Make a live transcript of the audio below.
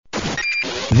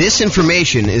This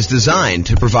information is designed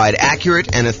to provide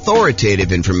accurate and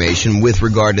authoritative information with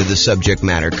regard to the subject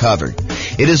matter covered.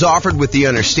 It is offered with the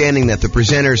understanding that the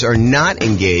presenters are not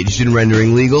engaged in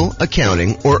rendering legal,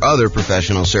 accounting, or other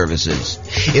professional services.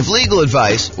 If legal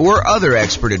advice or other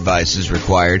expert advice is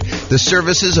required, the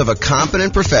services of a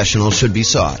competent professional should be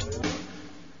sought.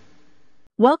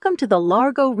 Welcome to the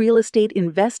Largo Real Estate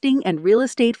Investing and Real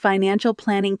Estate Financial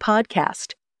Planning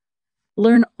Podcast.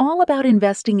 Learn all about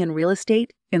investing in real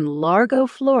estate in Largo,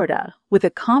 Florida, with a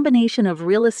combination of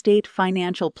real estate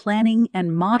financial planning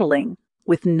and modeling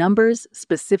with numbers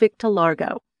specific to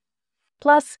Largo.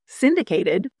 Plus,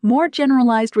 syndicated, more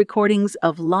generalized recordings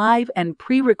of live and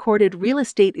pre-recorded real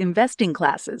estate investing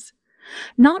classes,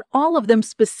 not all of them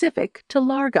specific to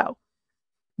Largo.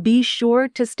 Be sure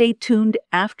to stay tuned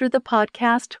after the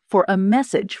podcast for a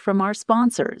message from our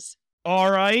sponsors.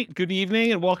 All right. Good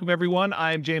evening and welcome, everyone.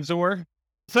 I'm James Orr.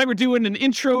 Tonight we're doing an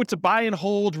intro to buy and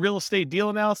hold real estate deal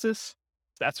analysis.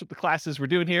 That's what the class is we're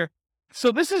doing here.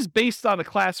 So this is based on a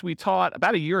class we taught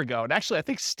about a year ago. And actually, I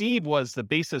think Steve was the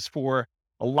basis for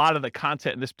a lot of the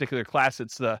content in this particular class.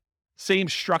 It's the same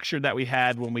structure that we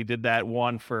had when we did that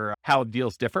one for how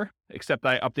deals differ, except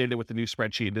I updated it with the new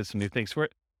spreadsheet and did some new things for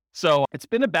it. So it's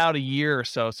been about a year or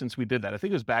so since we did that. I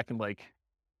think it was back in like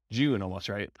June almost,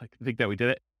 right? Like, I think that we did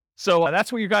it. So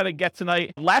that's what you're going to get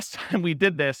tonight. Last time we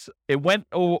did this, it went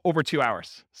over 2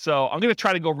 hours. So I'm going to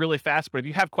try to go really fast, but if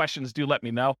you have questions, do let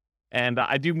me know. And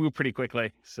I do move pretty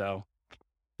quickly. So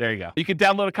there you go. You can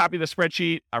download a copy of the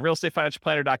spreadsheet on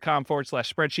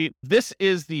realestatefinancialplanner.com/spreadsheet. This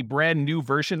is the brand new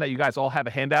version that you guys all have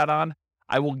a handout on.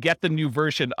 I will get the new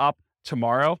version up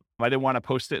tomorrow. I didn't want to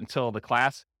post it until the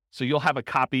class. So you'll have a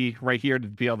copy right here to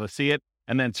be able to see it.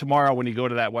 And then tomorrow when you go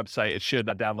to that website, it should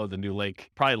download the new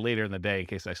link, probably later in the day in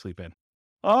case I sleep in.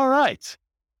 All right.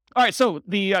 So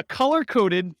the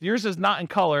color-coded, yours is not in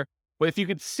color, but if you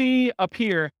could see up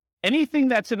here, anything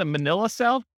that's in a manila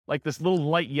cell, like this little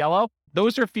light yellow,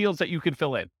 those are fields that you can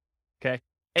fill in, okay?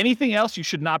 Anything else you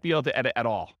should not be able to edit at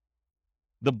all.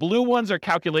 The blue ones are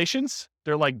calculations.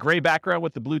 They're like gray background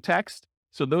with the blue text.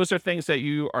 So those are things that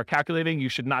you are calculating. You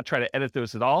should not try to edit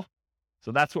those at all.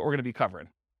 So that's what we're going to be covering.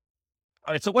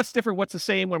 All right, so what's different, what's the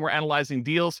same when we're analyzing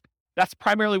deals? That's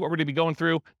primarily what we're going to be going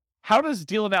through. How does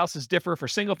deal analysis differ for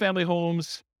single-family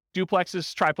homes,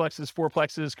 duplexes, triplexes,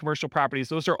 fourplexes, commercial properties?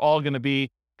 Those are all going to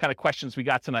be kind of questions we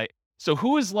got tonight. So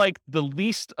who is like the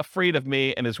least afraid of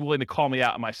me and is willing to call me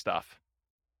out on my stuff?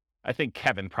 I think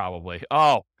Kevin probably.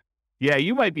 Oh, yeah,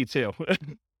 you might be too.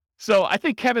 So I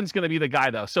think Kevin's going to be the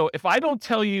guy though. So if I don't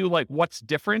tell you like what's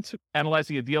different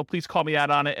analyzing a deal, please call me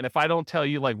out on it. And if I don't tell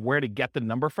you like where to get the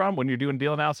number from when you're doing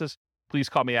deal analysis, please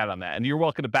call me out on that. And you're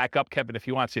welcome to back up Kevin if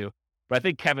you want to, but I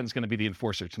think Kevin's going to be the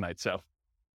enforcer tonight. So,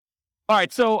 all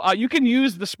right. So you can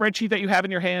use the spreadsheet that you have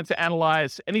in your hand to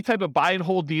analyze any type of buy and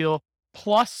hold deal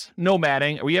plus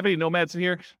nomading. Do we have any nomads in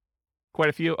here? Quite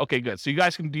a few. Okay, good. So you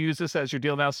guys can use this as your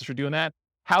deal analysis for doing that.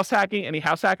 House hacking, any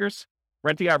house hackers?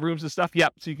 Renting out rooms and stuff.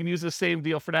 Yep. So you can use the same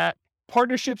deal for that.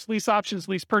 Partnerships, lease options,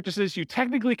 lease purchases. You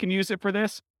technically can use it for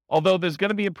this, although there's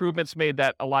going to be improvements made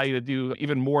that allow you to do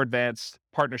even more advanced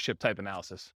partnership type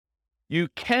analysis. You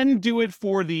can do it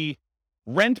for the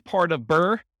rent part of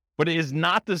BRRRR, but it is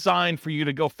not designed for you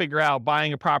to go figure out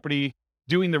buying a property,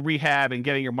 doing the rehab and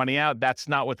getting your money out. That's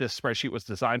not what this spreadsheet was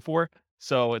designed for.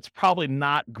 So it's probably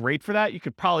not great for that. You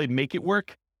could probably make it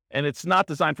work, and it's not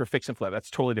designed for fix and flip. That's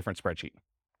a totally different spreadsheet.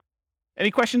 Any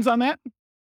questions on that?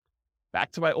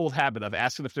 Back to my old habit of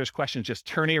asking if there's questions, just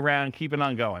turning around, keeping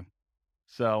on going.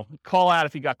 So call out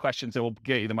if you got questions and we'll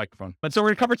get you the microphone. And so we're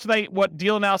going to cover tonight what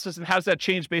deal analysis and how does that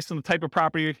change based on the type of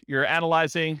property you're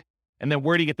analyzing, and then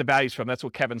where do you get the values from? That's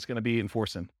what Kevin's going to be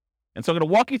enforcing. And so I'm going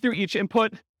to walk you through each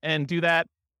input and do that.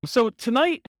 So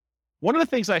tonight, one of the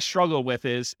things I struggle with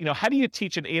is, how do you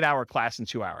teach an 8-hour class in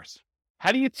 2 hours?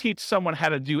 How do you teach someone how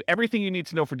to do everything you need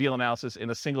to know for deal analysis in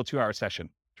a single 2-hour session?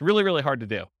 It's really, really hard to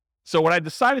do. So what I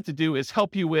decided to do is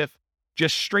help you with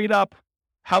just straight up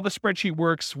how the spreadsheet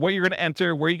works, what you're going to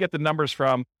enter, where you get the numbers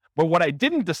from. But what I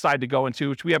didn't decide to go into,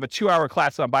 which we have a 2-hour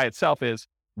class on by itself, is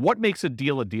what makes a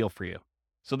deal for you.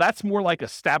 So that's more like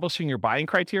establishing your buying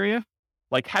criteria.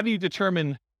 Like, how do you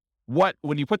determine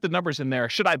when you put the numbers in there,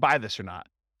 should I buy this or not?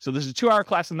 So there's a 2-hour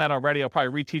class on that already. I'll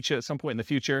probably reteach it at some point in the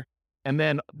future. And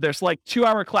then there's like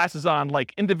 2-hour classes on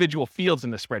like individual fields in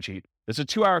the spreadsheet. There's a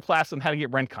 2-hour class on how to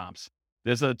get rent comps.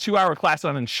 There's a 2-hour class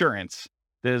on insurance.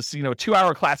 There's, a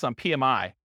 2-hour class on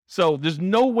PMI. So there's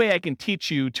no way I can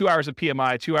teach you 2 hours of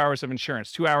PMI, 2 hours of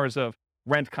insurance, 2 hours of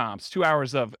rent comps, 2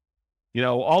 hours of,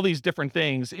 all these different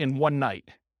things in one night.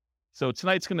 So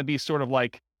tonight's going to be sort of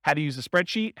like how to use a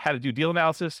spreadsheet, how to do deal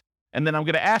analysis, And then I'm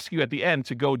going to ask you at the end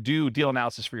to go do deal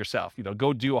analysis for yourself.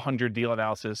 Go do 100 deal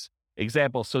analysis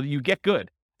examples so that you get good.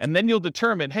 And then you'll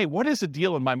determine, hey, what is a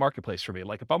deal in my marketplace for me?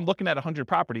 Like if I'm looking at 100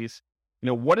 properties,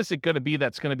 what is it going to be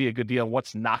that's going to be a good deal? And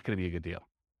what's not going to be a good deal?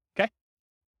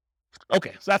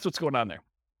 Okay, so that's what's going on there.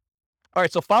 All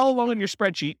right, so follow along in your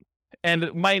spreadsheet.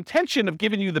 And my intention of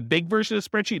giving you the big version of the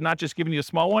spreadsheet, not just giving you a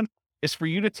small one, is for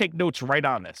you to take notes right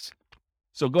on this.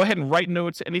 So go ahead and write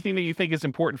notes. Anything that you think is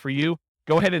important for you,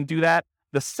 go ahead and do that.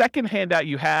 The second handout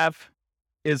you have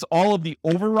is all of the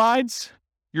overrides.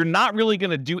 You're not really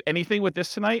going to do anything with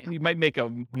this tonight. You might make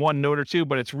one note or two,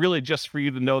 but it's really just for you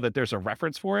to know that there's a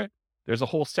reference for it. There's a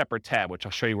whole separate tab, which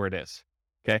I'll show you where it is.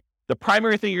 Okay. The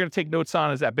primary thing you're going to take notes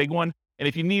on is that big one. And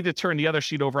if you need to turn the other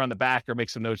sheet over on the back or make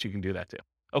some notes, you can do that too.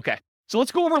 Okay. So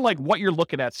let's go over like what you're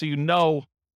looking at so you know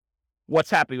what's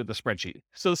happening with the spreadsheet.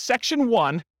 So section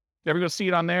 1, everyone see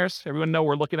it on theirs? Everyone know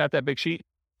we're looking at that big sheet?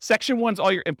 Section 1 is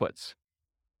all your inputs.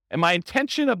 And my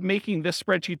intention of making this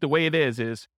spreadsheet the way it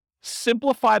is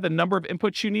simplify the number of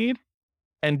inputs you need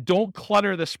and don't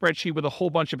clutter the spreadsheet with a whole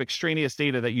bunch of extraneous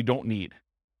data that you don't need,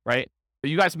 right?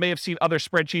 You guys may have seen other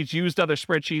spreadsheets, used other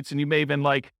spreadsheets, and you may have been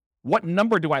like, what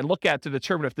number do I look at to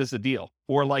determine if this is a deal?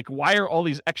 Or like, why are all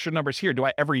these extra numbers here? Do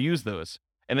I ever use those?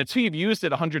 And until you've used it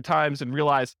 100 times and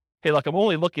realized, hey, look, I'm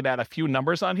only looking at a few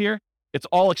numbers on here, it's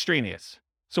all extraneous.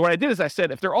 So what I did is I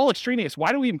said, if they're all extraneous,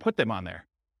 why do we even put them on there?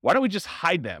 Why don't we just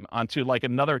hide them onto like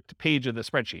another page of the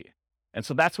spreadsheet? And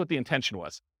so that's what the intention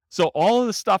was. So all of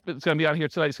the stuff that's going to be on here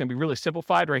tonight is going to be really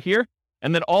simplified right here.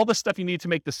 And then all the stuff you need to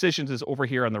make decisions is over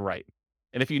here on the right.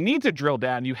 And if you need to drill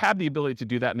down, you have the ability to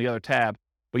do that in the other tab,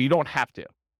 but you don't have to.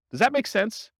 Does that make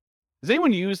sense? Does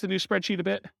anyone use the new spreadsheet a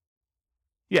bit?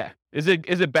 Yeah. Is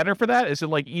it better for that? Is it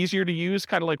like easier to use,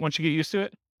 kind of like once you get used to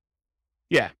it?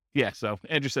 Yeah. So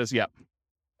Andrew says, yep.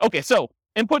 Okay, so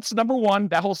inputs, number 1,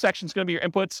 that whole section is going to be your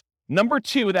inputs. Number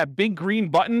 2, that big green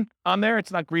button on there,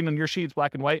 it's not green on your sheet, it's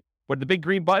black and white, but the big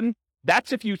green button,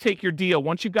 that's if you take your deal.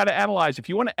 Once you've got to analyze, if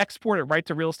you want to export it right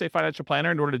to Real Estate Financial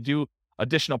Planner in order to do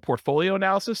additional portfolio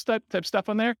analysis type stuff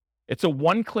on there, it's a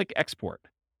one-click export.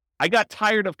 I got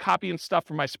tired of copying stuff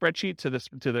from my spreadsheet to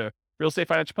the Real Estate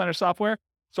Financial Planner software,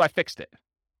 so I fixed it.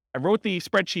 I wrote the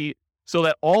spreadsheet so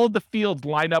that all of the fields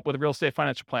line up with Real Estate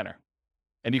Financial Planner.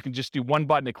 And you can just do one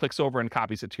button, it clicks over and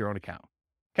copies it to your own account.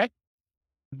 Okay?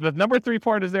 The number 3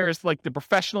 part is like the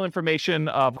professional information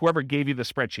of whoever gave you the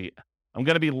spreadsheet. I'm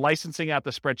going to be licensing out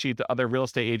the spreadsheet to other real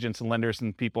estate agents and lenders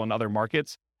and people in other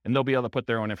markets, and they'll be able to put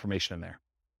their own information in there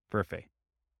for a fee.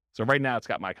 So right now it's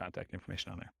got my contact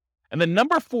information on there. And then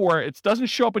number 4, it doesn't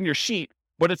show up in your sheet,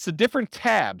 but it's the different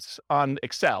tabs on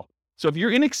Excel. So if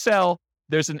you're in Excel,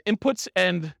 there's an inputs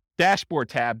and dashboard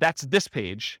tab. That's this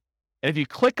page. And if you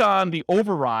click on the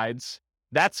overrides,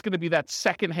 that's going to be that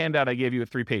second handout I gave you with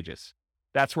 3 pages.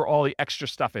 That's where all the extra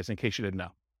stuff is, in case you didn't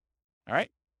know. All right.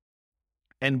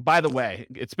 And by the way,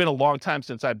 it's been a long time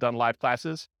since I've done live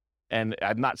classes, and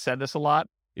I've not said this a lot.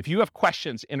 If you have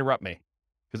questions, interrupt me,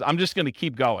 because I'm just going to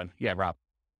keep going. Yeah, Rob.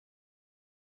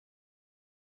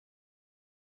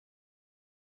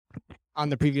 On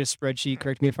the previous spreadsheet,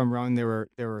 correct me if I'm wrong, there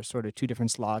were sort of 2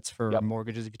 different slots for Yep.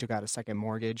 mortgages if you took out a second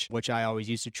mortgage, which I always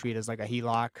used to treat as like a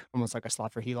HELOC, almost like a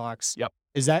slot for HELOCs. Yep.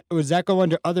 Would that go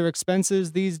under other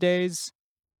expenses these days?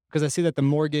 Because I see that the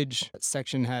mortgage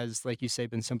section has, like you say,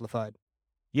 been simplified.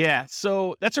 Yeah,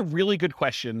 so that's a really good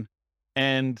question.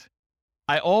 And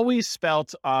I always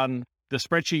felt on the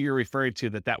spreadsheet you're referring to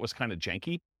that was kind of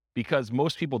janky because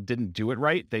most people didn't do it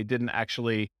right. They didn't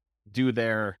actually do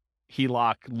their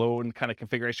HELOC loan kind of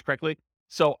configuration correctly.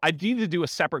 So I need to do a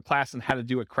separate class on how to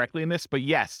do it correctly in this. But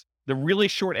yes, the really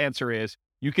short answer is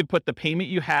you could put the payment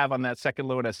you have on that second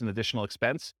loan as an additional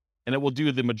expense, and it will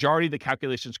do the majority of the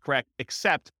calculations correct,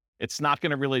 except it's not going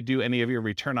to really do any of your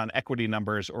return on equity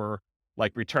numbers or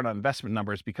like return on investment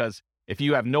numbers, because if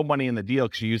you have no money in the deal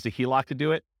because you used a HELOC to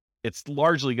do it, it's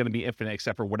largely going to be infinite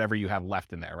except for whatever you have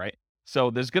left in there, right? So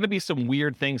there's going to be some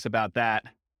weird things about that.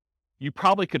 You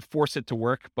probably could force it to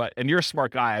work, and you're a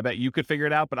smart guy. I bet you could figure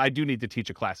it out, but I do need to teach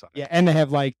a class on it. Yeah, and they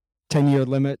have like 10-year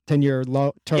limit, 10-year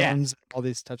low terms, all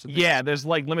these types of things. Yeah, there's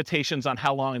like limitations on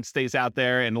how long it stays out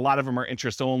there, and a lot of them are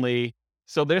interest only.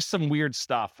 So there's some weird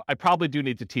stuff. I probably do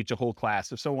need to teach a whole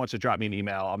class. If someone wants to drop me an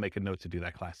email, I'll make a note to do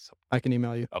that class. I can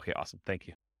email you. Okay, awesome. Thank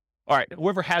you. All right,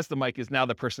 whoever has the mic is now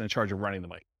the person in charge of running the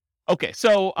mic. Okay,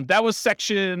 so that was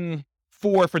section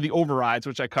 4 for the overrides,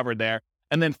 which I covered there.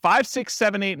 And then 5, 6,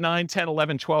 7, 8, 9, 10,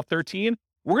 11, 12, 13,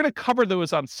 we're going to cover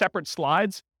those on separate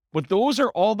slides, but those are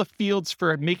all the fields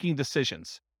for making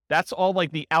decisions. That's all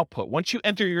like the output. Once you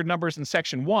enter your numbers in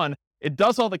section 1, it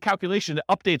does all the calculation. It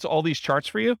updates all these charts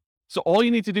for you. So all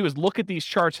you need to do is look at these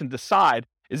charts and decide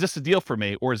is this a deal for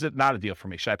me or is it not a deal for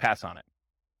me? Should I pass on it?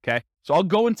 Okay. So I'll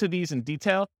go into these in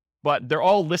detail, but they're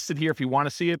all listed here if you want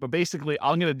to see it. But basically,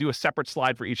 I'm going to do a separate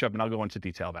slide for each of them and I'll go into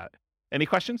detail about it. Any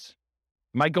questions?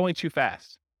 Am I going too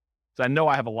fast? So I know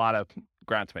I have a lot of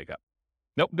ground to make up.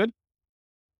 Nope. Good.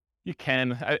 You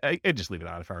can. I'd just leave it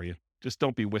on if I were you. Just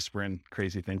don't be whispering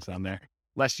crazy things on there,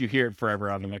 lest you hear it forever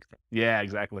on the microphone. Yeah,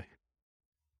 exactly.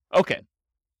 Okay.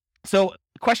 So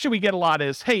the question we get a lot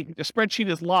is, hey, the spreadsheet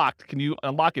is locked. Can you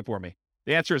unlock it for me?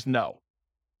 The answer is no.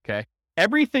 Okay.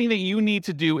 Everything that you need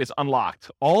to do is unlocked.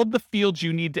 All of the fields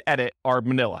you need to edit are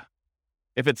manila.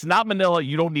 If it's not manila,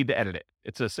 you don't need to edit it.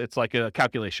 It's like a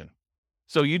calculation.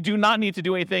 So you do not need to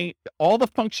do anything. All the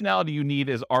functionality you need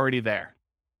is already there.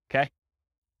 Okay.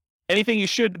 Anything you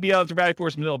should be able to value for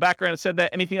is manila background. It said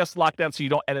that. Anything else locked down so you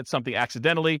don't edit something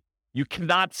accidentally. You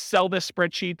cannot sell this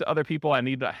spreadsheet to other people. I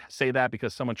need to say that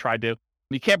because someone tried to.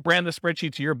 You can't brand the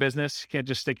spreadsheet to your business. You can't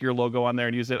just stick your logo on there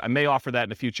and use it. I may offer that in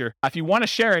the future. If you want to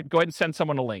share it, go ahead and send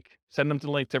someone a link. Send them to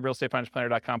the link to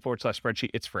realestatefinancialplanner.com/spreadsheet.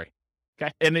 It's free.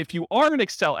 Okay. And if you are an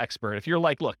Excel expert, if you're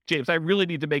like, look, James, I really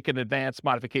need to make an advanced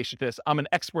modification to this. I'm an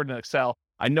expert in Excel.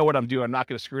 I know what I'm doing. I'm not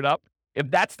going to screw it up. If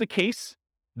that's the case,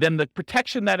 then the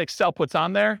protection that Excel puts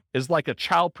on there is like a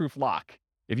childproof lock.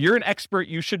 If you're an expert,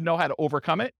 you should know how to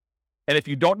overcome it. And if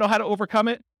you don't know how to overcome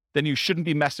it, then you shouldn't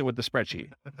be messing with the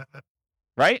spreadsheet.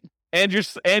 Right?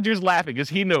 Andrew's laughing because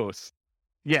he knows.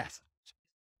 Yes.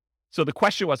 So the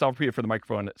question was, I'll repeat it for the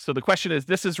microphone. So the question is,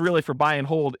 this is really for buy and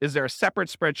hold. Is there a separate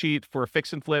spreadsheet for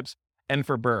fix and flips and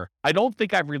for BRRRR? I don't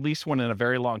think I've released one in a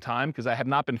very long time because I have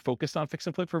not been focused on fix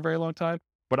and flip for a very long time,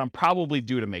 but I'm probably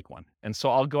due to make one. And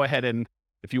so I'll go ahead and,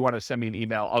 if you want to send me an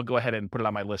email, I'll go ahead and put it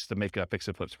on my list to make a fix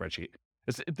and flip spreadsheet.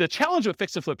 The challenge with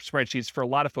fix and flip spreadsheets for a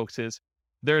lot of folks is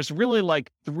there's really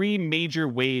like 3 major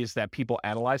ways that people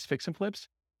analyze fix and flips,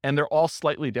 and they're all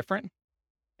slightly different.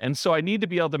 And so I need to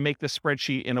be able to make the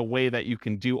spreadsheet in a way that you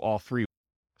can do all 3.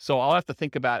 So I'll have to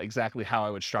think about exactly how I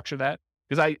would structure that.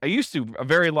 Because I used to, a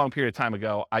very long period of time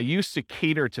ago, I used to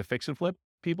cater to fix and flip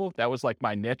people. That was like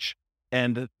my niche.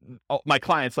 And my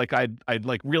clients, like I'd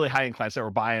like really high-end clients that were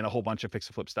buying a whole bunch of fix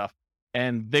and flip stuff.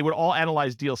 And they would all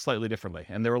analyze deals slightly differently.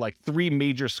 And there were like 3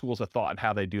 major schools of thought on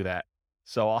how they do that.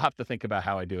 So I'll have to think about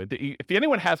how I do it. If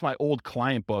anyone has my old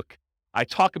client book, I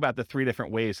talk about the 3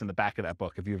 different ways in the back of that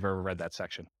book, if you've ever read that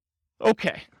section.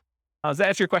 Okay. Does that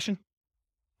answer your question?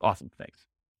 Awesome. Thanks.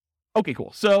 Okay,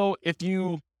 cool. So if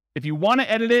you want to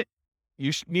edit it,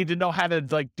 you need to know how to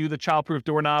like do the childproof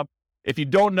doorknob. If you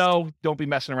don't know, don't be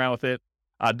messing around with it.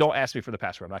 Don't ask me for the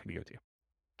password. I'm not going to give it to you.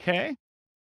 Okay.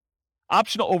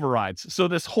 Optional overrides. So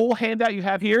this whole handout you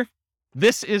have here,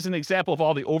 this is an example of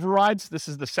all the overrides. This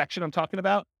is the section I'm talking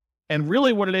about. And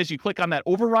really what it is, you click on that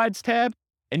overrides tab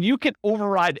and you can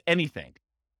override anything.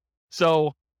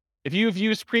 So if you've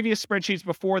used previous spreadsheets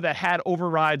before that had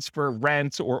overrides for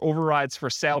rent or overrides for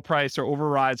sale price or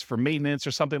overrides for maintenance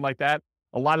or something like that,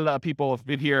 a lot of the people have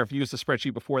been here have used a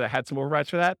spreadsheet before that had some overrides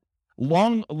for that.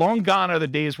 Long gone are the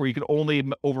days where you could only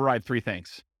override 3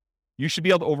 things. You should be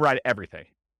able to override everything.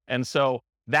 And so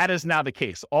that is now the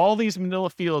case. All these manila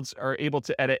fields are able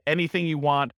to edit anything you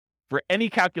want for any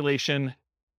calculation.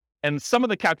 And some of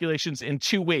the calculations in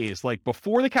 2 ways, like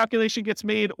before the calculation gets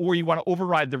made, or you want to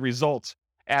override the results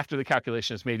after the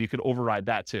calculation is made, you could override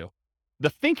that too. The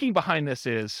thinking behind this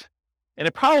is, and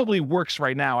it probably works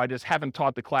right now, I just haven't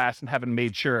taught the class and haven't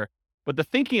made sure, but the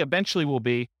thinking eventually will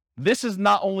be, this is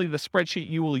not only the spreadsheet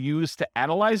you will use to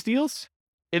analyze deals,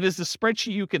 it is the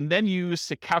spreadsheet you can then use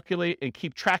to calculate and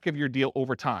keep track of your deal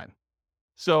over time.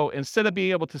 So instead of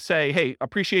being able to say, hey,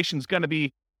 appreciation is going to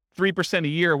be 3% a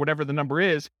year, whatever the number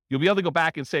is, you'll be able to go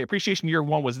back and say, appreciation year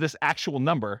 1 was this actual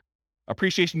number.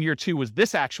 Appreciation year 2 was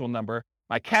this actual number.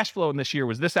 My cash flow in this year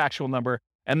was this actual number.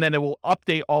 And then it will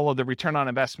update all of the return on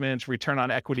investments, return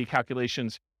on equity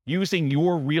calculations using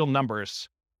your real numbers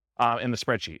in the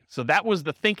spreadsheet. So that was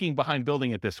the thinking behind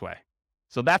building it this way.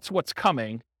 So that's what's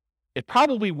coming. It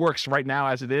probably works right now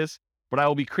as it is, but I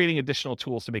will be creating additional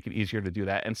tools to make it easier to do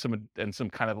that and some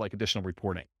kind of like additional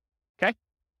reporting. Okay.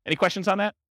 Any questions on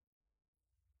that?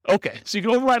 Okay. So you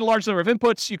can override a large number of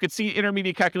inputs. You could see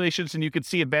intermediate calculations and you could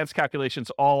see advanced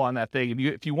calculations all on that thing. And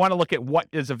if you want to look at what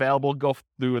is available, go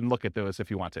through and look at those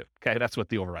if you want to. Okay. That's what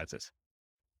the overrides is.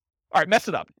 All right. Mess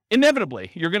it up.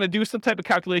 Inevitably, you're going to do some type of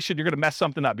calculation. You're going to mess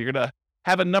something up. You're going to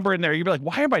have a number in there. You'll be like,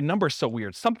 why are my numbers so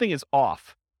weird? Something is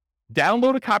off.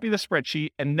 Download a copy of the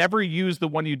spreadsheet and never use the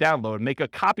one you download. Make a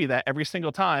copy of that every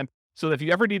single time so that if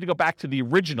you ever need to go back to the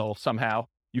original somehow,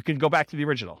 you can go back to the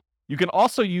original. You can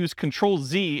also use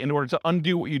Control-Z in order to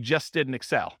undo what you just did in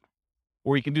Excel,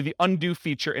 or you can do the undo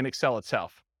feature in Excel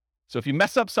itself. So if you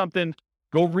mess up something,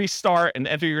 Go restart and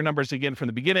enter your numbers again from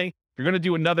the beginning. If you're going to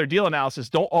do another deal analysis,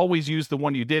 don't always use the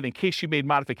one you did in case you made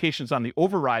modifications on the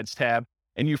overrides tab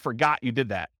and you forgot you did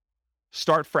that.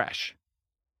 Start fresh.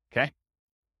 Okay?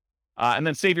 And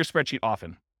then save your spreadsheet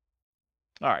often.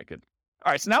 All right, good.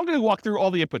 All right, so now I'm going to walk through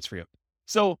all the inputs for you.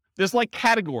 So there's like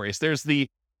categories. There's the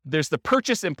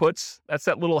purchase inputs. That's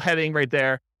that little heading right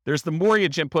there. There's the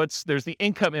mortgage inputs. There's the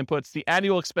income inputs, the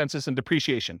annual expenses, and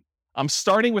depreciation. I'm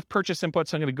starting with purchase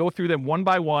inputs. I'm going to go through them one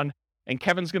by one, and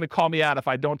Kevin's going to call me out if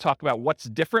I don't talk about what's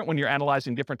different when you're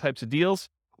analyzing different types of deals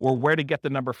or where to get the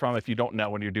number from if you don't know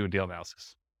when you're doing deal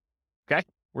analysis. Okay?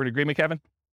 We're in agreement, Kevin?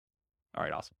 All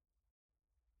right, awesome.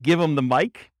 Give him the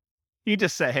mic. You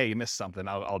just say, hey, you missed something.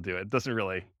 I'll do it. Doesn't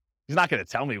really, he's not going to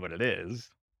tell me what it is.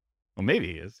 Well,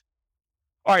 maybe he is.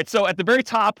 All right, so at the very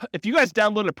top, if you guys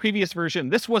downloaded a previous version,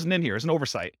 this wasn't in here. It's an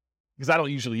oversight because I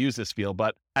don't usually use this field,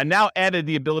 but I now added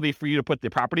the ability for you to put the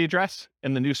property address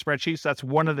in the new spreadsheet. So that's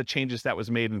one of the changes that was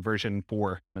made in version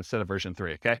 4 instead of version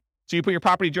 3, okay? So you put your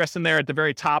property address in there at the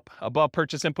very top above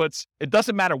purchase inputs. It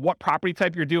doesn't matter what property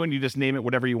type you're doing. You just name it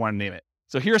whatever you want to name it.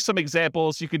 So here's some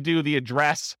examples. You could do the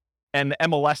address and the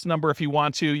MLS number if you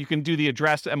want to. You can do the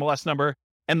address, MLS number,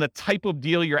 and the type of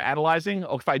deal you're analyzing.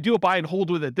 Oh, if I do a buy and hold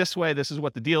with it this way, this is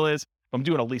what the deal is. If I'm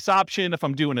doing a lease option, if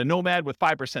I'm doing a Nomad with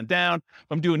 5% down, if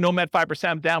I'm doing Nomad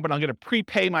 5% down, but I'm going to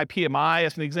prepay my PMI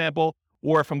as an example,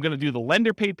 or if I'm going to do the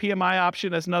lender paid PMI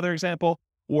option as another example,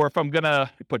 or if I'm going to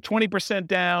put 20%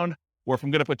 down, or if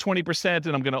I'm going to put 20%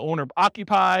 and I'm going to own or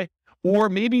occupy, or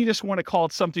maybe you just want to call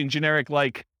it something generic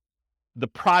like the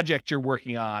project you're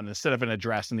working on instead of an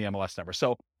address and the MLS number.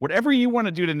 So whatever you want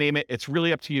to do to name it, it's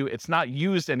really up to you. It's not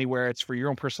used anywhere. It's for your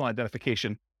own personal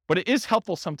identification, but it is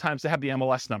helpful sometimes to have the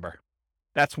MLS number.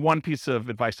 That's one piece of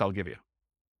advice I'll give you.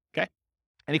 Okay.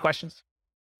 Any questions?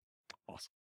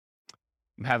 Awesome.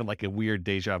 I'm having like a weird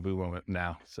deja vu moment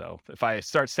now. So if I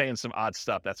start saying some odd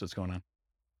stuff, that's what's going on.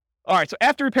 All right. So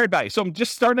after repaired value. So I'm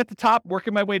just starting at the top,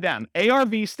 working my way down.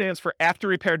 ARV stands for after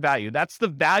repaired value. That's the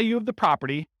value of the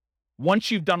property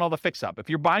once you've done all the fix up. If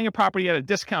you're buying a property at a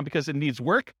discount because it needs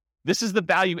work, this is the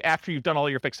value after you've done all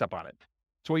your fix up on it.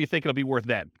 It's what you think it'll be worth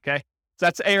then. Okay. So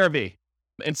that's ARV.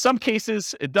 In some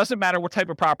cases, it doesn't matter what type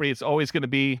of property, it's always going to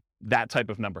be that type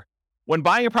of number. When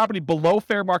buying a property below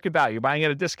fair market value, buying at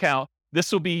a discount,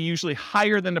 this will be usually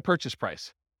higher than the purchase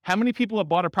price. How many people have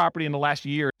bought a property in the last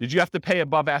year? Did you have to pay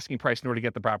above asking price in order to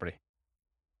get the property?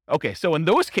 Okay, so in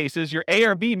those cases, your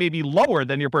ARV may be lower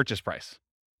than your purchase price.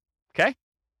 Okay?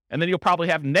 And then you'll probably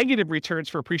have negative returns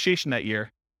for appreciation that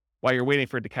year while you're waiting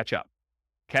for it to catch up.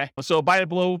 Okay? So buy it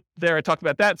below there, I talked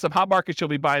about that. Some hot markets, you'll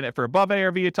be buying it for above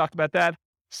ARV, I talked about that.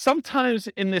 Sometimes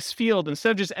in this field,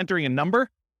 instead of just entering a number,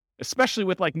 especially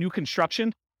with like new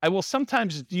construction, I will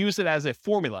sometimes use it as a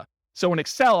formula. So in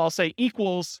Excel, I'll say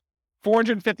equals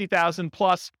 450,000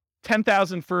 plus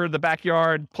 10,000 for the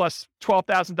backyard, plus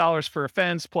 $12,000 for a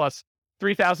fence, plus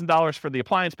 $3,000 for the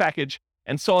appliance package.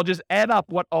 And so I'll just add up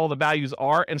what all the values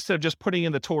are instead of just putting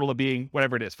in the total of being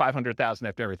whatever it is, 500,000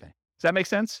 after everything. Does that make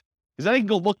sense? Because then I can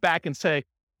go look back and say,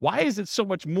 why is it so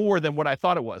much more than what I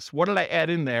thought it was? What did I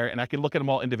add in there? And I can look at them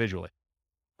all individually.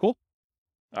 Cool?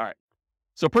 All right.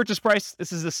 So purchase price,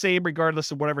 this is the same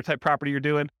regardless of whatever type property you're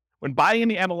doing. When buying in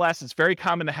the MLS, it's very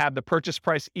common to have the purchase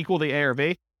price equal the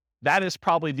ARV. That is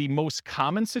probably the most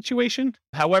common situation.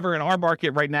 However, in our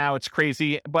market right now, it's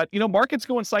crazy. But, markets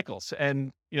go in cycles.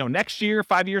 And, next year,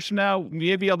 5 years from now, we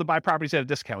may be able to buy properties at a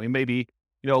discount. We may be,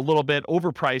 a little bit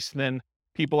overpriced than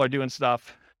people are doing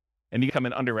stuff. And you come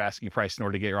in under asking price in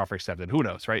order to get your offer accepted. Who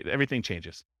knows, right? Everything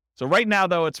changes. So right now,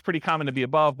 though, it's pretty common to be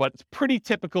above, but it's pretty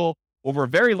typical over a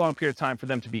very long period of time for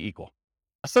them to be equal.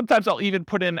 Sometimes I'll even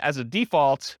put in as a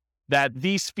default that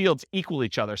these fields equal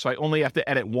each other. So I only have to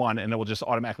edit one and it will just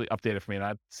automatically update it for me. And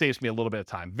that saves me a little bit of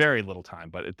time, very little time,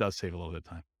 but it does save a little bit of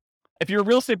time. If you're a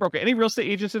real estate broker, any real estate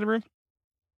agents in the room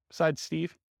besides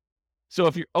Steve? So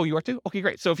if you are too? Okay,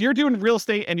 great. So if you're doing real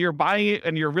estate and you're buying it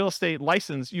and your real estate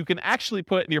license, you can actually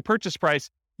put in your purchase price,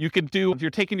 if you're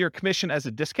taking your commission as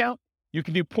a discount, you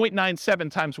can do 0.97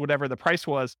 times whatever the price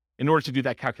was in order to do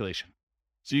that calculation.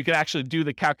 So you can actually do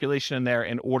the calculation in there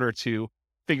in order to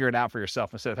figure it out for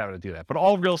yourself instead of having to do that. But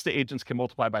all real estate agents can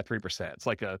multiply by 3%. It's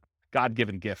like a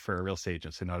God-given gift for real estate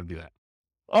agents to know how to do that.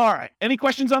 All right. Any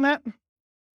questions on that?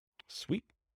 Sweet.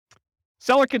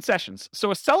 Seller concessions.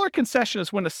 So a seller concession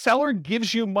is when a seller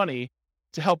gives you money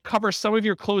to help cover some of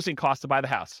your closing costs to buy the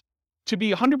house. To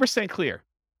be 100% clear,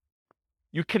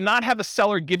 you cannot have a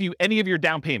seller give you any of your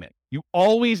down payment. You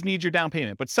always need your down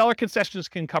payment, but seller concessions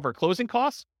can cover closing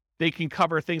costs. They can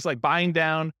cover things like buying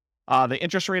down the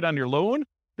interest rate on your loan.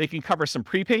 They can cover some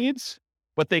prepaids.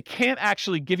 but they can't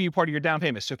actually give you part of your down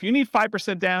payment. So if you need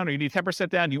 5% down or you need 10%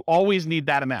 down, you always need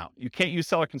that amount. You can't use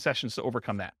seller concessions to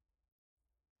overcome that.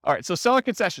 All right, so seller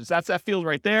concessions, that's that field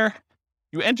right there.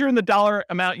 You enter in the dollar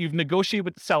amount you've negotiated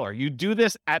with the seller. You do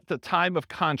this at the time of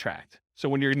contract. So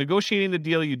when you're negotiating the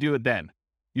deal, you do it then.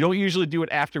 You don't usually do it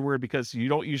afterward because you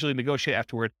don't usually negotiate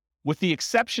afterward, with the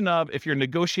exception of if you're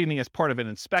negotiating as part of an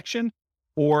inspection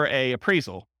or a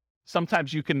appraisal.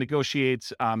 Sometimes you can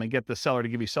negotiate and get the seller to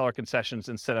give you seller concessions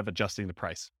instead of adjusting the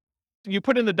price. You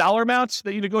put in the dollar amounts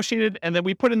that you negotiated, and then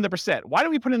we put in the percent. Why do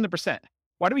we put in the percent?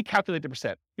 Why do we calculate the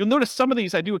percent? You'll notice some of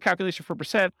these, I do a calculation for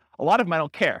percent. A lot of them I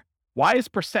don't care. Why is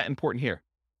percent important here?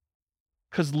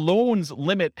 Because loans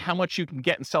limit how much you can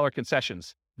get in seller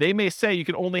concessions. They may say you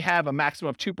can only have a maximum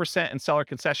of 2% in seller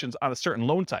concessions on a certain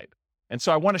loan type. And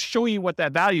so I want to show you what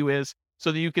that value is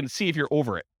so that you can see if you're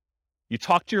over it. You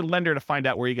talk to your lender to find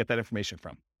out where you get that information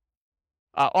from.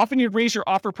 Often you raise your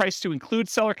offer price to include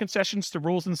seller concessions to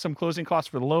rules in some closing costs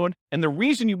for the loan. And the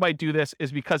reason you might do this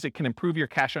is because it can improve your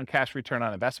cash-on-cash return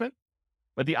on investment.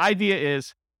 But the idea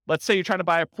is, let's say you're trying to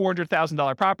buy a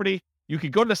 $400,000 property. You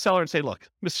could go to the seller and say, look,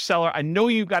 Mr. Seller, I know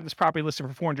you've got this property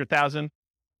listed for $400,000.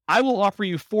 I will offer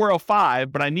you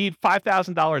 $405,000, but I need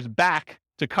 $5,000 back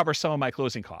to cover some of my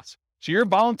closing costs. So you're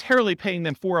voluntarily paying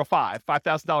them $405,000,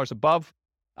 $5,000 above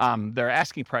their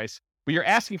asking price, but you're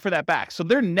asking for that back. So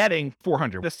they're netting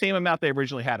 $400,000, the same amount they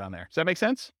originally had on there. Does that make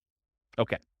sense?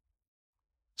 Okay.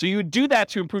 So you would do that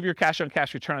to improve your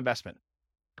cash-on-cash return on investment.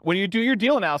 When you do your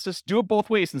deal analysis, do it both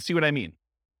ways and see what I mean.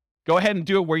 Go ahead and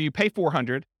do it where you pay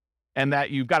 $400,000 and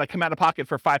that you've got to come out of pocket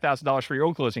for $5,000 for your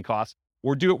own closing costs,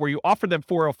 or do it where you offer them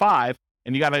 $405,000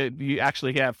 and you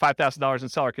actually have $5,000 in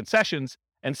seller concessions,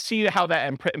 and see how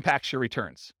that impacts your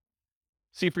returns.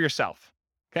 See for yourself.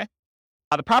 Okay.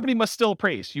 The property must still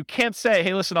appraise. You can't say,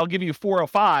 hey, listen, I'll give you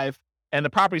 $405,000 and the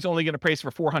property's only going to appraise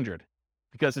for $400,000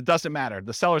 because it doesn't matter.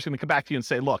 The seller's going to come back to you and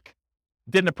say, look,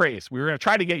 didn't appraise. We were going to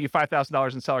try to get you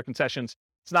 $5,000 in seller concessions.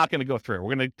 It's not going to go through.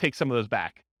 We're going to take some of those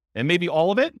back. And maybe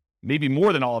all of it, maybe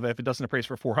more than all of it if it doesn't appraise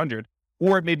for $400,000,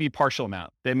 or it may be a partial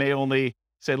amount. They may only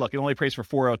say, look, it only appraised for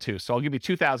 $402,000. So I'll give you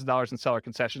 $2,000 in seller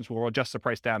concessions. We'll adjust the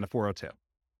price down to $402,000.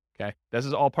 Okay. This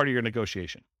is all part of your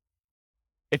negotiation.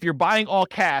 If you're buying all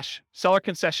cash, seller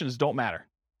concessions don't matter.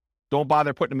 Don't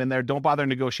bother putting them in there. Don't bother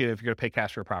negotiating if you're going to pay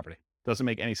cash for a property. Doesn't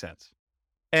make any sense.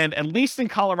 And at least in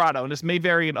Colorado, and this may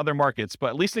vary in other markets, but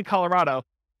at least in Colorado,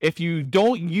 if you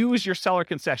don't use your seller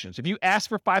concessions, if you ask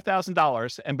for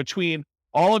 $5,000 and between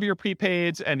all of your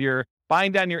prepaids and your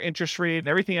buying down your interest rate and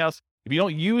everything else, if you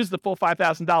don't use the full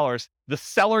 $5,000, the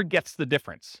seller gets the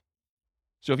difference.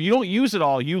 So if you don't use it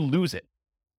all, you lose it.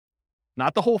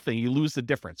 Not the whole thing, you lose the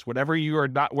difference, whatever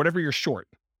you're short.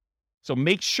 So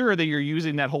make sure that you're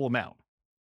using that whole amount.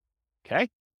 Okay?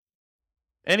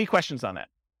 Any questions on that?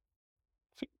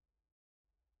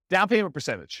 Down payment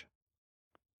percentage.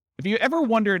 If you ever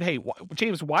wondered, hey,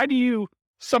 James, why do you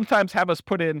sometimes have us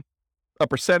put in a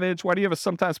percentage? Why do you have us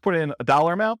sometimes put in a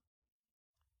dollar amount?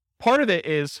 Part of it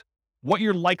is what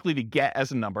you're likely to get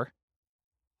as a number.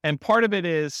 And part of it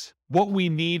is what we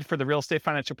need for the real estate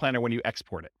financial planner when you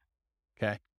export it.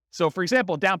 Okay. So for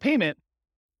example, down payment,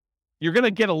 you're going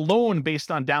to get a loan based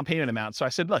on down payment amount. So I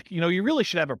said, look, you really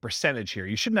should have a percentage here.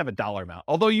 You shouldn't have a dollar amount.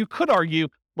 Although you could argue,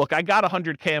 look, I got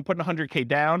 $100K, I'm putting $100K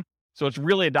down. So it's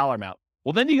really a dollar amount.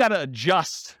 Well, then you got to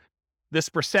adjust this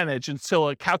percentage until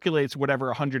it calculates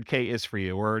whatever $100K is for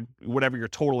you or whatever your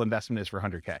total investment is for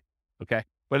 $100K. Okay.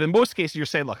 But in most cases, you're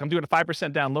saying, look, I'm doing a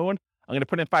 5% down loan. I'm going to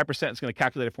put in 5%. It's going to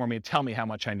calculate it for me and tell me how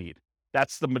much I need.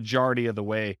 That's the majority of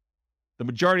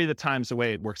the times the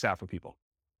way it works out for people.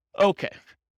 Okay.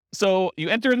 So you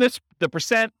enter in the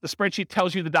percent, the spreadsheet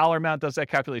tells you the dollar amount, does that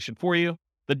calculation for you.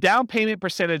 The down payment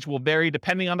percentage will vary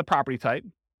depending on the property type.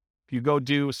 If you go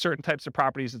do certain types of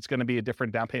properties, it's going to be a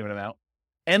different down payment amount.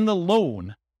 And the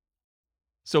loan.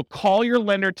 So call your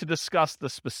lender to discuss the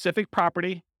specific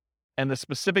property and the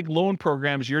specific loan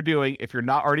programs you're doing if you're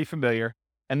not already familiar.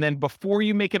 And then before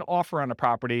you make an offer on a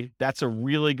property, that's a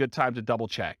really good time to double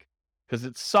check. Because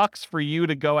it sucks for you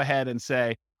to go ahead and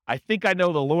say, I think I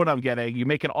know the loan I'm getting. You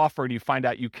make an offer and you find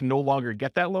out you can no longer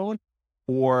get that loan,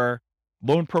 or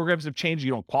loan programs have changed.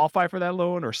 You don't qualify for that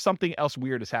loan, or something else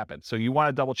weird has happened. So you want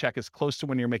to double check as close to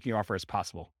when you're making your offer as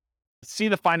possible. See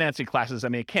the financing classes. I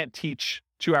mean, I can't teach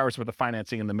 2 hours worth of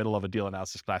financing in the middle of a deal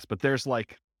analysis class, but there's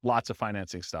like lots of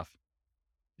financing stuff.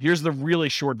 Here's the really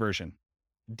short version.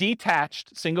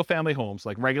 Detached single family homes,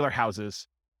 like regular houses,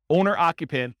 owner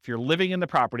occupant, if you're living in the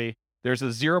property, there's a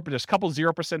couple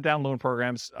 0% down loan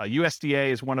programs. USDA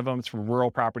is one of them. It's for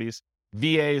rural properties.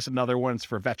 VA is another one. It's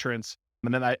for veterans.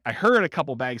 And then I heard a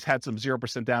couple banks had some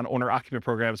 0% down owner occupant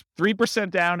programs. 3%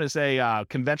 down is a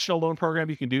conventional loan program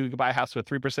you can do. You can buy a house with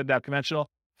 3% down conventional.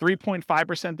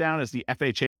 3.5% down is the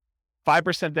FHA.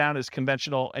 5% down is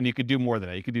conventional, and you could do more than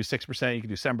that. You could do 6%, you could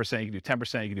do 7%, you could do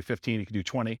 10%, you could do 15%, you could do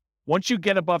 20%. Once you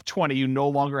get above 20%, you no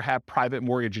longer have private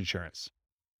mortgage insurance.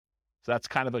 So that's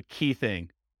kind of a key thing.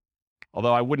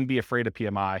 Although I wouldn't be afraid of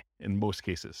PMI in most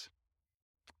cases.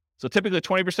 So typically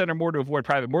 20% or more to avoid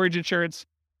private mortgage insurance.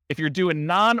 If you're doing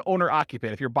non-owner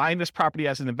occupant, if you're buying this property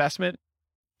as an investment,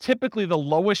 typically the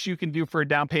lowest you can do for a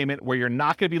down payment where you're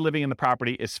not going to be living in the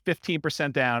property is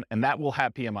 15% down, and that will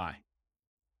have PMI.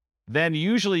 Then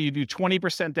usually you do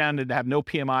 20% down to have no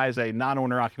PMI as a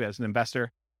non-owner occupant as an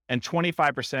investor, and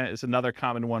 25% is another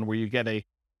common one where you get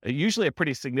usually a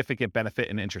pretty significant benefit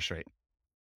in interest rate.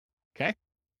 Okay?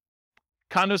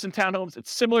 Condos and townhomes,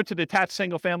 it's similar to detached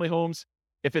single-family homes.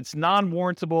 If it's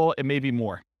non-warrantable, it may be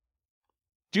more.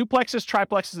 Duplexes,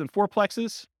 triplexes, and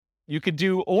fourplexes, you could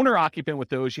do owner-occupant with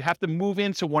those. You have to move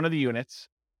into one of the units,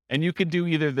 and you could do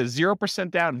either the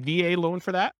 0% down VA loan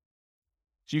for that.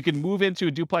 So you can move into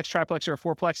a duplex, triplex, or a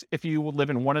fourplex if you live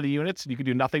in one of the units, and you can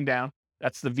do nothing down.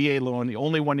 That's the VA loan, the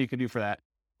only one you can do for that.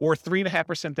 Or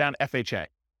 3.5% down FHA.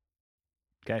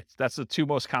 Okay, so that's the two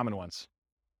most common ones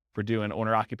for doing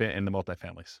owner-occupant in the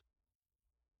multifamilies.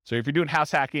 So if you're doing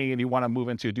house hacking and you want to move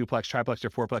into a duplex, triplex,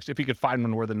 or fourplex, if you could find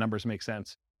one where the numbers make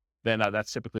sense, then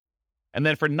that's typically. And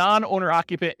then for non-owner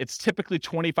occupant, it's typically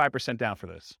 25% down for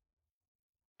this.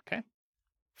 Okay.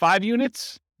 5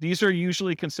 units, these are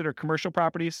usually considered commercial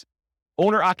properties.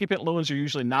 Owner occupant loans are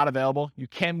usually not available. You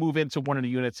can move into one of the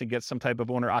units and get some type of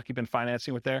owner occupant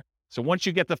financing with there. So once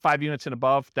you get the 5 units and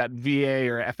above, that VA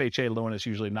or FHA loan is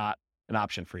usually not an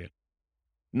option for you.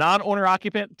 Non-owner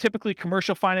occupant, typically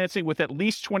commercial financing with at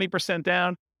least 20%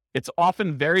 down. It's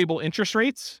often variable interest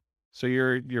rates. So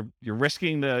you're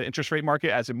risking the interest rate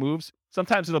market as it moves.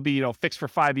 Sometimes it'll be, fixed for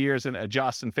 5 years and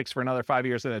adjust, and fixed for another 5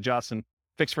 years and adjust, and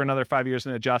fixed for another 5 years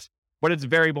and adjust. But it's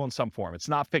variable in some form. It's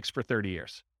not fixed for 30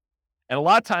 years. And a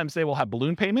lot of times they will have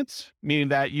balloon payments, meaning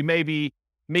that you may be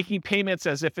making payments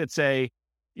as if it's a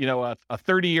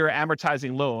 30-year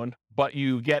amortizing loan, but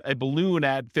you get a balloon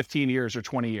at 15 years or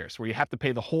 20 years where you have to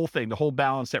pay the whole thing, the whole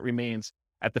balance that remains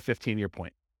at the 15-year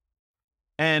point.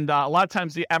 And a lot of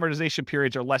times the amortization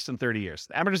periods are less than 30 years.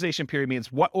 The amortization period means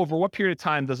over what period of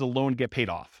time does a loan get paid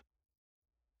off?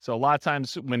 So a lot of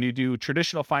times when you do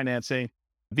traditional financing,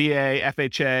 VA,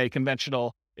 FHA,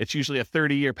 conventional, it's usually a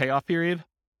 30-year payoff period.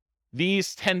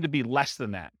 These tend to be less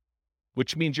than that,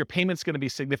 which means your payment's going to be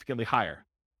significantly higher,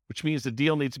 which means the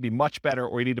deal needs to be much better,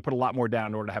 or you need to put a lot more down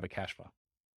in order to have a cash flow.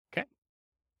 Okay.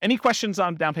 Any questions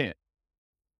on down payment?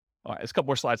 All right, there's a couple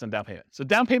more slides on down payment. So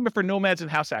down payment for nomads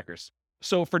and house hackers.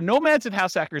 So for nomads and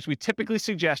house hackers, we typically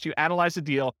suggest you analyze the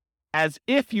deal as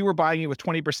if you were buying it with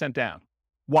 20% down.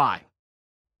 Why?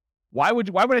 Why would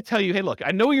I tell you, hey, look,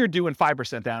 I know you're doing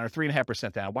 5% down or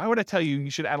 3.5% down. Why would I tell you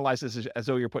should analyze this as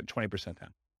though you're putting 20% down?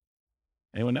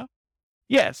 Anyone know?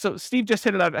 Yeah, so Steve just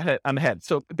hit it on the head.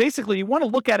 So basically, you want to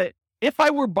look at it, if I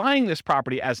were buying this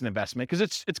property as an investment, because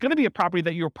it's going to be a property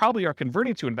that you probably are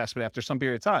converting to investment after some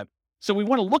period of time. So we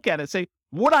want to look at it and say,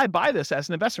 would I buy this as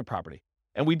an investment property?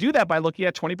 And we do that by looking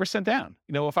at 20% down.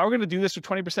 If I were going to do this with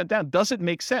 20% down, does it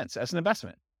make sense as an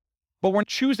investment? But we're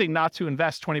choosing not to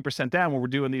invest 20% down when we're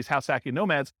doing these house hacking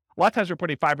nomads. A lot of times we're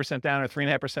putting 5% down or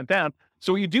 3.5% down.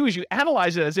 So what you do is you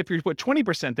analyze it as if you put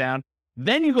 20% down.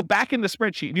 Then you go back in the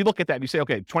spreadsheet and you look at that and you say,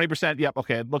 okay, 20%, yep,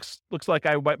 okay, it looks like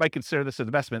I might consider this an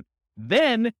investment.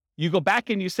 Then you go back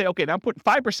and you say, okay, now I'm putting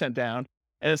 5% down.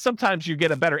 And then sometimes you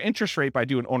get a better interest rate by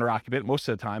doing owner occupant most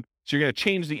of the time. So you're going to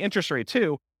change the interest rate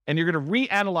too, and you're going to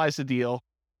reanalyze the deal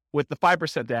with the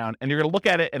 5% down, and you're going to look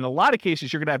at it. In a lot of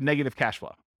cases, you're going to have negative cash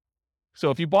flow.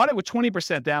 So if you bought it with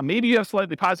 20% down, maybe you have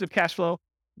slightly positive cash flow.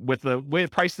 With the way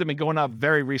prices have been going up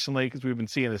very recently, because we've been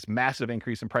seeing this massive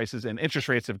increase in prices, and interest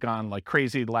rates have gone like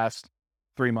crazy the last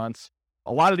 3 months.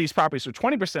 A lot of these properties with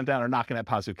 20% down are not going to have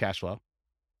positive cash flow.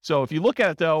 So if you look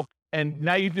at it though, and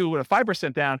now you do it with a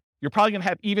 5% down, you're probably going to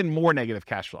have even more negative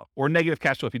cash flow, or negative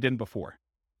cash flow if you didn't before.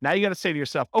 Now you got to say to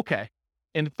yourself, okay,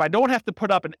 and if I don't have to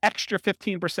put up an extra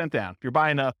 15% down, if you're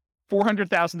buying a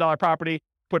 $400,000 property,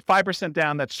 put 5%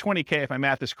 down, that's $20K if my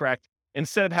math is correct,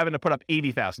 instead of having to put up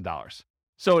 $80,000.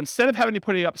 So instead of having to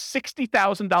put up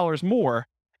 $60,000 more,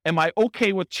 am I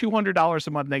okay with $200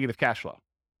 a month negative cash flow?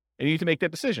 And you need to make that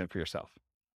decision for yourself.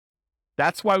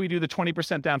 That's why we do the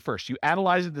 20% down first. You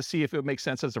analyze it to see if it makes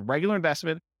sense as a regular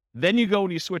investment. Then you go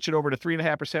and you switch it over to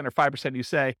 3.5% or 5%. And you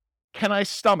say, can I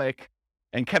stomach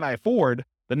and can I afford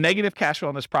the negative cash flow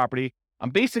on this property? I'm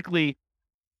basically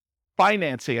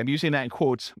financing, I'm using that in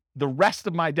quotes, the rest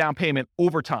of my down payment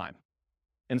over time.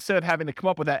 instead of having to come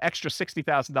up with that extra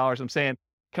 $60,000, I'm saying,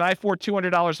 can I afford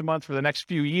 $200 a month for the next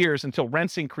few years until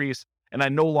rents increase and I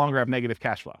no longer have negative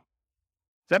cash flow?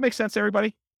 Does that make sense,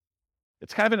 everybody?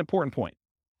 It's kind of an important point.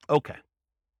 Okay.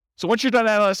 So once you're done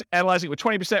analyzing with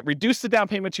 20%, reduce the down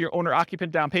payment to your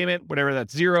owner-occupant down payment, whatever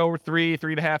that's 0, 3,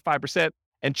 3.5%, 5%,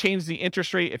 and change the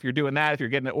interest rate if you're doing that, if you're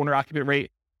getting an owner-occupant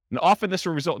rate. And often this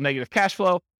will result in negative cash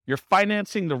flow. You're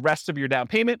financing the rest of your down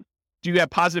payment. Do you have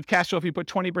positive cash flow if you put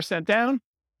 20% down?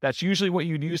 That's usually what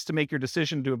you'd use to make your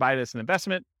decision to buy it as an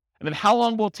investment. And then how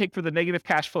long will it take for the negative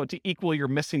cash flow to equal your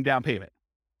missing down payment?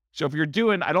 So if you're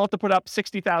doing, I don't have to put up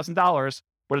 $60,000,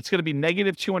 but it's going to be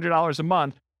negative $200 a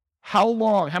month.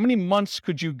 How many months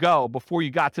could you go before you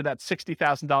got to that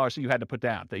 $60,000 that you had to put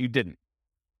down, that you didn't?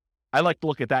 I like to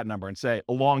look at that number and say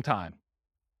a long time.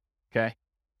 Okay.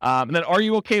 And then are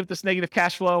you okay with this negative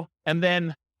cash flow? And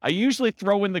then I usually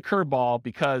throw in the curveball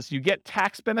because you get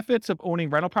tax benefits of owning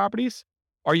rental properties.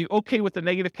 Are you okay with the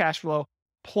negative cash flow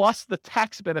plus the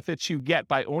tax benefits you get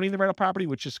by owning the rental property,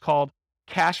 which is called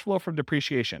cash flow from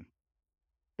depreciation?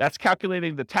 That's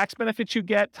calculating the tax benefits you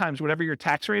get times whatever your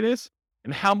tax rate is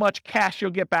and how much cash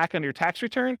you'll get back on your tax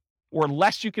return or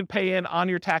less you can pay in on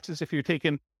your taxes if you're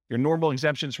taking your normal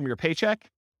exemptions from your paycheck.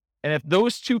 And if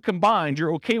those two combined,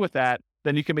 you're okay with that,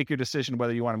 then you can make your decision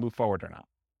whether you want to move forward or not.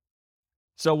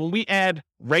 So when we add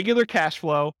regular cash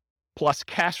flow plus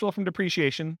cash flow from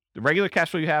depreciation, the regular cash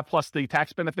flow you have plus the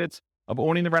tax benefits of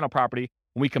owning the rental property,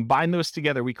 when we combine those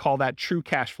together, we call that true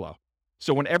cash flow.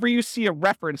 So whenever you see a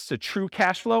reference to true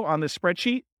cash flow on this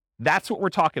spreadsheet, that's what we're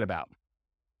talking about.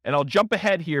 And I'll jump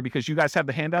ahead here because you guys have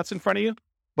the handouts in front of you.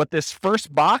 But this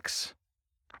first box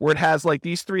where it has like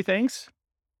these three things,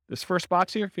 this first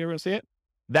box here, if you ever see it,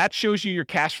 that shows you your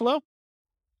cash flow.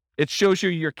 It shows you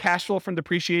your cash flow from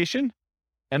depreciation.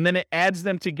 And then it adds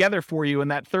them together for you in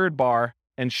that third bar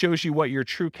and shows you what your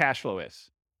true cash flow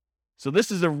is. So this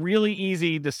is a really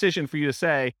easy decision for you to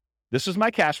say, this is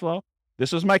my cash flow.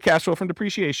 This is my cash flow from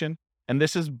depreciation. And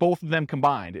this is both of them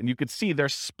combined. And you could see they're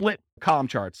split column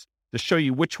charts to show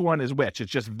you which one is which.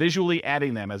 It's just visually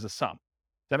adding them as a sum.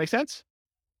 Does that make sense?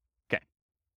 Okay.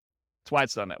 That's why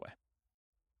it's done that way.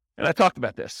 And I talked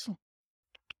about this.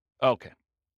 Okay.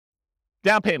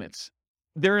 Down payments.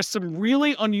 There are some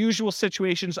really unusual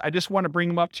situations. I just want to bring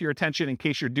them up to your attention in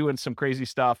case you're doing some crazy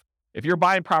stuff. If you're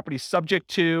buying property subject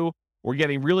to or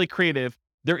getting really creative,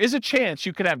 there is a chance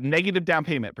you could have negative down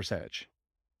payment percentage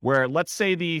where let's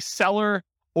say the seller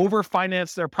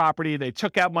overfinanced their property. They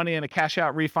took out money in a cash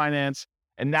out refinance.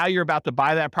 And now you're about to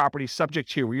buy that property subject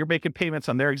to where you're making payments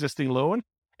on their existing loan.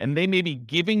 And they may be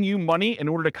giving you money in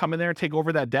order to come in there and take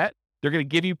over that debt. They're going to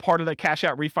give you part of the cash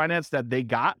out refinance that they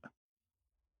got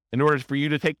in order for you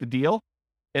to take the deal.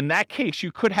 In that case,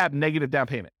 you could have negative down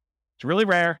payment. It's really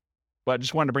rare, but I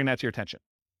just wanted to bring that to your attention.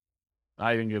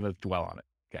 I didn't going to dwell on it.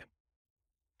 Okay.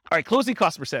 All right. Closing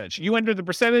cost percentage. You enter the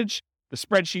percentage. The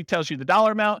spreadsheet tells you the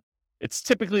dollar amount. It's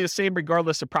typically the same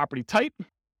regardless of property type,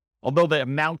 although the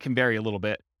amount can vary a little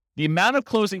bit. The amount of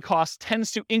closing costs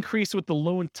tends to increase with the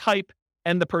loan type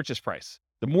and the purchase price.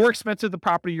 The more expensive the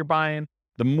property you're buying,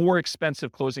 the more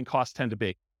expensive closing costs tend to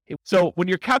be. So when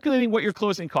you're calculating what your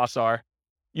closing costs are,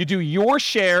 you do your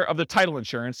share of the title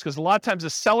insurance, because a lot of times the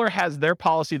seller has their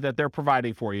policy that they're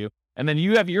providing for you, and then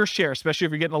you have your share, especially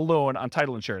if you're getting a loan on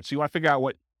title insurance. So you want to figure out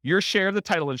what your share of the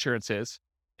title insurance is,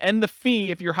 and the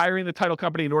fee if you're hiring the title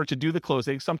company in order to do the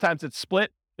closing. Sometimes it's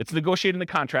split. It's negotiated in the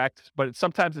contract, but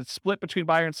sometimes it's split between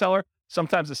buyer and seller.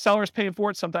 Sometimes the seller is paying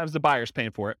for it. Sometimes the buyer's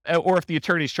paying for it, or if the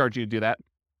attorneys charge you to do that.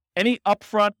 Any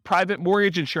upfront private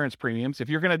mortgage insurance premiums, if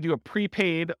you're going to do a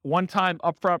prepaid one-time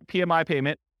upfront PMI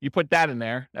payment, you put that in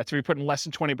there. That's if you're putting less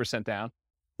than 20% down.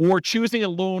 Or choosing a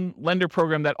loan lender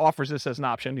program that offers this as an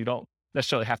option. You don't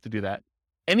necessarily have to do that.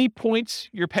 Any points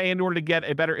you're paying in order to get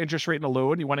a better interest rate in a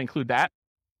loan, you want to include that.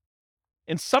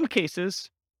 In some cases,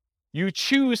 you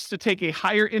choose to take a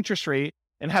higher interest rate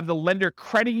and have the lender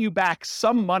credit you back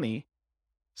some money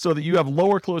so that you have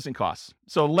lower closing costs.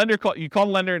 So you call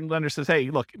the lender and the lender says, hey,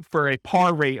 look, for a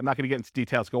par rate, I'm not going to get into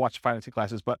details, go watch the financing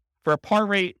classes, but for a par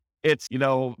rate, it's,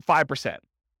 5%.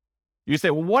 You say,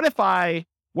 well, what if I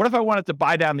wanted to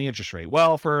buy down the interest rate?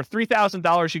 Well, for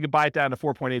 $3,000, you could buy it down to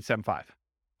 4.875.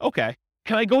 Okay.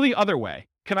 Can I go the other way?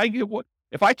 Can I get what?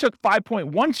 If I took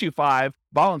 5.125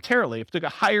 voluntarily, if I took a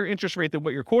higher interest rate than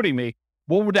what you're quoting me,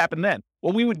 what would happen then?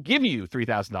 Well, we would give you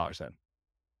 $3,000 then.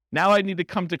 Now I need to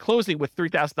come to closing with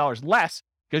 $3,000 less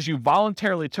because you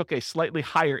voluntarily took a slightly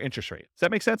higher interest rate. Does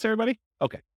that make sense, everybody?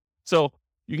 Okay. So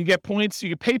you can get points,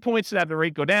 you can pay points to have the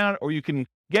rate go down, or you can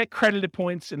get credited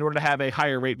points in order to have a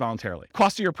higher rate voluntarily.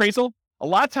 Cost of your appraisal. A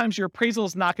lot of times your appraisal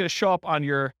is not going to show up on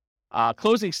your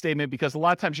closing statement, because a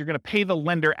lot of times you're going to pay the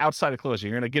lender outside of closing.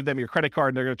 You're going to give them your credit card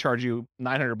and they're going to charge you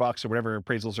 $900 or whatever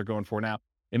appraisals are going for now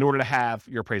in order to have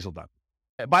your appraisal done.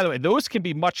 By the way, those can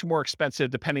be much more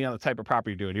expensive depending on the type of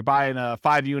property you're doing. You're buying a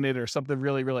 5-unit or something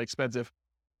really, really expensive,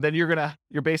 then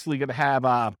you're basically going to have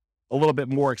a little bit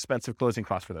more expensive closing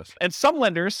costs for those. And some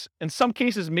lenders, in some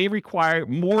cases, may require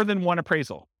more than one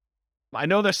appraisal. I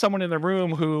know there's someone in the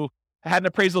room who had an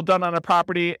appraisal done on a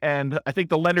property, and I think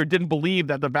the lender didn't believe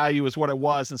that the value is what it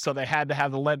was, and so they had to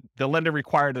have the lender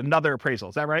required another appraisal.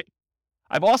 Is that right?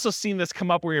 I've also seen this come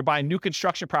up where you're buying new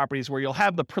construction properties where you'll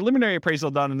have the preliminary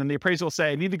appraisal done, and then the appraisal will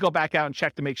say, I need to go back out and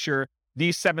check to make sure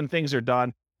these 7 things are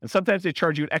done. And sometimes they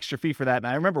charge you an extra fee for that. And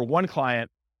I remember one client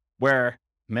where,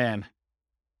 man,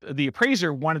 the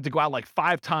appraiser wanted to go out like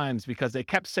 5 times because they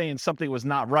kept saying something was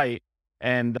not right.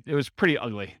 And it was pretty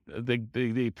ugly.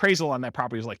 The appraisal on that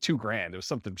property was like $2,000. It was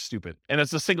something stupid. And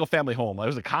it's a single family home. It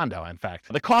was a condo, in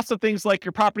fact. The cost of things like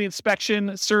your property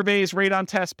inspection, surveys, radon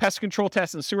tests, pest control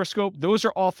tests, and sewer scope, those are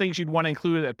all things you'd want to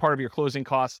include as part of your closing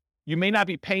costs. You may not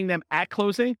be paying them at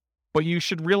closing, but you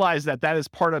should realize that that is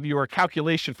part of your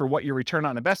calculation for what your return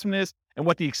on investment is and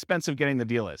what the expense of getting the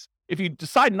deal is. If you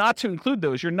decide not to include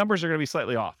those, your numbers are going to be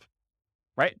slightly off,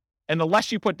 right? And the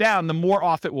less you put down, the more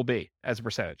off it will be as a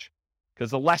percentage.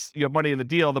 Because the less you have money in the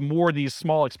deal, the more these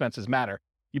small expenses matter.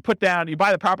 You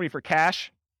buy the property for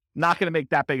cash, not going to make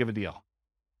that big of a deal.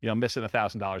 Missing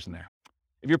 $1,000 in there.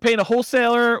 If you're paying a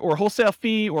wholesaler or wholesale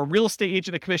fee or real estate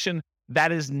agent a commission,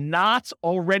 that is not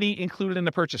already included in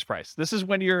the purchase price. This is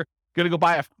when you're going to go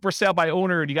buy a for sale by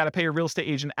owner and you got to pay your real estate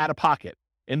agent out of pocket.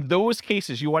 In those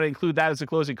cases, you want to include that as a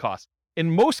closing cost.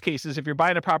 In most cases, if you're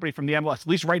buying a property from the MLS, at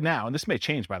least right now, and this may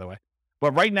change, by the way,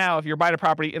 but right now, if you're buying a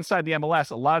property inside the MLS,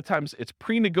 a lot of times it's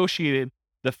pre-negotiated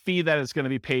the fee that is going to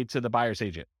be paid to the buyer's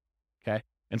agent, okay?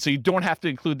 And so you don't have to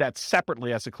include that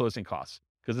separately as a closing cost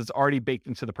because it's already baked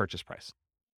into the purchase price.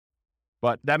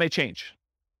 But that may change.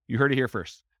 You heard it here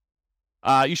first.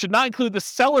 You should not include the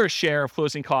seller's share of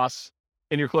closing costs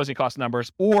in your closing cost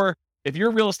numbers, or if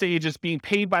your real estate agent is being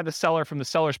paid by the seller from the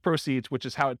seller's proceeds, which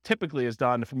is how it typically is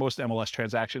done for most MLS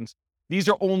transactions, these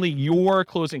are only your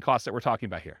closing costs that we're talking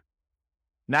about here.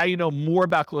 Now you know more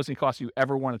about closing costs you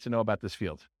ever wanted to know about this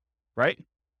field, right?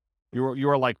 You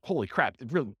were like, holy crap,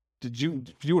 did you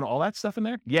doing all that stuff in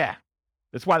there? Yeah.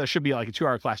 That's why there should be like a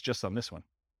 2-hour class just on this one.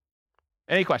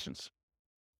 Any questions?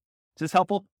 Is this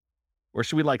helpful? Or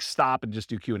should we stop and just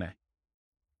do Q&A?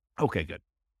 Okay, good.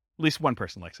 At least one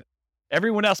person likes it.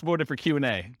 Everyone else voted for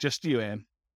Q&A. Just you, Ann.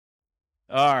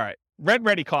 All right. Rent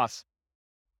ready costs.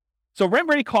 So rent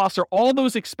ready costs are all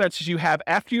those expenses you have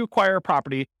after you acquire a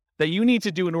property that you need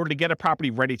to do in order to get a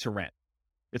property ready to rent.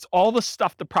 It's all the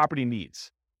stuff the property needs.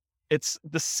 It's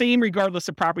the same regardless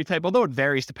of property type, although it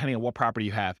varies depending on what property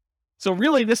you have. So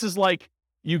really, this is like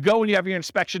you go and you have your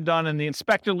inspection done and the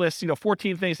inspector lists,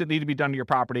 14 things that need to be done to your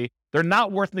property. They're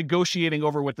not worth negotiating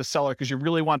over with the seller because you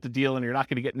really want the deal and you're not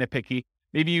going to get nitpicky.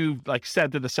 Maybe you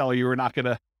said to the seller you were not going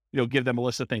to give them a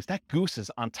list of things. That goose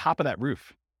is on top of that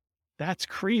roof. That's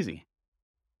crazy.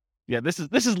 Yeah, this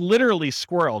is literally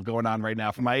squirrel going on right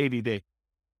now for my ADD.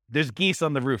 There's geese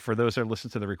on the roof for those who are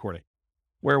listening to the recording.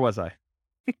 Where was I?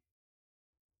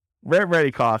 Rent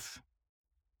ready costs.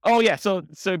 Oh yeah, so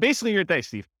basically you're there,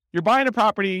 Steve. You're buying a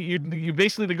property, you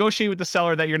basically negotiate with the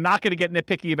seller that you're not going to get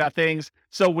nitpicky about things.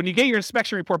 So when you get your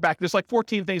inspection report back, there's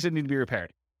 14 things that need to be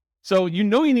repaired. So you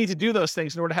need to do those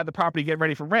things in order to have the property get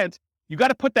ready for rent. You got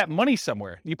to put that money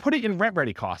somewhere. You put it in rent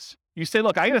ready costs. You say,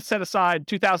 look, I got to set aside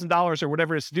 $2,000 or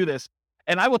whatever it is to do this.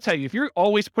 And I will tell you, if you're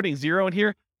always putting zero in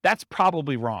here, that's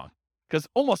probably wrong because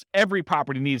almost every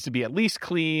property needs to be at least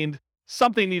cleaned.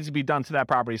 Something needs to be done to that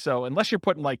property. So unless you're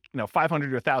putting $500 or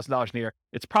 $1,000 in here,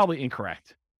 it's probably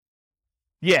incorrect.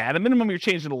 Yeah, at a minimum, you're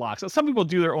changing the locks. So some people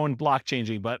do their own block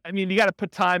changing, but you got to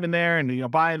put time in there and,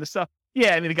 buying the stuff.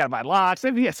 Yeah, you got to buy locks.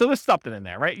 Yeah, so there's something in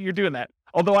there, right? You're doing that.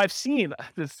 Although I've seen,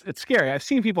 it's scary. I've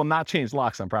seen people not change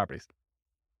locks on properties.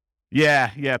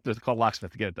 Yeah, you have to call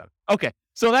locksmith to get it done. Okay,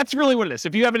 so that's really what it is.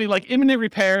 If you have any imminent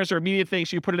repairs or immediate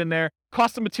things, you put it in there.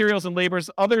 Cost of materials and labors,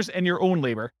 others and your own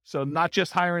labor. So not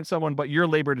just hiring someone, but your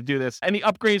labor to do this. Any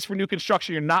upgrades for new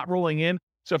construction you're not rolling in.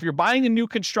 So if you're buying a new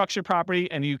construction property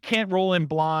and you can't roll in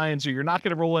blinds or you're not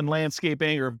going to roll in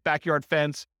landscaping or backyard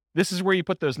fence, this is where you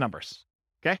put those numbers.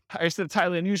 Okay, I said it's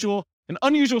highly unusual. An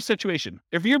unusual situation.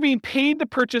 If you're being paid to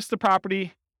purchase the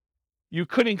property, you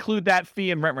could include that fee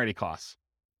in rent ready costs.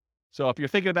 So if you're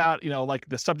thinking about,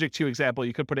 the subject to example,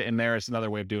 you could put it in there as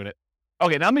another way of doing it.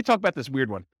 Okay, now let me talk about this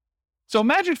weird one. So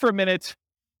imagine for a minute,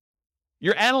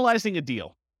 you're analyzing a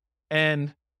deal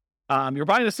and you're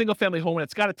buying a single family home and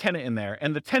it's got a tenant in there.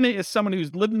 And the tenant is someone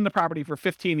who's lived in the property for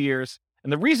 15 years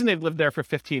And the reason they've lived there for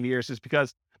 15 years is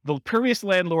because the previous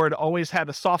landlord always had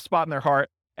a soft spot in their heart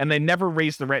and they never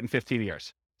raised the rent in 15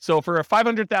 years. So for a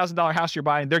 $500,000 house you're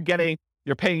buying,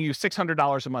 you're paying you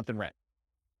 $600 a month in rent.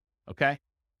 Okay.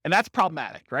 And that's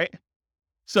problematic, right?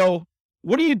 So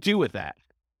what do you do with that?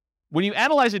 When you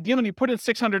analyze a deal and you put in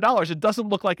 $600, it doesn't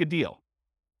look like a deal.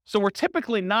 So we're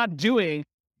typically not doing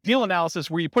deal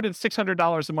analysis where you put in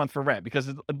 $600 a month for rent because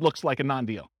it looks like a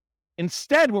non-deal.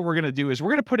 Instead, what we're going to do is we're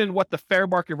going to put in what the fair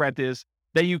market rent is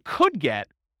that you could get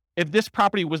if this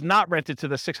property was not rented to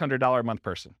the $600 a month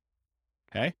person.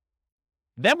 Okay.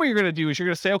 Then what you're going to do is you're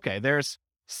going to say, okay, there's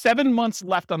 7 months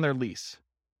left on their lease.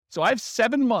 So I have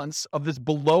 7 months of this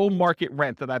below market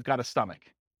rent that I've got to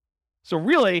stomach. So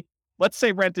really, let's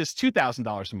say rent is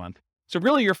 $2,000 a month. So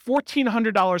really you're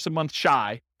 $1,400 a month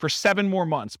shy for 7 more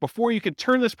months before you can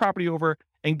turn this property over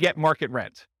and get market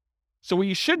rent. So what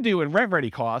you should do in rent ready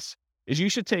costs is you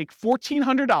should take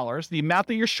 $1,400, the amount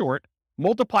that you're short,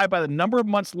 multiply by the number of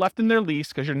months left in their lease,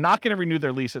 because you're not going to renew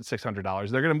their lease at $600.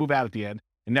 They're going to move out at the end.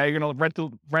 And now you're going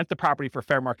to rent the property for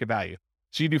fair market value.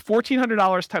 So you do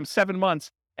 $1,400 times 7 months,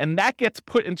 and that gets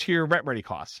put into your rent ready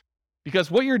costs.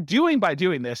 Because what you're doing by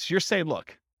doing this, you're saying,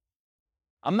 look,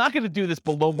 I'm not going to do this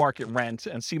below market rent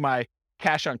and see my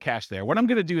cash on cash there. What I'm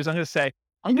going to do is I'm going to say,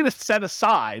 I'm going to set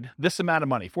aside this amount of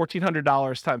money,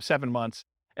 $1,400 times 7 months,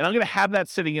 and I'm going to have that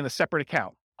sitting in a separate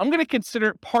account. I'm going to consider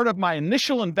it part of my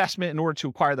initial investment in order to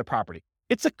acquire the property.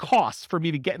 It's a cost for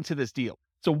me to get into this deal.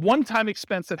 It's a one-time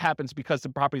expense that happens because the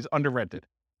property is under rented.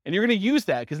 And you're going to use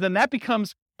that because then that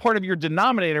becomes part of your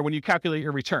denominator when you calculate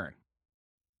your return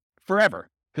forever,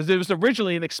 because it was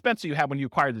originally an expense that you had when you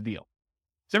acquired the deal.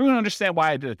 Does everyone understand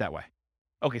why I did it that way?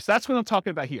 Okay, so that's what I'm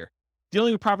talking about here.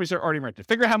 Dealing with properties that are already rented.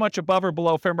 Figure out how much above or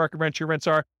below fair market rent your rents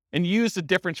are and use the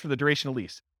difference for the duration of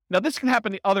lease. Now, this can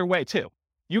happen the other way too.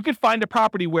 You could find a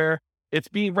property where it's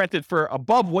being rented for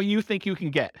above what you think you can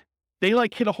get. They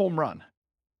hit a home run.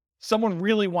 Someone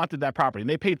really wanted that property and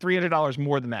they paid $300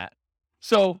 more than that.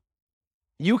 So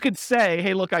you could say,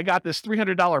 hey, look, I got this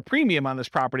 $300 premium on this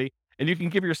property, and you can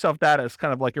give yourself that as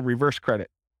kind of like a reverse credit.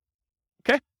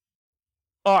 Okay?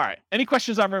 All right. Any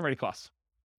questions on rent ready costs?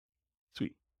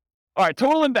 Sweet. All right.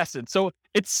 Total invested. So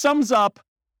it sums up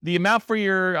the amount for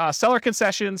your seller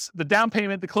concessions, the down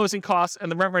payment, the closing costs,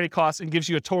 and the rent ready costs, and gives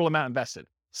you a total amount invested.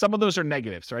 Some of those are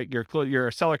negatives, right?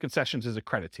 Your seller concessions is a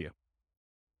credit to you.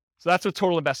 So that's what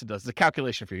total invested does. It's a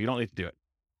calculation for you. You don't need to do it.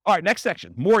 All right, next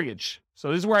section, mortgage. So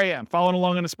this is where I am. Following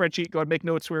along on the spreadsheet. Go ahead and make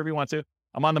notes wherever you want to.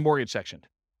 I'm on the mortgage section.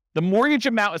 The mortgage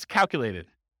amount is calculated.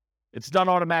 It's done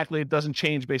automatically. It doesn't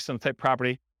change based on the type of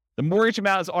property. The mortgage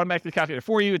amount is automatically calculated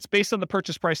for you. It's based on the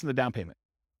purchase price and the down payment.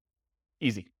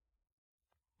 Easy.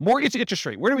 Mortgage interest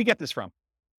rate. Where do we get this from?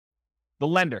 The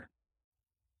lender.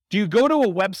 Do you go to a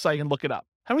website and look it up?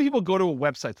 How many people go to a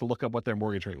website to look up what their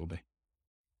mortgage rate will be?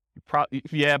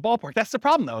 Yeah, ballpark. That's the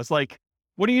problem, though. It's like,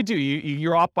 what do?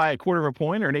 You're off by a quarter of a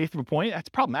point or an eighth of a point. That's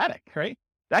problematic, right?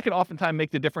 That could oftentimes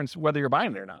make the difference whether you're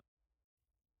buying it or not.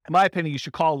 In my opinion, you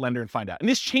should call a lender and find out. And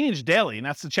this changes daily, and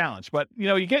that's the challenge. But,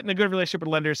 you get in a good relationship with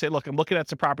a lender, say, look, I'm looking at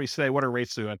some properties today. What are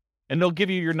rates doing? And they'll give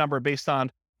you your number based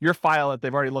on your file that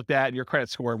they've already looked at and your credit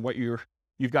score and what you've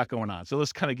got going on. So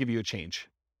let's kind of give you a change.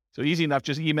 So easy enough,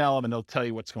 just email them and they'll tell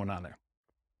you what's going on there.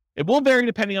 It will vary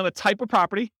depending on the type of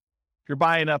property. If you're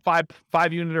buying a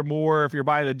five unit or more, if you're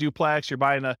buying a duplex, you're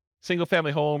buying a single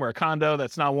family home or a condo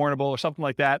that's not warrantable or something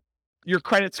like that, your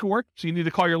credit score. So you need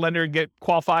to call your lender and get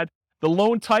qualified. The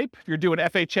loan type, if you're doing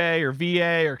FHA or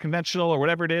VA or conventional or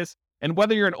whatever it is, and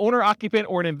whether you're an owner occupant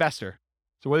or an investor.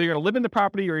 So whether you're going to live in the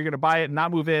property or you're going to buy it and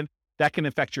not move in, that can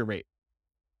affect your rate.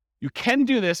 You can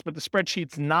do this, but the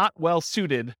spreadsheet's not well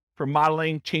suited for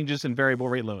modeling changes in variable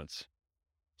rate loans.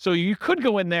 So you could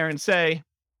go in there and say,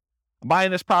 I'm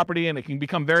buying this property and it can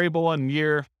become variable in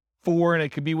year 4 and it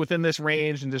could be within this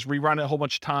range and just rerun it a whole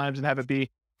bunch of times and have it be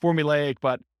formulaic,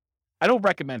 but I don't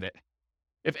recommend it.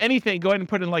 If anything, go ahead and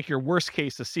put in your worst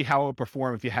case to see how it would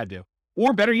perform if you had to.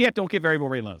 Or better yet, don't get variable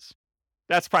rate loans.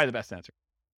 That's probably the best answer.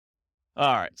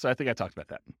 All right, so I think I talked about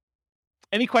that.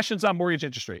 Any questions on mortgage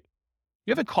interest rate?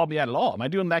 You haven't called me out at all. Am I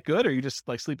doing that good or are you just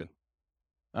sleeping?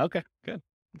 Okay, good.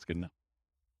 That's good enough.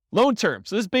 Loan term.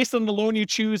 So this is based on the loan you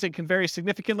choose and can vary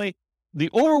significantly. The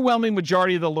overwhelming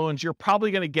majority of the loans you're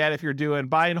probably going to get if you're doing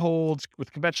buy and holds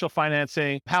with conventional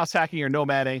financing, house hacking or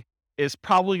nomading is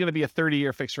probably going to be a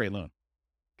 30-year fixed rate loan.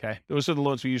 Okay. Those are the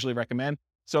loans we usually recommend.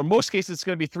 So in most cases, it's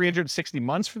going to be 360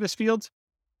 months for this field.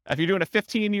 If you're doing a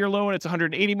 15-year loan, it's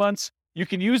 180 months. You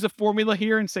can use the formula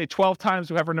here and say 12 times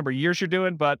whatever number of years you're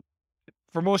doing, but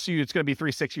for most of you, it's going to be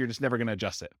 360. You're just never going to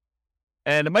adjust it.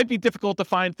 And it might be difficult to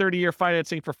find 30-year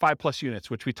financing for 5+ units,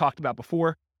 which we talked about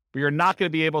before. but you're not going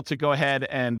to be able to go ahead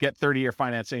and get 30-year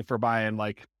financing for buying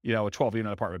like, a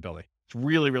 12-unit apartment building. It's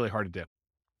really, really hard to do.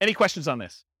 Any questions on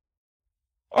this?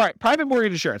 All right, private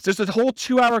mortgage insurance. There's a whole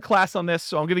 2-hour class on this,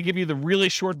 so I'm going to give you the really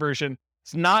short version.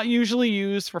 It's not usually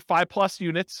used for 5+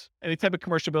 units, any type of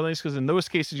commercial buildings, because in those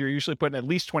cases, you're usually putting at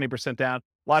least 20% down.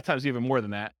 A lot of times even more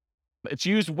than that. It's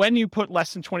used when you put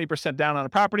less than 20% down on a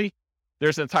property.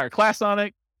 There's an entire class on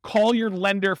it. Call your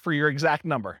lender for your exact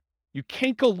number. You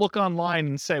can't go look online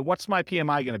and say, what's my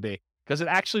PMI going to be? Because it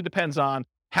actually depends on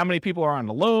how many people are on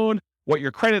the loan, what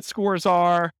your credit scores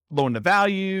are, loan to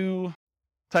value,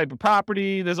 type of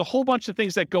property. There's a whole bunch of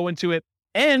things that go into it,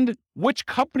 and which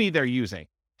company they're using.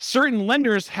 Certain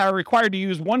lenders are required to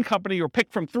use one company or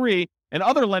pick from 3, and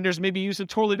other lenders may be using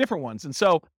totally different ones. And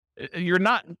so you're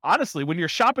not, honestly, when you're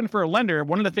shopping for a lender,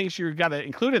 one of the things you've got to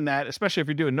include in that, especially if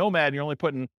you're doing Nomad and you're only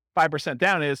putting 5%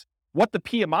 down, is what the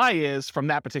PMI is from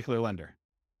that particular lender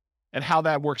and how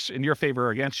that works in your favor or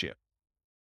against you.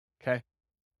 Okay.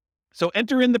 So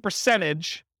enter in the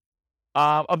percentage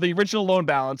of the original loan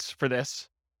balance for this,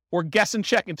 or guess and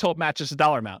check until it matches a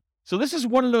dollar amount. So this is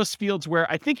one of those fields where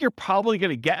I think you're probably going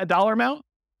to get a dollar amount,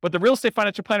 but the real estate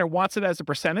financial planner wants it as a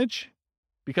percentage,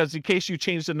 because in case you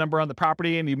change the number on the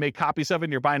property and you make copies of it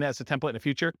and you're buying it as a template in the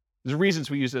future, there's reasons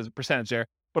we use it as a percentage there.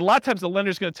 But a lot of times the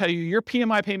lender's going to tell you your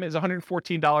PMI payment is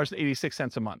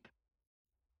 $114.86 a month.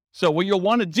 So what you'll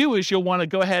want to do is you'll want to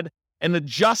go ahead and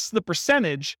adjust the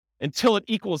percentage until it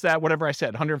equals that, whatever I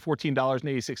said,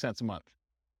 $114.86 a month.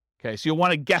 Okay, so you'll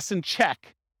want to guess and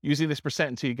check using this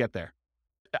percent until you get there.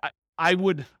 I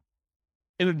would,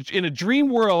 in a dream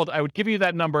world, I would give you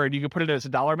that number and you can put it as a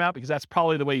dollar amount, because that's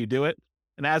probably the way you do it.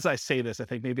 And as I say this, I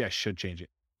think maybe I should change it.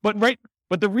 But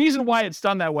the reason why it's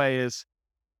done that way is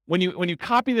when you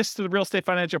copy this to the real estate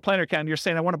financial planner account, you're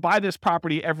saying, I want to buy this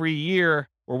property every year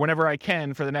or whenever I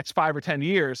can for the next 5 or 10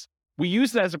 years. We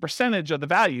use it as a percentage of the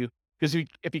value, because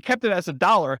if you kept it as a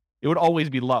dollar, it would always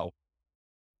be low.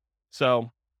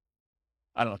 So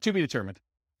I don't know, to be determined.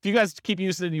 If you guys keep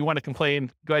using it and you want to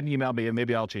complain, go ahead and email me and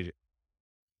maybe I'll change it.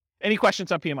 Any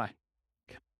questions on PMI?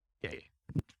 Yeah.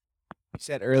 You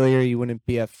said earlier you wouldn't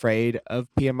be afraid of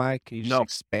PMI. Can you just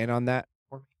expand on that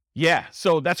for me? Yeah,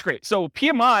 so that's great. So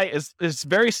PMI is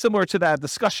very similar to that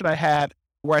discussion I had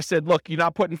where I said, look, you're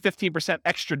not putting 15%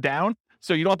 extra down,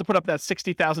 so you don't have to put up that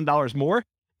 $60,000 more.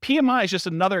 PMI is just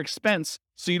another expense,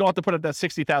 so you don't have to put up that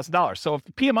 $60,000. So if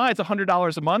the PMI is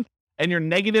 $100 a month and you're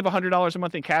negative $100 a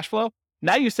month in cash flow,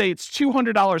 now you say it's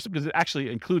 $200 because it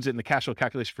actually includes it in the cash flow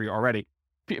calculation for you already.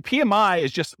 PMI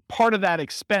is just part of that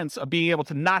expense of being able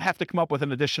to not have to come up with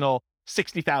an additional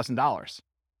 $60,000.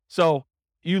 So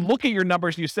you look at your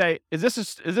numbers and you say, is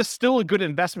this still a good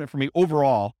investment for me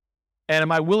overall? And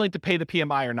am I willing to pay the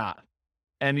PMI or not?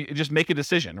 And you just make a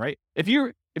decision, right? If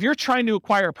you're trying to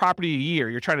acquire a property a year,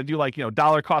 you're trying to do like,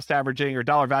 dollar cost averaging or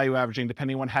dollar value averaging,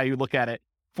 depending on how you look at it,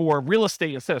 for real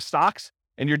estate instead of stocks,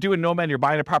 and you're doing Nomad, you're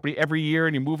buying a property every year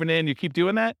and you're moving in, you keep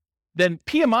doing that, then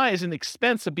PMI is an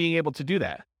expense of being able to do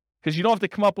that, because you don't have to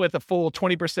come up with a full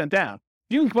 20% down.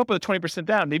 If you can come up with a 20%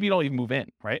 down, maybe you don't even move in,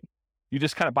 right? You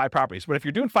just kind of buy properties. But if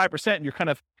you're doing 5% and you're kind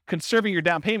of conserving your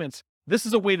down payments, this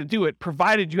is a way to do it,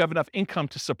 provided you have enough income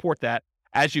to support that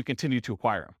as you continue to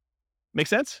acquire them. Make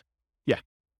sense? Yeah.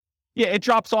 Yeah, it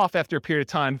drops off after a period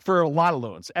of time for a lot of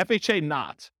loans. FHA,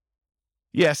 not.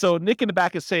 Yeah, so Nick in the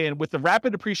back is saying, with the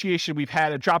rapid appreciation we've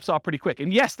had, it drops off pretty quick.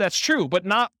 And yes, that's true, but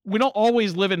we don't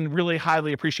always live in really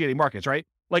highly appreciating markets, right?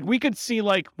 Like we could see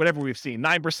like whatever we've seen,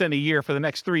 9% a year for the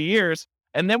next 3 years,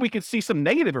 and then we could see some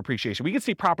negative appreciation. We could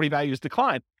see property values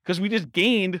decline because we just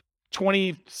gained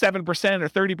 27% or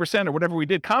 30% or whatever we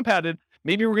did compounded.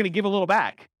 Maybe we're going to give a little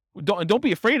back. Don't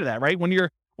be afraid of that, right? When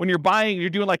you're buying, you're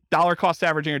doing like dollar cost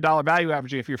averaging or dollar value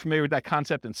averaging. If you're familiar with that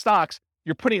concept in stocks,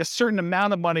 you're putting a certain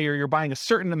amount of money or you're buying a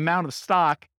certain amount of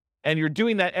stock, and you're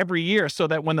doing that every year so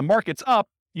that when the market's up,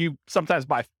 you sometimes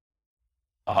buy.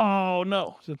 Oh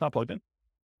no, it's not plugged in.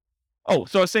 Oh,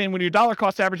 so I was saying when you're dollar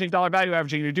cost averaging, dollar value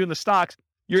averaging, you're doing the stocks,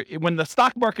 when the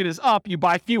stock market is up, you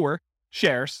buy fewer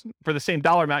shares for the same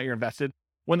dollar amount you're invested.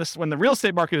 When the real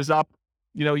estate market is up,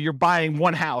 you're buying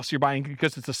one house, you're buying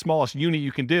because it's the smallest unit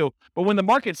you can do. But when the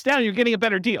market's down, you're getting a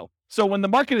better deal. So when the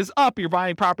market is up, you're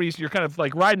buying properties, you're kind of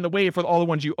like riding the wave for all the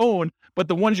ones you own, but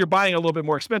the ones you're buying are a little bit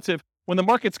more expensive. When the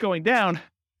market's going down,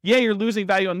 yeah, you're losing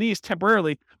value on these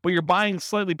temporarily, but you're buying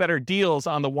slightly better deals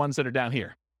on the ones that are down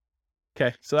here.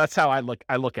 Okay, so that's how I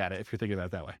look at it, if you're thinking about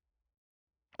it that way.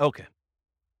 Okay.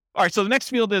 All right, so the next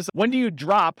field is, when do you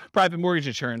drop private mortgage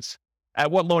insurance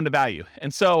at what loan to value?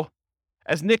 And so,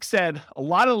 as Nick said, a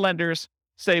lot of lenders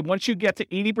say once you get to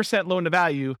 80% loan to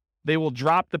value, they will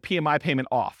drop the PMI payment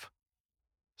off.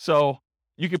 So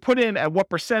you can put in at what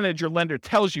percentage your lender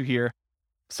tells you here.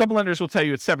 Some lenders will tell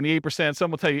you it's 78%. Some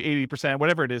will tell you 80%,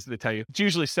 whatever it is they tell you. It's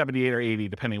usually 78 or 80,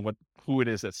 depending on who it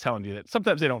is that's telling you that.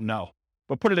 Sometimes they don't know,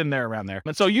 but put it in there around there.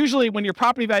 And so usually when your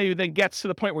property value then gets to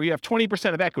the point where you have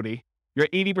 20% of equity, you're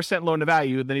 80% loan to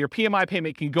value, then your PMI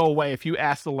payment can go away if you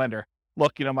ask the lender,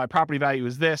 look, my property value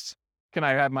is this. Can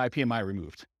I have my PMI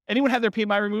removed? Anyone have their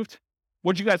PMI removed?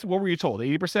 What were you told?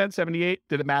 80%, 78?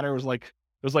 Did it matter? It was like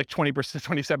 20%,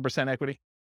 27% equity.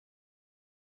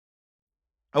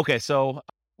 Okay, so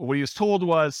what he was told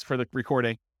was, for the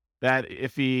recording, that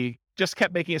if he just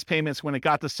kept making his payments when it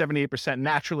got to 78%,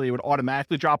 naturally it would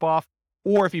automatically drop off.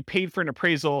 Or if he paid for an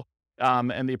appraisal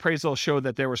and the appraisal showed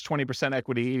that there was 20%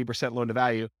 equity, 80% loan to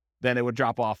value, then it would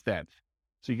drop off then.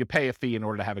 So you could pay a fee in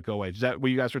order to have it go away. Is that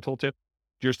what you guys were told too?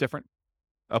 Yours different?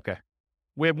 Okay.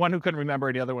 We had one who couldn't remember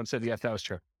and the other one said, yes, that was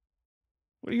true.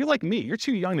 Well, you're like me. You're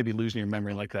too young to be losing your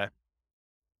memory like that.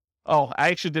 Oh, I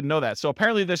actually didn't know that. So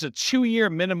apparently there's a 2-year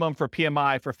minimum for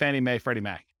PMI for Fannie Mae, Freddie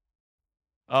Mac.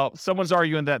 Oh, someone's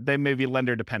arguing that they may be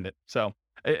lender dependent. So,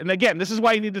 and again, this is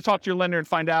why you need to talk to your lender and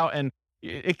find out, and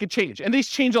it could change. And these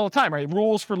change all the time, right?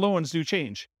 Rules for loans do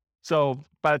change. So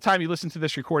by the time you listen to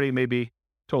this recording, it may be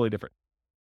totally different.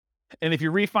 And if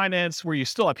you refinance where you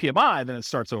still have PMI, then it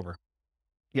starts over.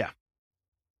 Yeah.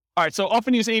 All right, so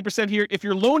often use 8% here. If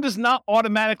your loan does not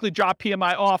automatically drop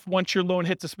PMI off once your loan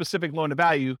hits a specific loan to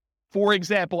value, for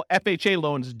example, FHA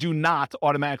loans do not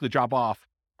automatically drop off.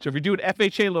 So if you're doing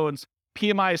FHA loans,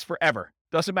 PMI is forever.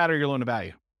 Doesn't matter your loan to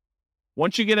value.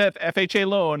 Once you get an FHA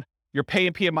loan, you're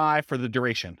paying PMI for the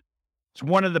duration. It's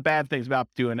one of the bad things about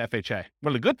doing FHA.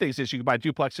 One of the good things is you can buy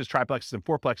duplexes, triplexes, and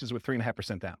fourplexes with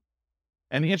 3.5% down.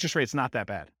 And the interest rate's not that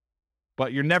bad.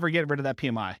 But you're never getting rid of that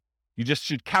PMI. You just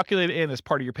should calculate it in as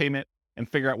part of your payment and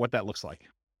figure out what that looks like.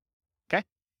 Okay?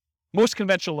 Most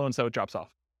conventional loans, though, it drops off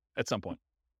at some point.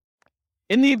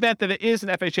 In the event that it is an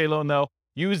FHA loan, though,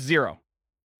 use 0.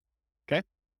 Okay?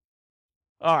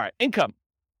 All right. Income.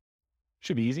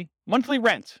 Should be easy. Monthly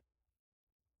rent.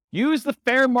 Use the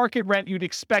fair market rent you'd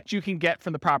expect you can get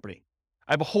from the property.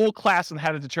 I have a whole class on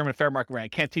how to determine fair market rent. I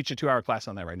can't teach a 2-hour class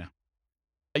on that right now.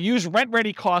 I use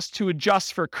rent-ready costs to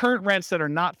adjust for current rents that are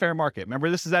not fair market. Remember,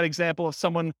 this is that example of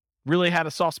someone really had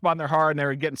a soft spot in their heart and they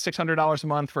were getting $600 a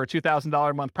month for a $2,000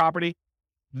 a month property.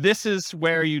 This is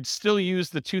where you'd still use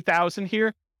the $2,000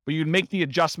 here, but you'd make the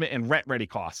adjustment in rent-ready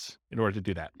costs in order to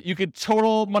do that. You could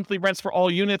total monthly rents for all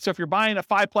units. So if you're buying a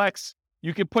 5-plex,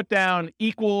 you could put down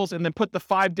equals and then put the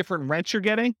 5 different rents you're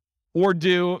getting, or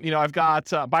do, I've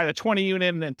got buy the 20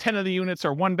 unit and then 10 of the units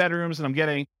are 1 bedrooms and I'm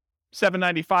getting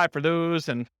 $795 for those.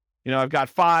 And, I've got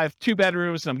 5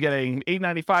 2-bedrooms and I'm getting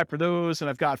 $895 for those. And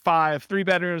I've got 5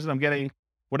 3-bedrooms and I'm getting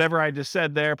whatever I just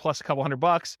said there, plus a couple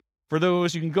 $100 for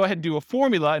those. You can go ahead and do a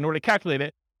formula in order to calculate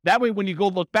it. That way, when you go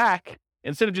look back,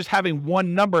 instead of just having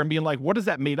one number and being like, what is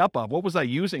that made up of? What was I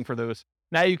using for those?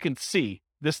 Now you can see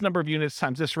this number of units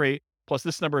times this rate, plus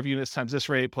this number of units times this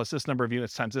rate, plus this number of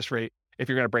units times this rate, if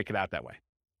you're going to break it out that way.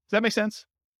 Does that make sense?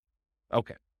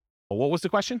 Okay. Well, what was the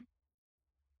question?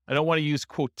 I don't want to use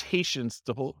quotations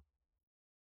to hold.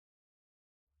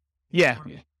 Yeah.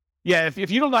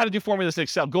 If you don't know how to do formulas in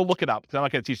Excel, go look it up. I'm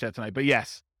not going to teach that tonight, but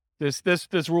yes,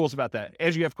 there's rules about that.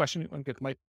 Andrew, you have a question? You want to get the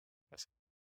mic? Yes.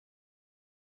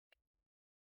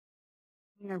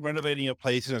 You're renovating a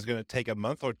place and it's going to take a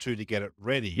month or 2 to get it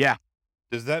ready. Yeah.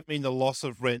 Does that mean the loss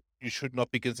of rent, you should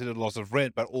not be considered loss of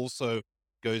rent, but also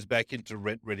goes back into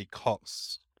rent-ready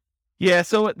costs? Yeah,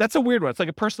 so that's a weird one. It's like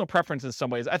a personal preference in some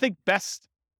ways. I think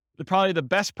probably the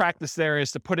best practice there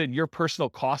is to put in your personal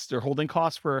cost or holding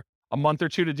costs for a month or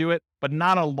 2 to do it, but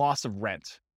not a loss of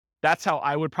rent. That's how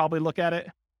I would probably look at it.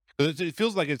 It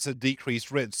feels like it's a decreased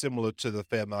rent, similar to the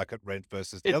fair market rent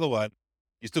versus the other one.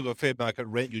 You still got fair market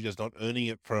rent, you're just not earning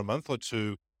it for a month or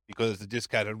 2 because it's a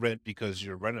discounted rent because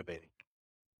you're renovating.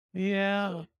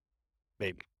 Yeah.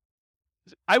 Maybe.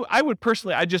 I would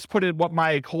personally, I just put in what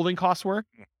my holding costs were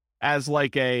as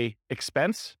like a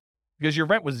expense because your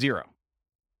rent was 0.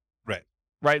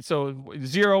 Right. So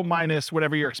 0 minus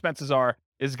whatever your expenses are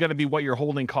is going to be what your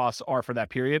holding costs are for that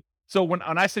period. So when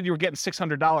I said you were getting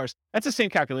 $600, that's the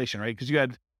same calculation, right? Because you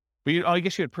had, I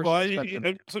guess you had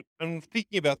personal. So I'm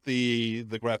thinking about the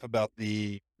graph about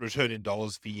the return in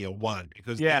dollars for year 1,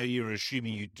 because there you're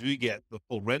assuming you do get the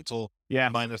full rental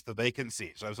minus the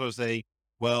vacancy. So I was sort of saying,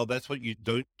 well, that's what you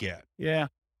don't get. Yeah.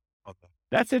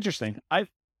 That's interesting.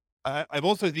 I'm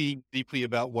also deeply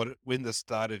about when the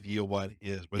start of year 1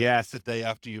 is, whether it's the day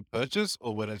after you purchase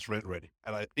or when it's rent ready.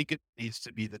 And I think it needs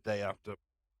to be the day after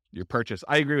your purchase.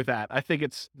 I agree with that. I think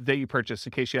it's the day you purchase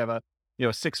in case you have a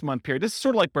 6-month period. This is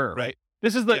sort of like Burr, right?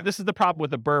 This is the problem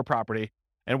with the Burr property.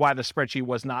 and why the spreadsheet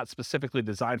was not specifically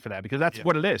designed for that, because that's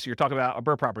what it is. You're talking about a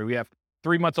BRRRR property. We have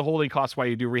 3 months of holding costs while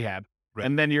you do rehab,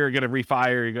 and then you're going to refi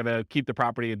or you're going to keep the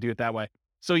property and do it that way.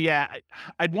 So yeah,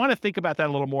 I'd want to think about that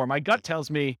a little more. My gut tells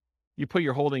me you put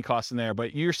your holding costs in there,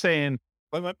 but you're saying...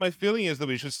 My feeling is that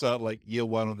we should start like year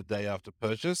one on the day after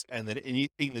purchase, and then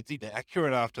anything that's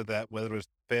inaccurate after that, whether it's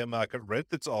fair market rent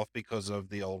that's off because of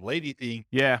the old lady thing,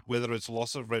 whether it's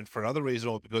loss of rent for another reason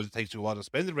or because it takes you a while to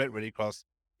spend the rent ready costs,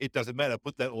 it doesn't matter.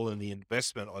 Put that all in the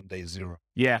investment on day zero.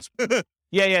 Yeah.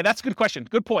 Yeah, that's a good question.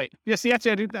 Good point. Yes, the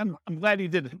answer, I'm glad you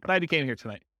did. Glad you came here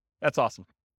tonight. That's awesome.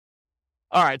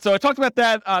 All right, so I talked about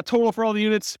that total for all the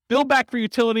units. Bill back for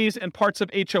utilities and parts of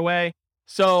HOA.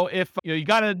 So if you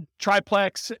got a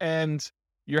triplex and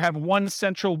you have one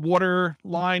central water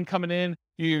line coming in,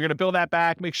 you're going to bill that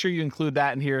back. Make sure you include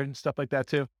that in here and stuff like that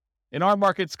too. In our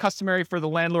market, it's customary for the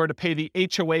landlord to pay the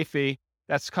HOA fee.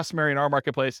 That's customary in our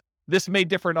marketplace. This may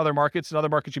differ in other markets. In other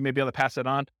markets, you may be able to pass it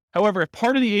on. However, if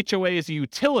part of the HOA is a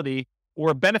utility or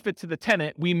a benefit to the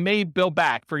tenant, we may bill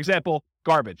back. For example,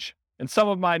 garbage. In some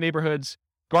of my neighborhoods,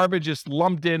 garbage is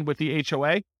lumped in with the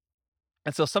HOA.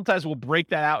 And so sometimes we'll break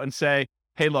that out and say,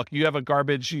 hey, look, you have a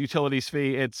garbage utilities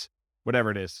fee. It's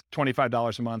whatever it is,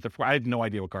 $25 a month. I have no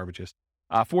idea what garbage is.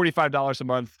 $45 a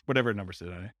month, whatever numbers it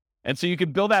is. And so you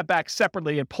can bill that back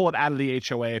separately and pull it out of the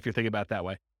HOA if you're thinking about it that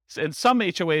way. So in some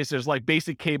HOAs, there's like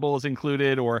basic cables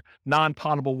included or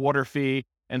non-potable water fee.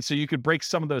 And so you could break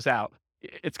some of those out.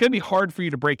 It's going to be hard for you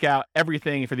to break out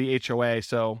everything for the HOA.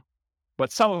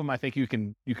 But some of them, I think you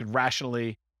can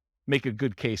rationally make a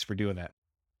good case for doing that.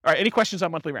 All right, any questions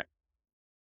on monthly rent?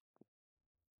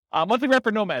 Monthly rent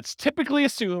for nomads typically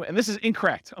assume, and this is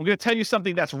incorrect. I'm going to tell you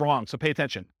something that's wrong, so pay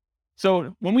attention.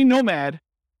 So when we nomad,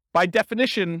 by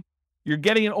definition, you're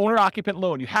getting an owner-occupant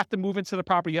loan. You have to move into the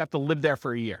property. You have to live there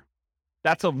for a year.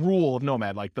 That's a rule of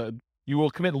nomad. You will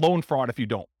commit loan fraud if you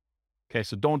don't. Okay,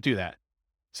 so don't do that.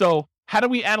 So how do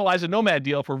we analyze a nomad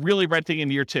deal if we're really renting in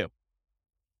year 2?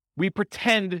 We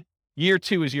pretend year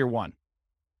 2 is year 1.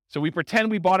 So we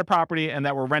pretend we bought a property and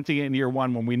that we're renting it in year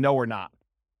 1 when we know we're not.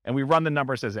 And we run the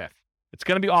numbers as if. It's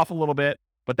going to be off a little bit,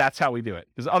 but that's how we do it.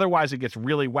 Because otherwise it gets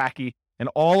really wacky. And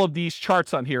all of these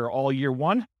charts on here are all year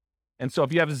 1. And so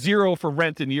if you have 0 for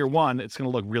rent in year 1, it's going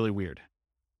to look really weird.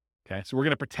 Okay, so we're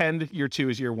going to pretend year 2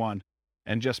 is year 1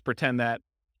 and just pretend that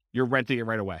you're renting it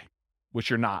right away, which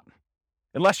you're not.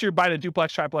 Unless you're buying a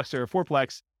duplex, triplex, or a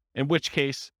fourplex, in which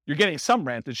case you're getting some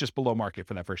rent that's just below market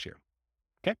for that first year.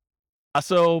 Okay,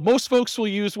 so most folks will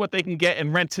use what they can get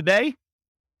in rent today.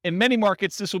 In many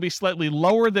markets, this will be slightly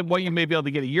lower than what you may be able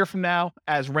to get a year from now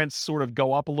as rents sort of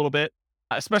go up a little bit,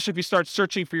 especially if you start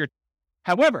searching for your...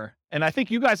 However, and I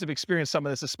think you guys have experienced some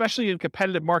of this, especially in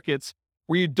competitive markets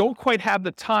where you don't quite have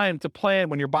the time to plan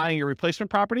when you're buying your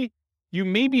replacement property, you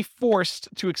may be forced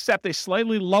to accept a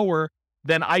slightly lower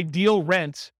than ideal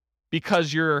rent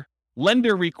because your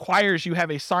lender requires you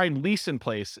have a signed lease in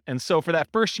place. And so for that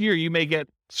first year, you may get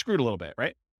screwed a little bit,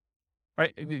 right?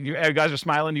 Right? You guys are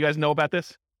smiling. You guys know about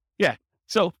this? Yeah.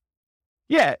 So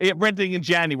yeah, renting in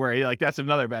January, like that's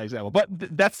another bad example, but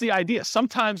that's the idea.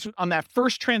 Sometimes on that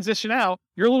first transition out,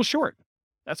 you're a little short.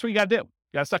 That's what you got to do. You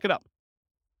got to suck it up.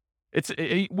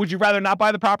 Would you rather not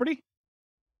buy the property?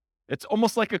 It's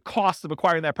almost like a cost of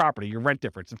acquiring that property, your rent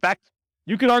difference. In fact,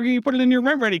 you could argue you put it in your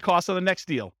rent ready cost on the next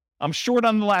deal. I'm short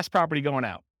on the last property going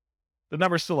out. The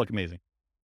numbers still look amazing.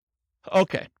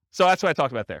 Okay. So that's what I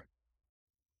talked about there.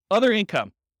 Other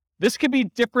income. This could be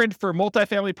different for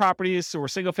multifamily properties or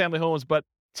single family homes, but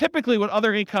typically what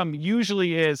other income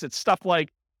usually is, it's stuff like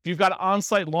if you've got an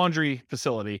on-site laundry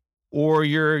facility or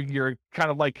you're kind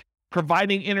of like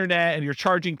providing internet and you're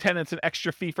charging tenants an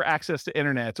extra fee for access to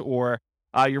internet, or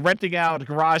you're renting out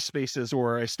garage spaces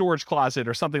or a storage closet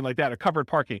or something like that, or covered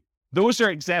parking. Those are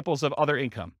examples of other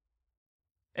income.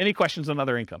 Any questions on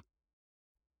other income?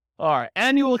 All right,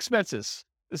 annual expenses.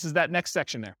 This is that next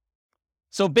section there.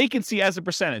 So vacancy as a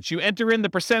percentage. You enter in the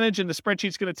percentage and the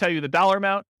spreadsheet's going to tell you the dollar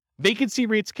amount. Vacancy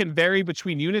rates can vary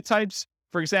between unit types.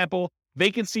 For example,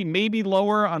 vacancy may be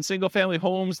lower on single family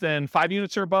homes than 5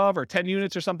 units or above or 10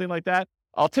 units or something like that.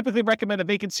 I'll typically recommend a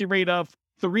vacancy rate of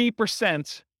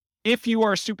 3% if you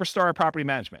are a superstar at property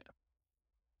management.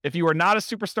 If you are not a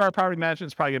superstar at property management,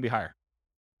 it's probably going to be higher.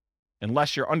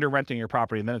 Unless you're under renting your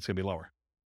property, and then it's going to be lower.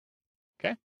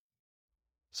 Okay?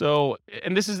 So,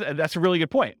 and that's a really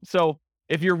good point. So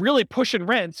if you're really pushing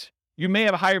rent, you may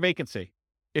have a higher vacancy.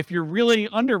 If you're really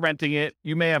under renting it,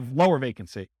 you may have lower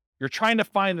vacancy. You're trying to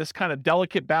find this kind of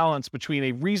delicate balance between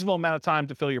a reasonable amount of time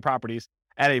to fill your properties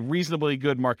at a reasonably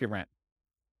good market rent.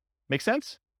 Make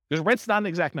sense? Because rent's not an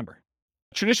exact number.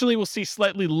 Traditionally, we'll see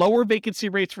slightly lower vacancy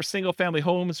rates for single-family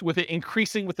homes, with it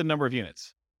increasing with the number of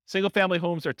units. Single-family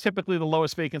homes are typically the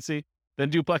lowest vacancy,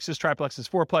 then duplexes, triplexes,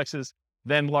 fourplexes,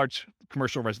 then large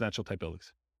commercial residential type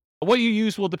buildings. What you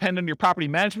use will depend on your property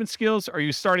management skills. Are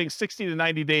you starting 60 to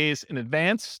 90 days in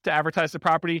advance to advertise the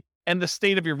property, and the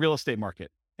state of your real estate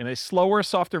market? In a slower,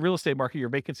 softer real estate market, your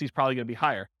vacancy is probably going to be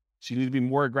higher. So you need to be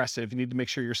more aggressive. You need to make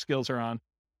sure your skills are on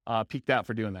peaked out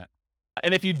for doing that.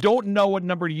 And if you don't know what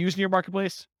number to use in your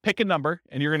marketplace, pick a number,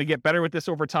 and you're going to get better with this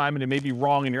over time, and it may be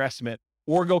wrong in your estimate,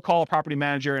 or go call a property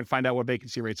manager and find out what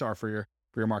vacancy rates are for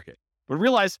your market. But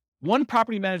realize one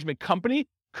property management company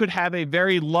could have a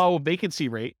very low vacancy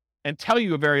rate and tell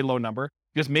you a very low number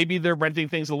because maybe they're renting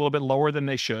things a little bit lower than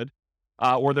they should,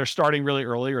 or they're starting really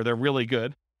early, or they're really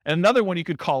good. And another one you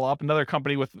could call up, another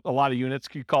company with a lot of units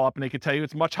could call up and they could tell you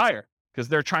it's much higher because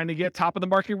they're trying to get top of the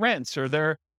market rents, or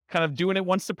they're kind of doing it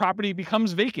once the property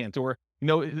becomes vacant, or,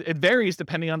 it varies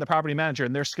depending on the property manager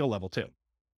and their skill level too,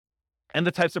 and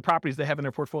the types of properties they have in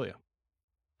their portfolio.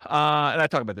 And I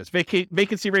talk about this.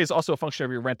 Vacancy rate is also a function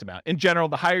of your rent amount. In general,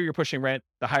 the higher you're pushing rent,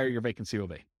 the higher your vacancy will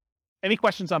be. Any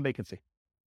questions on vacancy?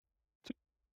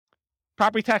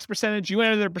 Property tax percentage, you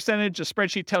enter the percentage, a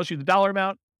spreadsheet tells you the dollar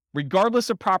amount. Regardless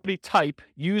of property type,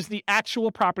 use the actual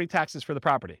property taxes for the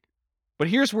property. But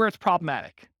here's where it's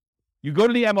problematic. You go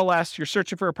to the MLS, you're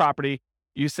searching for a property,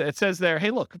 it says there,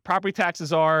 hey, look, property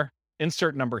taxes are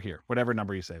insert number here, whatever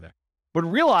number you say there. But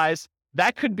realize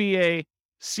that could be a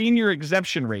senior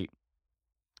exemption rate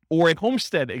or a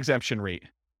homestead exemption rate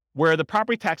where the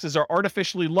property taxes are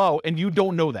artificially low and you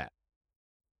don't know that.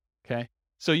 Okay.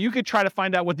 So you could try to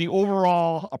find out what the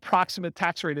overall approximate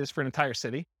tax rate is for an entire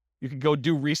city. You could go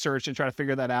do research and try to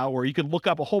figure that out, or you could look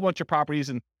up a whole bunch of properties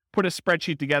and put a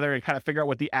spreadsheet together and kind of figure out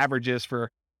what the average is for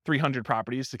 300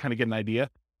 properties to kind of get an idea,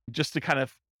 just to kind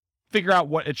of figure out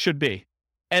what it should be.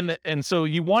 And so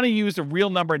you want to use a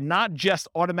real number, not just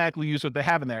automatically use what they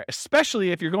have in there,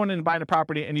 especially if you're going in and buying a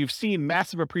property and you've seen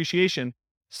massive appreciation.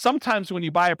 Sometimes when you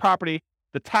buy a property,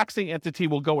 the taxing entity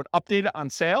will go and update it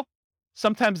on sale.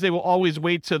 Sometimes they will always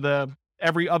wait to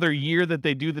every other year that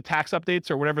they do the tax updates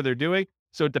or whatever they're doing.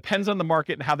 So it depends on the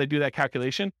market and how they do that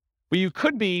calculation. But you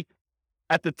could be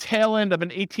at the tail end of an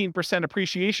 18%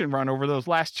 appreciation run over those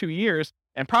last 2 years,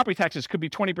 and property taxes could be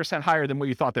 20% higher than what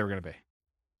you thought they were going to be.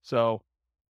 So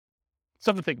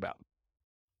something to think about.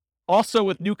 Also,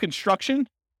 with new construction,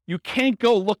 you can't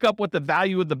go look up what the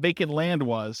value of the vacant land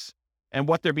was and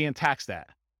what they're being taxed at,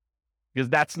 because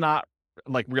that's not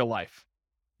like real life.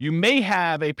 You may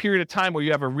have a period of time where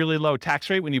you have a really low tax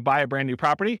rate when you buy a brand new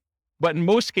property, but in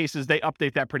most cases, they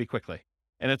update that pretty quickly.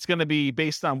 And it's going to be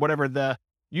based on whatever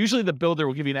usually the builder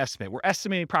will give you an estimate. We're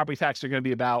estimating property tax are going to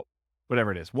be about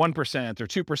whatever it is, 1% or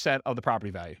 2% of the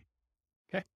property value.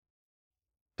 Okay.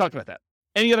 Talked about that.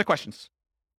 Any other questions?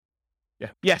 Yeah.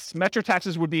 Yes, metro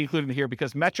taxes would be included in here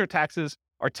because metro taxes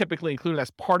are typically included as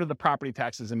part of the property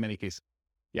taxes in many cases.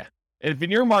 Yeah. And if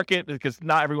in your market, because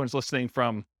not everyone's listening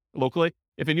from locally,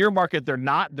 if in your market they're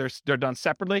not, they're done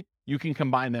separately, you can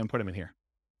combine them and put them in here.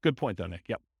 Good point though, Nick.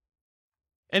 Yep.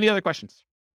 Any other questions?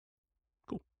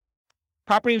 Cool.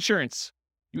 Property insurance.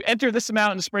 You enter this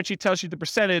amount and the spreadsheet tells you the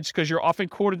percentage because you're often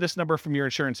quoted this number from your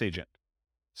insurance agent.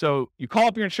 So you call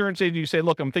up your insurance agent, you say,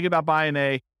 look, I'm thinking about buying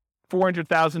a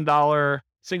 $400,000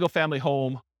 single family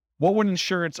home. What would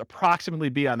insurance approximately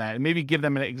be on that? And maybe give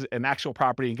them an actual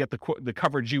property and get the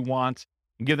coverage you want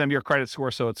and give them your credit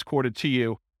score so it's quoted to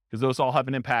you, because those all have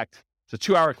an impact. It's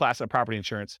a 2-hour class on property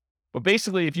insurance. But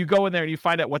basically, if you go in there and you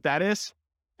find out what that is,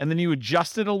 and then you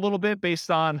adjust it a little bit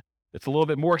based on it's a little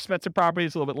bit more expensive property,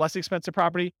 it's a little bit less expensive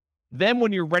property, then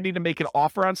when you're ready to make an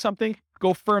offer on something,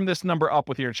 go firm this number up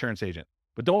with your insurance agent.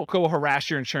 But don't go harass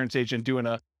your insurance agent doing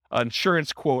an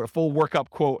insurance quote, a full workup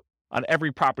quote on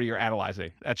every property you're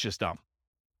analyzing. That's just dumb.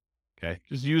 Okay.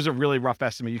 Just use a really rough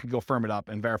estimate. You can go firm it up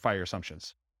and verify your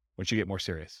assumptions once you get more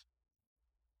serious.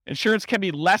 Insurance can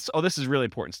be less. Oh, this is really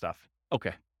important stuff.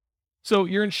 Okay. So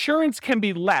your insurance can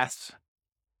be less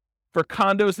for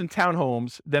condos and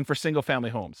townhomes than for single family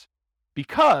homes,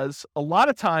 because a lot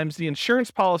of times the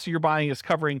insurance policy you're buying is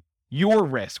covering your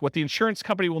risk, what the insurance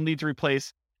company will need to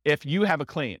replace if you have a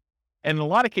claim. And in a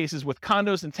lot of cases with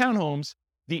condos and townhomes,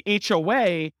 the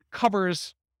HOA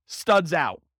covers studs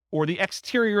out or the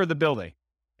exterior of the building.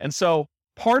 And so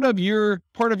part of your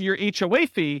HOA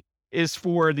fee is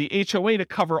for the HOA to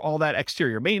cover all that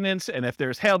exterior maintenance, and if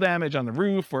there's hail damage on the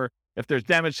roof or if there's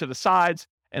damage to the sides.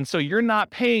 And so you're not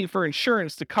paying for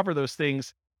insurance to cover those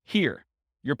things here.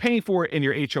 You're paying for it in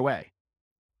your HOA.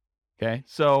 Okay.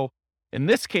 So in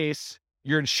this case,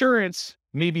 your insurance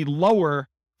may be lower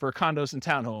for condos and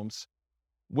townhomes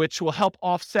which will help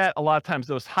offset a lot of times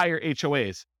those higher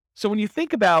HOAs. So when you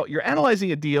think about, you're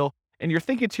analyzing a deal and you're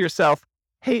thinking to yourself,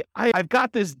 hey, I've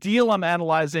got this deal I'm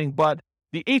analyzing, but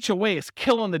the HOA is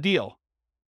killing the deal.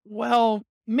 Well,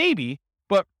 maybe,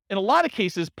 but in a lot of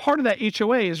cases, part of that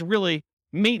HOA is really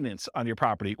maintenance on your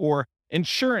property or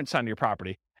insurance on your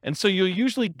property. And so you'll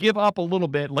usually give up a little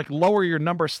bit, like lower your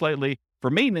number slightly for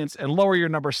maintenance and lower your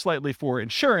number slightly for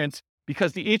insurance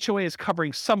because the HOA is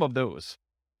covering some of those.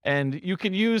 And you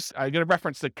can use, I'm going to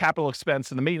reference the capital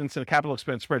expense and the maintenance and the capital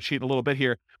expense spreadsheet a little bit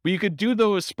here, but you could do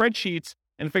those spreadsheets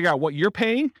and figure out what you're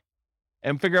paying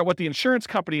and figure out what the insurance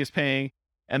company is paying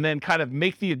and then kind of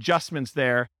make the adjustments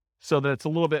there so that it's a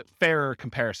little bit fairer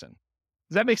comparison.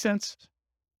 Does that make sense?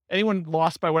 Anyone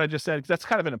lost by what I just said? Because that's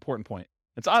kind of an important point.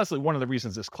 It's honestly one of the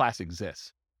reasons this class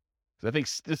exists. Because I think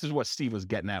this is what Steve was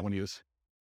getting at when he was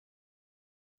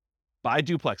buy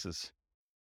duplexes.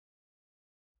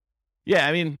 Yeah,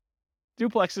 I mean,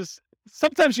 duplexes,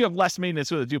 sometimes you have less maintenance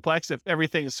with a duplex if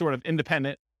everything is sort of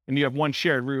independent and you have one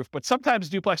shared roof. But sometimes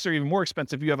duplexes are even more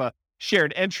expensive. You have a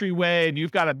shared entryway and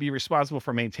you've got to be responsible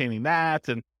for maintaining that.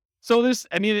 And so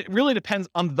it really depends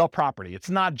on the property. It's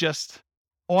not just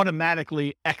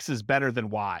automatically X is better than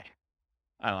Y.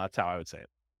 I don't know. That's how I would say it.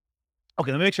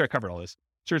 Okay, let me make sure I covered all this.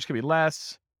 Insurance can be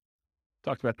less.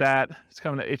 Talked about that. It's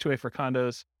coming to HOA for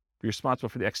condos. Be responsible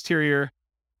for the exterior.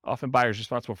 Often buyers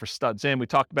responsible for studs in. We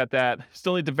talked about that.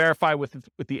 Still need to verify with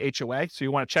the HOA. So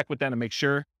you want to check with them to make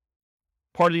sure.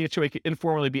 Part of the HOA can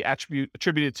informally be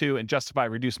attributed to and justify a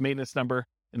reduced maintenance number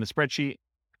in the spreadsheet.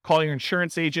 Call your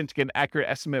insurance agent to get an accurate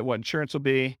estimate of what insurance will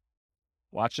be.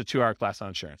 Watch the 2-hour class on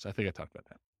insurance. I think I talked about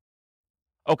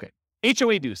that. Okay.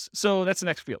 HOA dues. So that's the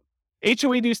next field.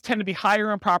 HOA dues tend to be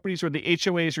higher on properties where the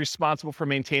HOA is responsible for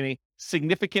maintaining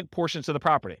significant portions of the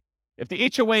property. If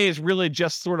the HOA is really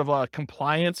just sort of a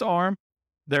compliance arm,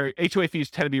 their HOA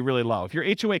fees tend to be really low. If your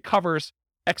HOA covers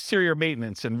exterior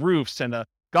maintenance and roofs and a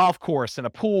golf course and a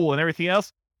pool and everything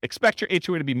else, expect your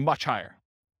HOA to be much higher.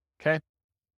 Okay?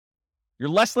 You're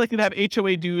less likely to have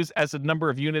HOA dues as the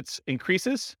number of units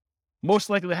increases,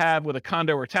 most likely to have with a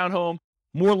condo or townhome,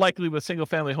 more likely with a single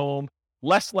family home,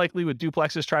 less likely with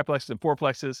duplexes, triplexes, and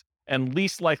fourplexes, and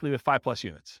least likely with 5+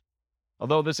 units.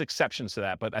 Although there's exceptions to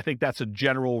that, but I think that's a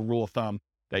general rule of thumb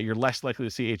that you're less likely to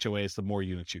see HOAs the more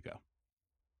units you go.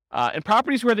 In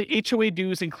properties where the HOA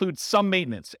dues include some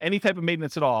maintenance, any type of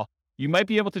maintenance at all, you might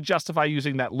be able to justify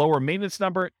using that lower maintenance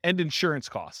number and insurance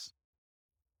costs.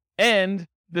 And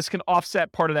this can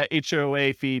offset part of that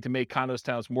HOA fee to make condos,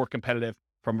 towns more competitive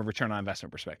from a return on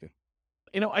investment perspective.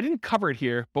 I didn't cover it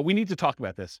here, but we need to talk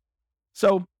about this.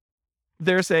 So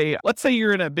let's say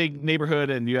you're in a big neighborhood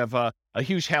and you have a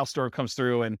huge hailstorm comes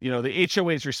through and, the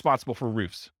HOA is responsible for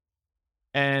roofs.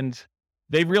 And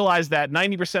they realize that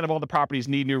 90% of all the properties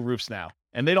need new roofs now.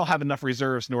 And they don't have enough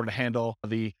reserves in order to handle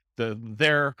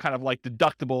their kind of like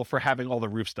deductible for having all the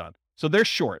roofs done. So they're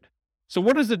short. So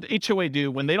what does the HOA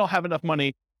do when they don't have enough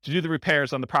money to do the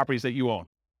repairs on the properties that you own?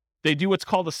 They do what's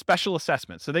called a special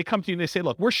assessment. So they come to you and they say,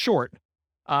 look, we're short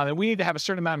and we need to have a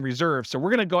certain amount of reserves. So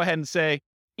we're going to go ahead and say,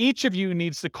 each of you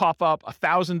needs to cough up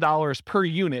 $1,000 per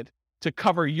unit to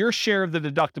cover your share of the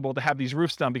deductible to have these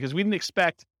roofs done because we didn't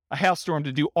expect a hailstorm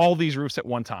to do all these roofs at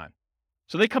one time.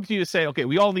 So they come to you to say, okay,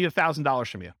 we all need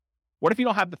 $1,000 from you. What if you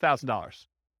don't have the $1,000?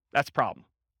 That's a problem.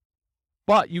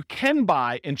 But you can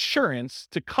buy insurance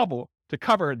to cover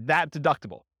that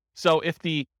deductible. So if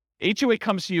the HOA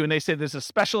comes to you and they say there's a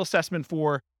special assessment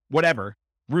for whatever,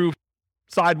 roof,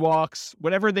 sidewalks,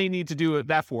 whatever they need to do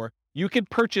that for, you can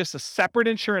purchase a separate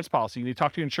insurance policy. You need to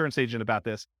talk to your insurance agent about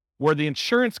this, where the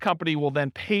insurance company will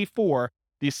then pay for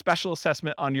the special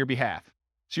assessment on your behalf.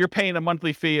 So you're paying a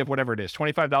monthly fee of whatever it is,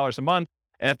 $25 a month.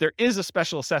 And if there is a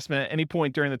special assessment at any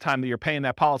point during the time that you're paying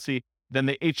that policy, then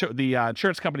the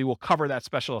insurance company will cover that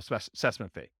special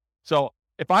assessment fee. So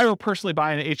if I were personally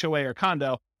buying an HOA or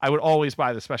condo, I would always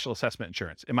buy the special assessment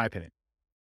insurance, in my opinion.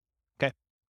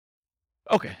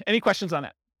 Okay. Any questions on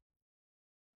that?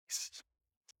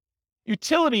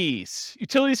 Utilities.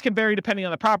 Utilities can vary depending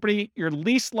on the property. You're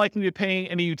least likely to be paying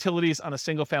any utilities on a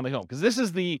single family home because this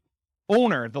is the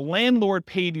landlord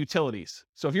paid utilities.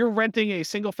 So if you're renting a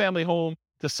single family home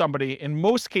to somebody, in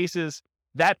most cases,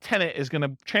 that tenant is going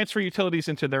to transfer utilities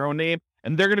into their own name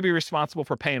and they're going to be responsible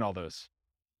for paying all those.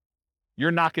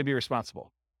 You're not going to be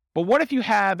responsible. But what if you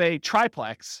have a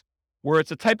triplex where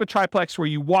it's a type of triplex where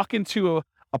you walk into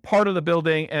a part of the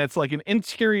building and it's like an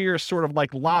interior sort of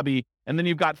like lobby, and then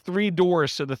you've got 3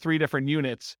 doors to the 3 different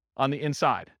units on the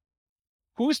inside?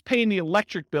 Who's paying the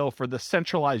electric bill for the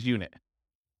centralized unit?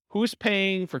 Who's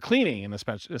paying for cleaning in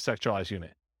the centralized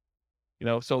unit?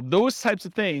 So those types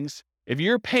of things If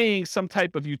you're paying some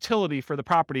type of utility for the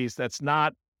properties that's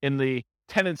not in the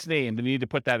tenant's name, then you need to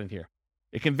put that in here.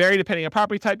 It can vary depending on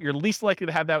property type. You're least likely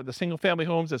to have that with the single family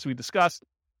homes, as we discussed.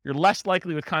 You're less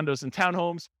likely with condos and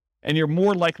townhomes, and you're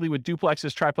more likely with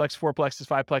duplexes, triplexes, fourplexes,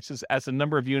 fiveplexes as the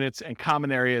number of units and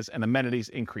common areas and amenities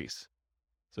increase.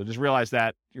 So just realize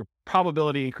that your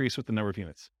probability increase with the number of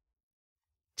units.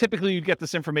 Typically, you'd get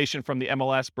this information from the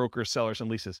MLS, brokers, sellers,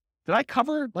 and leases. Did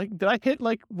I hit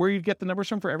where you'd get the numbers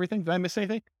from for everything? Did I miss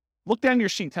anything? Look down your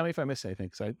sheet. Tell me if I missed anything,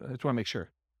 because I just want to make sure.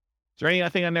 Is there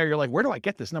anything on there you're like, where do I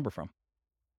get this number from?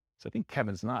 So I think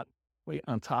Kevin's not way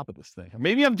on top of this thing. Or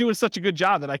maybe I'm doing such a good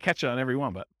job that I catch it on every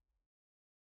one, but.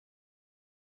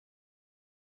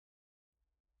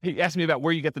 He asked me about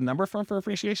where you get the number from for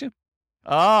appreciation.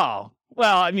 Oh,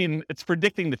 well, I mean, it's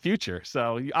predicting the future.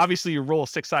 So obviously you roll a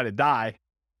 6-sided die.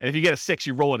 And if you get a 6,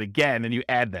 you roll it again and you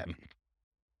add them.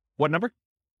 What number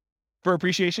for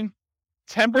appreciation?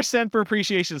 10% for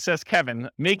appreciation, says Kevin.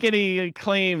 Make any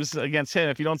claims against him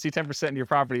if you don't see 10% in your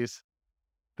properties.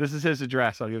 This is his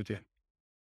address. I'll give it to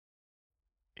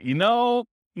you.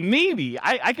 Maybe.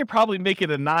 I could probably make it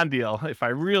a non-deal if I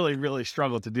really, really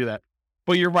struggle to do that.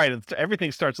 But you're right.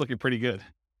 Everything starts looking pretty good,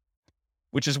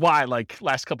 which is why,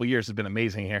 last couple of years have been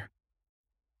amazing here.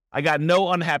 I got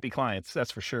no unhappy clients,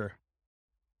 that's for sure.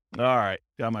 All right,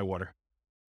 got my water.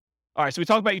 All right, so we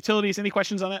talked about utilities. Any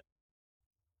questions on that?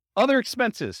 Other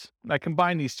expenses. I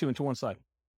combine these two into one slide.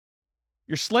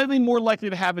 You're slightly more likely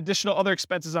to have additional other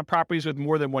expenses on properties with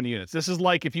more than one unit. This is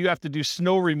like if you have to do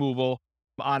snow removal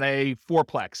on a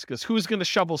fourplex, because who's going to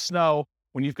shovel snow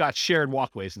when you've got shared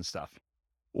walkways and stuff?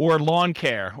 Or lawn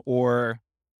care, or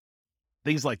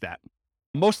things like that.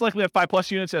 Most likely have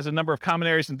 5+ units as a number of common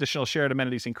areas and additional shared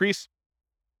amenities increase.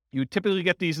 You typically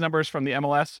get these numbers from the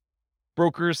MLS,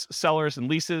 brokers, sellers, and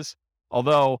leases,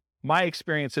 although my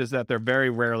experience is that they're very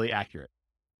rarely accurate.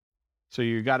 So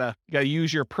you gotta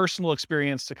use your personal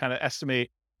experience to kind of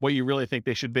estimate what you really think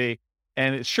they should be.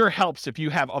 And it sure helps if you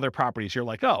have other properties. You're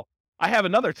like, oh, I have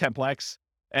another 10plex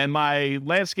and my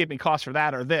landscaping costs for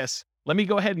that are this. Let me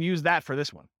go ahead and use that for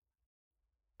this one.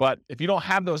 But if you don't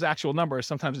have those actual numbers,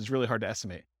 sometimes it's really hard to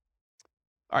estimate.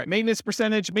 All right, maintenance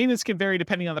percentage. Maintenance can vary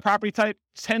depending on the property type.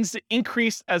 It tends to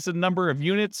increase as the number of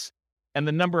units and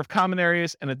the number of common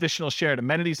areas and additional shared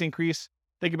amenities increase.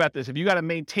 Think about this. If you got to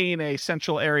maintain a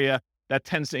central area, that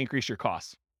tends to increase your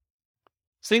costs.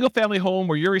 Single family home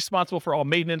where you're responsible for all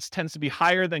maintenance tends to be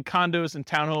higher than condos and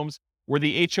townhomes where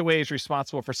the HOA is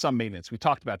responsible for some maintenance. We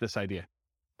talked about this idea.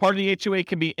 Part of the HOA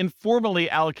can be informally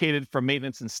allocated for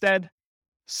maintenance instead.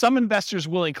 Some investors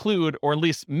will include or at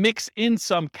least mix in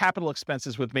some capital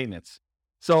expenses with maintenance.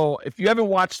 So if you haven't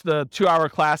watched the 2-hour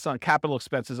class on capital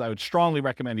expenses, I would strongly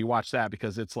recommend you watch that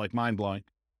because it's mind-blowing.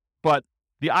 But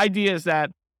the idea is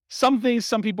that some things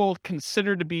some people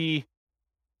consider to be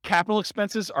capital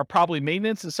expenses are probably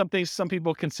maintenance, and some things some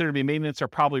people consider to be maintenance are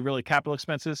probably really capital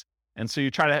expenses. And so you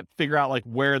try to figure out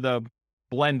where the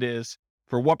blend is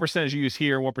for what percentage you use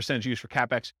here and what percentage you use for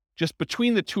CapEx. Just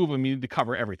between the two of them, you need to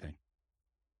cover everything.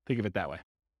 Think of it that way.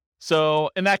 So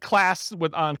in that class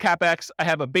on CapEx, I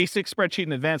have a basic spreadsheet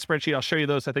and advanced spreadsheet. I'll show you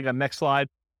those, I think, on next slide.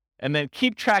 And then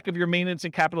keep track of your maintenance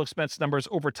and capital expense numbers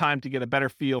over time to get a better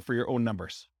feel for your own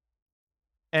numbers.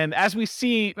 And as we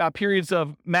see periods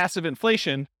of massive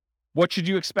inflation, what should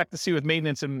you expect to see with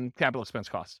maintenance and capital expense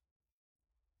costs?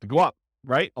 To go up,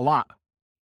 right? A lot.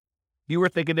 You were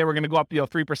thinking they were going to go up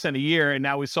 3% a year, and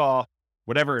now we saw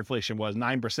whatever inflation was,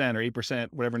 9% or 8%,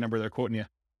 whatever number they're quoting you.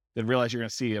 Then realize you're going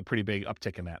to see a pretty big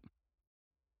uptick in that.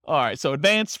 All right, so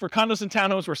advance for condos and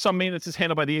townhomes where some maintenance is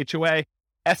handled by the HOA.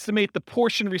 Estimate the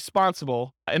portion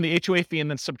responsible in the HOA fee and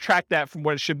then subtract that from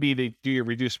what it should be to do your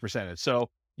reduced percentage. So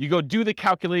you go do the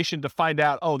calculation to find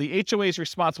out, oh, the HOA is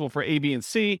responsible for A, B, and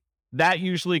C. That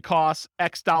usually costs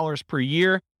X dollars per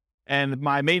year. And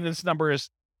my maintenance number is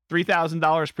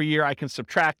 $3,000 per year. I can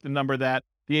subtract the number that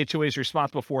the HOA is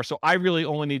responsible for. So I really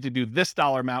only need to do this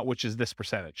dollar amount, which is this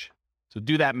percentage. So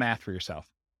do that math for yourself.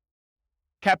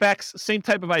 CapEx, same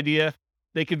type of idea.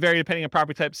 They can vary depending on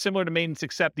property type, similar to maintenance,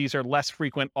 except these are less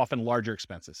frequent, often larger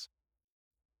expenses.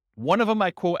 One of them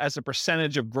I quote as a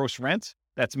percentage of gross rent.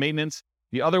 That's maintenance.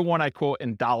 The other one I quote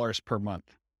in dollars per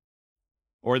month.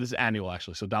 Or this is annual,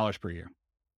 actually, so dollars per year.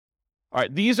 All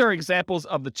right, these are examples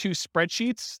of the two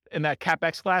spreadsheets in that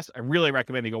CapEx class. I really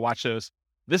recommend you go watch those.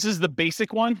 This is the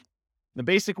basic one. The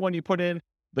basic one you put in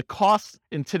the cost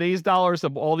in today's dollars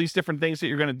of all these different things that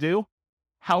you're going to do,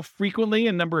 how frequently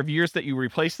and number of years that you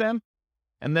replace them.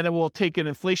 And then it will take an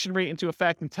inflation rate into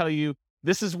effect and tell you,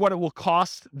 this is what it will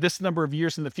cost this number of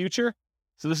years in the future.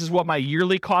 So this is what my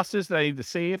yearly cost is that I need to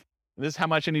save. And this is how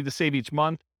much I need to save each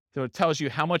month. So it tells you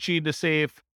how much you need to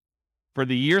save for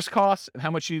the year's costs and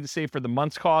how much you need to save for the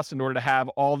month's costs in order to have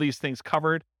all these things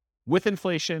covered with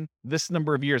inflation this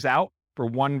number of years out for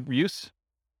one use.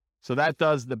 So that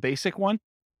does the basic one.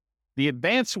 The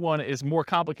advanced one is more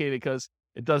complicated because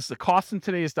it does the cost in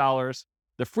today's dollars,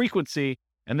 the frequency,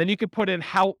 and then you can put in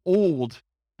how old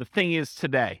the thing is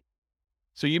today.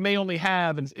 So you may only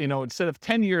have, instead of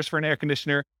 10 years for an air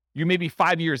conditioner, you may be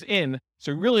 5 years in.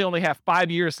 So you really only have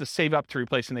 5 years to save up to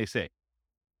replace an AC.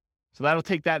 So that'll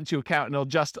take that into account, and it'll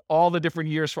adjust all the different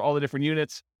years for all the different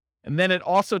units. And then it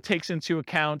also takes into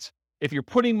account if you're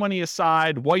putting money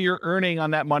aside, what you're earning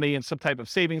on that money in some type of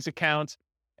savings account,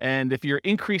 and if you're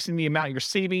increasing the amount you're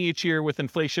saving each year with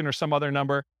inflation or some other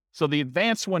number. So the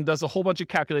advanced one does a whole bunch of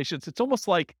calculations. It's almost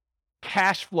like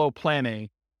cash flow planning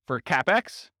for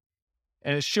CapEx.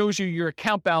 And it shows you your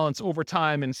account balance over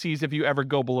time and sees if you ever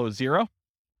go below zero,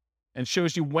 and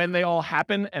shows you when they all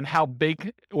happen and how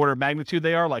big order of magnitude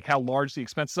they are, like how large the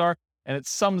expenses are. And it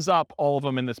sums up all of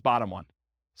them in this bottom one.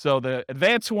 So the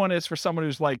advanced one is for someone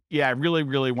who's like, yeah, I really,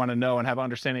 really want to know and have an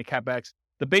understanding of CapEx.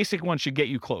 The basic one should get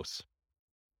you close.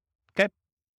 Okay.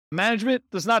 Management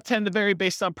does not tend to vary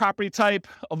based on property type,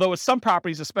 although with some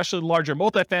properties, especially larger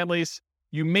multifamilies,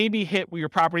 you may be hit with your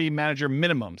property manager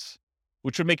minimums,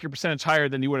 which would make your percentage higher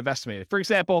than you would have estimated. For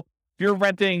example, if you're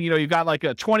renting, you've got like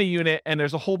a 20 unit and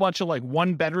there's a whole bunch of like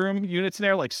 1-bedroom units in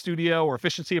there, like studio or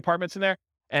efficiency apartments in there.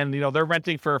 And, they're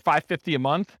renting for $550 a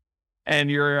month and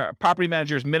your property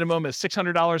manager's minimum is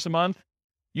 $600 a month.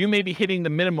 You may be hitting the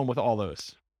minimum with all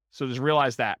those. So just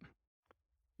realize that.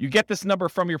 You get this number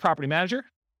from your property manager.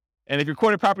 And if your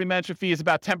quoted property management fee is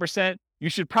about 10%, you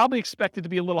should probably expect it to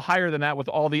be a little higher than that with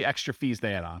all the extra fees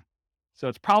they add on. So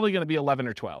it's probably going to be 11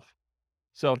 or 12.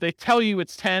 So if they tell you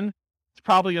it's 10, it's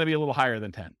probably going to be a little higher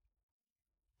than 10.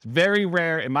 It's very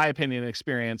rare, in my opinion and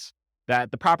experience, that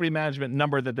the property management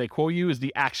number that they quote you is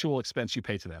the actual expense you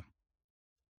pay to them.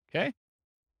 Okay?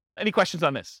 Any questions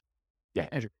on this? Yeah,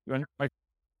 Andrew, you want to?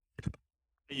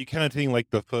 Are you counting like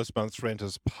the first month's rent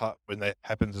as part when that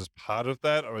happens as part of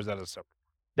that, or is that a separate?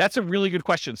 That's a really good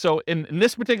question. So in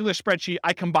this particular spreadsheet,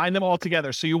 I combine them all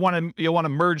together. So you want to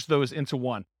merge those into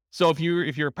one. So if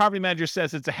your property manager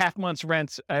says it's a half month's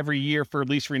rent every year for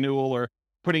lease renewal or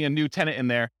putting a new tenant in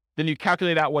there, then you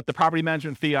calculate out what the property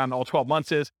management fee on all 12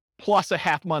 months is, plus a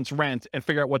half month's rent, and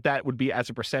figure out what that would be as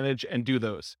a percentage and do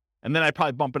those. And then I'd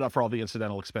probably bump it up for all the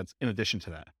incidental expense in addition to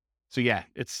that. So yeah,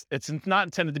 it's not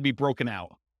intended to be broken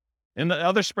out. In the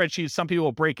other spreadsheets, some people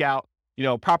will break out,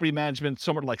 property management,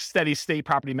 somewhat like steady state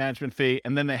property management fee,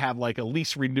 and then they have like a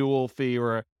lease renewal fee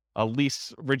or a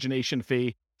lease origination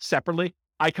fee separately.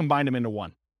 I combine them into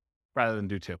one rather than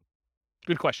do two.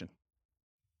 Good question.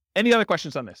 Any other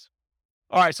questions on this?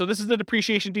 All right, so this is the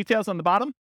depreciation details on the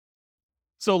bottom.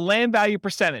 So land value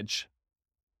percentage.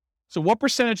 So what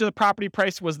percentage of the property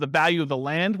price was the value of the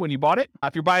land when you bought it?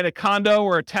 If you're buying a condo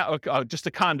or just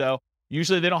a condo,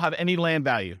 usually they don't have any land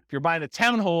value. If you're buying a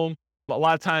townhome, a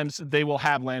lot of times they will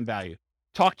have land value.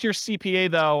 Talk to your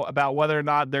CPA though about whether or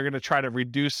not they're going to try to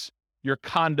reduce your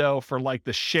condo for like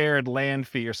the shared land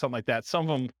fee or something like that. Some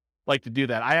of them like to do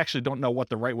that. I actually don't know what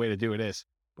the right way to do it is,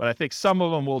 but I think some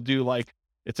of them will do like,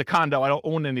 it's a condo, I don't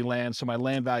own any land, so my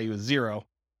land value is zero.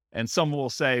 And some will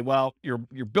say, well, you're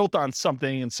built on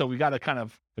something, and so we got to kind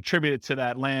of attribute it to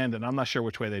that land, and I'm not sure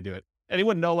which way they do it.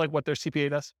 Anyone know like what their CPA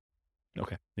does?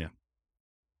 Okay, yeah.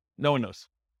 No one knows.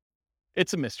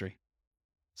 It's a mystery.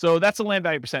 So that's a land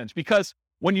value percentage, because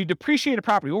when you depreciate a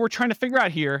property, what we're trying to figure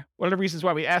out here, one of the reasons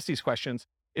why we ask these questions,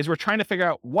 is we're trying to figure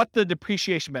out what the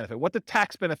depreciation benefit, what the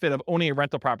tax benefit of owning a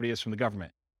rental property is from the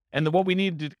government. And then what we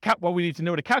need to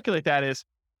know to calculate that is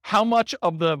how much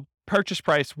of the purchase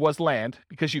price was land,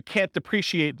 because you can't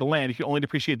depreciate the land, you can only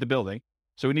depreciate the building.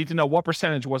 So we need to know what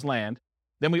percentage was land.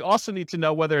 Then we also need to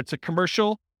know whether it's a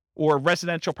commercial or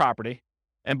residential property.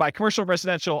 And by commercial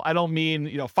residential, I don't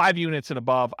mean, 5 units and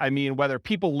above. I mean whether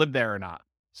people live there or not.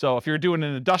 So if you're doing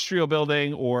an industrial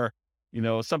building or,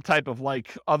 some type of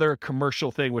like other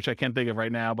commercial thing, which I can't think of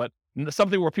right now, but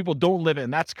something where people don't live in,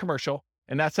 that's commercial.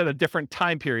 And that's at a different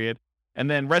time period. And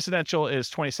then residential is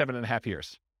 27.5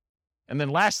 years. And then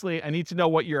lastly, I need to know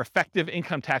what your effective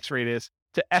income tax rate is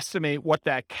to estimate what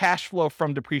that cash flow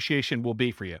from depreciation will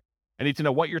be for you. I need to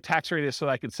know what your tax rate is so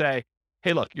that I can say,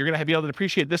 hey, look, you're going to be able to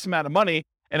depreciate this amount of money,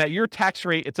 and at your tax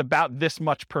rate, it's about this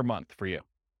much per month for you.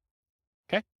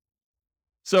 Okay?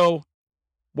 So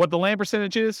what the land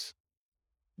percentage is,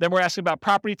 then we're asking about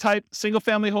property type,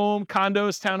 single-family home,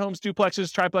 condos, townhomes,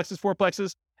 duplexes, triplexes,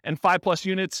 fourplexes, and 5+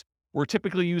 units. We're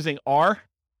typically using R,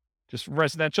 just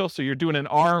residential. So you're doing an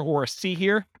R or a C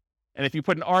here. And if you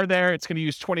put an R there, it's going to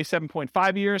use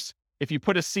 27.5 years. If you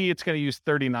put a C, it's going to use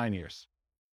 39 years.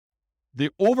 The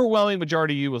overwhelming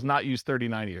majority of you will not use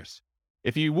 39 years.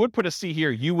 If you would put a C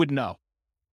here, you would know.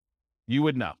 You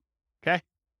would know. Okay?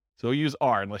 So use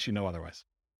R unless you know otherwise.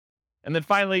 And then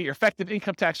finally, your effective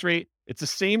income tax rate, it's the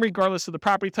same regardless of the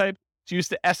property type. It's used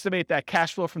to estimate that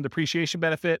cash flow from depreciation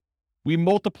benefit. We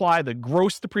multiply the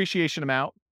gross depreciation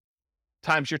amount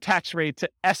times your tax rate to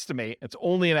estimate, it's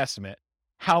only an estimate,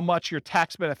 how much your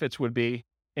tax benefits would be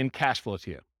in cash flow to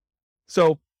you.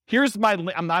 So here's I'm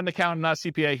not an accountant, not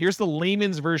a CPA. Here's the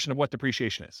layman's version of what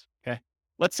depreciation is, okay?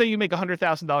 Let's say you make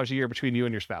 $100,000 a year between you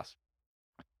and your spouse,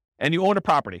 and you own a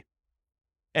property.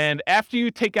 And after you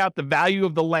take out the value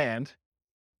of the land,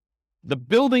 the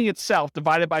building itself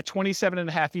divided by 27 and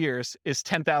a half years is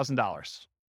 $10,000.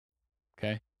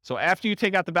 Okay. So after you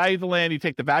take out the value of the land, you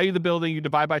take the value of the building, you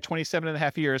divide by 27 and a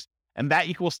half years, and that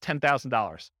equals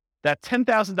 $10,000. That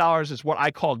 $10,000 is what I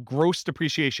call gross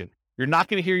depreciation. You're not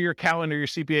going to hear your accountant or your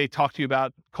CPA talk to you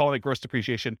about calling it gross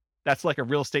depreciation. That's like a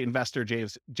real estate investor,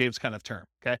 James kind of term.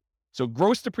 Okay. So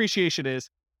gross depreciation is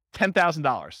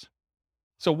 $10,000.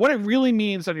 So what it really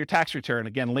means on your tax return,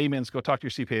 again, layman's, go talk to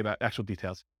your CPA about actual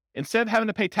details. Instead of having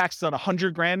to pay taxes on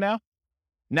 $100,000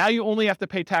 now you only have to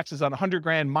pay taxes on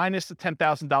 $100,000 minus the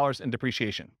 $10,000 in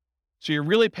depreciation. So you're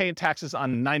really paying taxes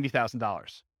on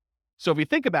 $90,000. So if you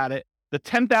think about it, the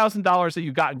 $10,000 that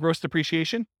you got in gross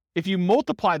depreciation, if you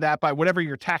multiply that by whatever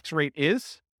your tax rate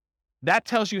is, that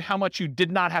tells you how much you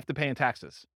did not have to pay in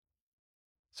taxes.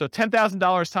 So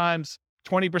 $10,000 times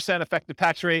 20% effective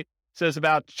tax rate says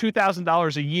about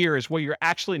 $2,000 a year is what you're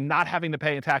actually not having to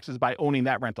pay in taxes by owning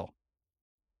that rental.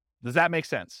 Does that make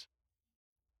sense?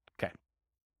 Okay.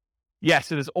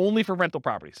 Yes, it is only for rental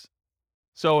properties.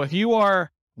 So if you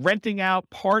are renting out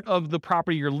part of the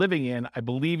property you're living in, I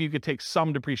believe you could take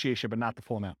some depreciation, but not the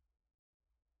full amount.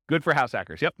 Good for house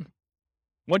hackers. Yep.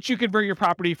 Once you convert your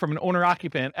property from an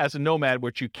owner-occupant as a nomad,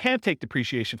 which you can take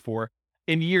depreciation for,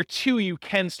 in year 2, you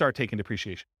can start taking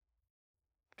depreciation.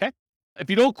 Okay? If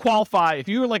you don't qualify, if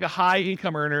you're like a high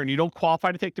income earner and you don't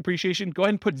qualify to take depreciation, go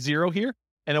ahead and put 0 here,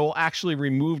 and it will actually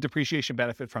remove depreciation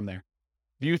benefit from there.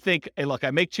 If you think, hey, look,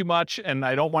 I make too much and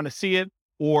I don't want to see it,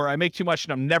 or I make too much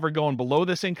and I'm never going below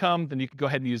this income, then you can go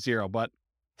ahead and use 0. But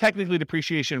technically,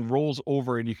 depreciation rolls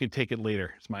over and you can take it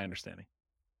later, is my understanding.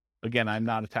 Again, I'm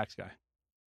not a tax guy.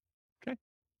 Okay.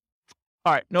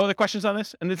 All right. No other questions on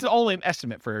this? And it's only an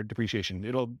estimate for depreciation.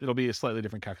 It'll be a slightly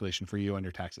different calculation for you on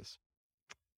your taxes.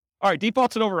 All right.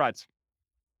 Defaults and overrides.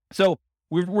 So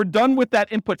we're done with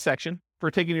that input section for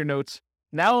taking your notes.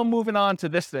 Now I'm moving on to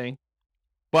this thing,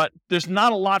 but there's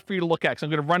not a lot for you to look at. So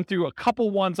I'm going to run through a couple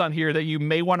ones on here that you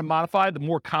may want to modify, the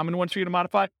more common ones for you to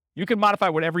modify. You can modify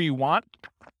whatever you want.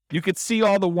 You could see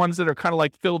all the ones that are kind of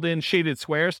like filled in shaded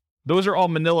squares. Those are all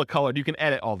manila colored. You can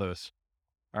edit all those.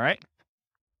 All right.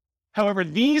 However,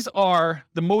 these are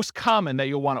the most common that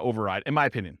you'll want to override, in my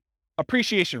opinion.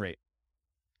 Appreciation rate.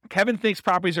 Kevin thinks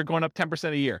properties are going up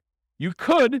 10% a year. You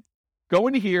could go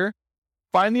into here,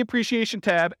 find the appreciation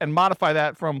tab, and modify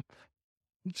that from,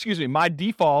 my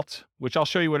default, which I'll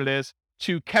show you what it is,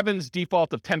 to Kevin's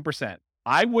default of 10%.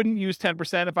 I wouldn't use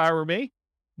 10% if I were me,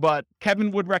 but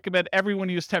Kevin would recommend everyone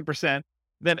use 10%.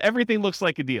 Then everything looks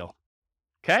like a deal.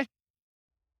 Okay?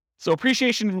 So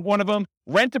appreciation is one of them.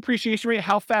 Rent appreciation rate,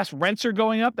 how fast rents are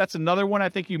going up. That's another one I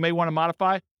think you may want to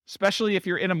modify, especially if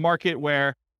you're in a market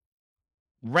where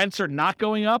rents are not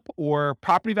going up or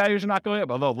property values are not going up.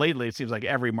 Although lately it seems like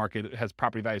every market has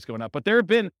property values going up. But there have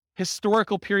been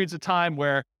historical periods of time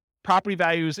where property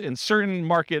values in certain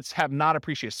markets have not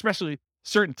appreciated, especially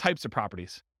certain types of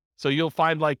properties. So you'll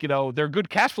find they're good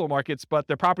cash flow markets, but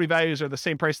their property values are the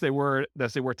same price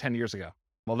as they were 10 years ago.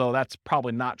 Although that's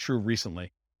probably not true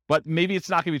recently. But maybe it's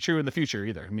not going to be true in the future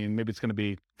either. I mean, maybe it's going to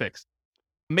be fixed.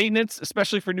 Maintenance,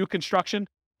 especially for new construction.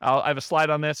 I have a slide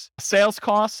on this. Sales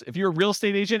costs. If you're a real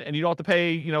estate agent and you don't have to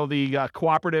pay, the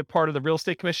cooperative part of the real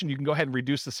estate commission, you can go ahead and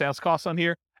reduce the sales costs on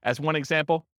here as one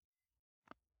example.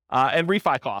 And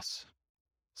refi costs.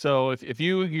 So if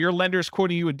your lender is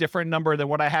quoting you a different number than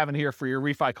what I have in here for your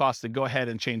refi costs, then go ahead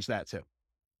and change that too.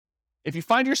 If you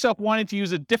find yourself wanting to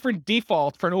use a different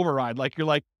default for an override, like you're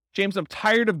like, James, I'm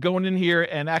tired of going in here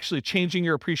and actually changing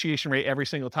your appreciation rate every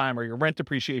single time, or your rent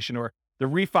appreciation, or the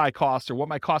refi costs, or what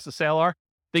my cost of sale are,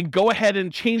 then go ahead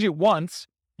and change it once.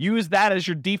 Use that as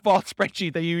your default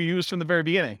spreadsheet that you use from the very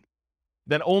beginning.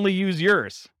 Then only use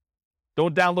yours.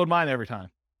 Don't download mine every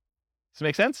time. Does that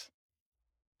make sense?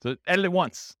 So edit it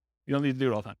once. You don't need to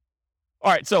do it all the time.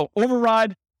 All right, so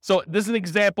override. So this is an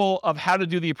example of how to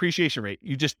do the appreciation rate.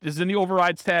 This is in the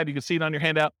overrides tab. You can see it on your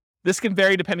handout. This can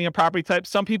vary depending on property type.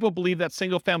 Some people believe that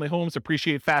single family homes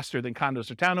appreciate faster than condos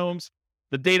or townhomes.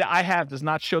 The data I have does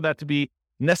not show that to be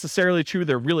necessarily true.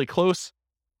 They're really close.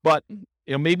 But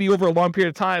maybe over a long period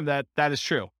of time that is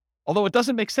true. Although it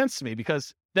doesn't make sense to me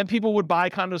because then people would buy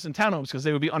condos and townhomes because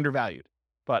they would be undervalued.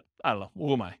 But I don't know.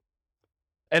 Who am I?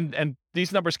 And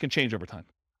these numbers can change over time.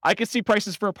 I can see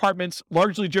prices for apartments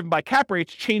largely driven by cap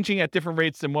rates changing at different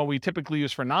rates than what we typically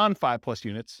use for non-5+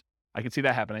 units. I can see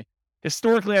that happening.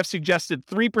 Historically, I've suggested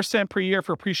 3% per year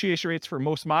for appreciation rates for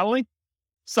most modeling.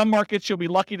 Some markets you'll be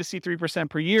lucky to see 3%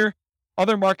 per year.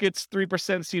 Other markets,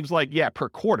 3% seems like, per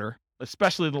quarter,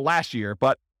 especially the last year.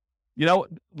 But,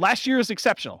 last year is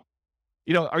exceptional.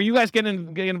 Are you guys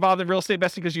getting involved in real estate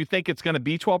investing because you think it's going to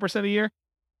be 12% a year?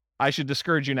 I should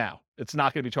discourage you now. It's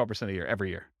not going to be 12% a year every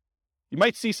year. You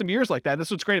might see some years like that. This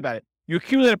is what's great about it. You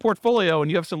accumulate a portfolio and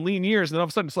you have some lean years, and then all of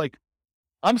a sudden it's like,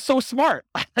 I'm so smart.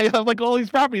 I have like all these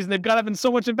properties and they've got up in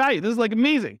so much in value. This is like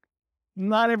amazing.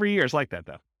 Not every year is like that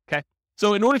though. Okay.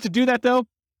 So in order to do that though,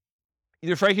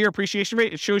 either right here, appreciation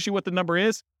rate, it shows you what the number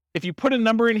is. If you put a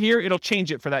number in here, it'll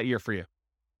change it for that year for you.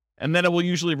 And then it will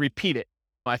usually repeat it,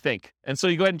 I think. And so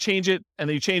you go ahead and change it, and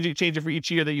then you change it for each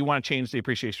year that you want to change the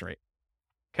appreciation rate.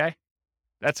 Okay.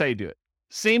 That's how you do it.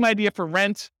 Same idea for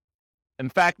rent. In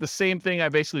fact, the same thing I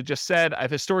basically just said. I've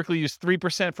historically used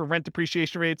 3% for rent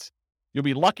depreciation rates. You'll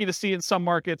be lucky to see in some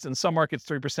markets. In some markets,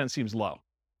 3% seems low.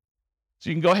 So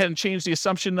you can go ahead and change the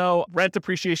assumption though. Rent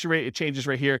depreciation rate, it changes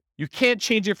right here. You can't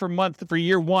change it for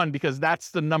year one because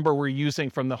that's the number we're using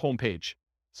from the homepage.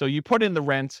 So you put in the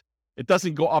rent, it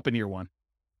doesn't go up in year one,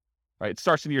 right? It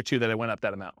starts in year two that it went up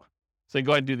that amount. So you can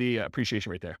go ahead and do the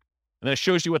appreciation rate there. And then it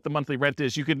shows you what the monthly rent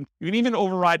is. You can even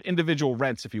override individual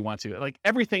rents if you want to. Like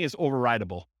everything is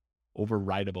overrideable.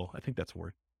 Overrideable. I think that's a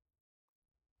word.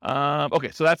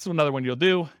 Okay, so that's another one you'll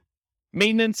do.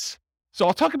 Maintenance. So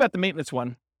I'll talk about the maintenance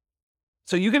one.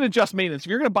 So you can adjust maintenance. If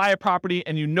you're going to buy a property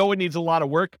and you know it needs a lot of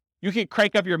work, you can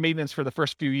crank up your maintenance for the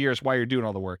first few years while you're doing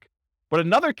all the work. But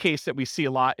another case that we see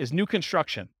a lot is new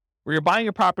construction, where you're buying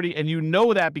a property and you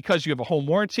know that because you have a home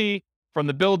warranty from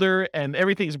the builder and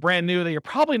everything's brand new, that you're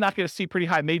probably not going to see pretty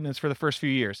high maintenance for the first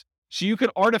few years. So you could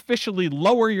artificially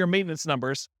lower your maintenance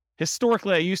numbers.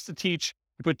 Historically, I used to teach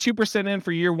you put 2% in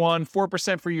for year one,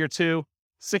 4% for year two,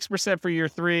 6% for year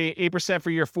three, 8%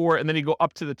 for year four, and then you go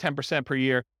up to the 10% per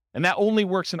year. And that only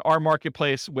works in our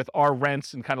marketplace with our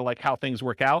rents and kind of like how things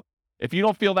work out. If you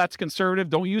don't feel that's conservative,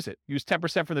 don't use it. Use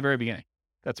 10% from the very beginning.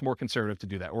 That's more conservative to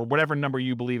do that, or whatever number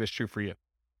you believe is true for you.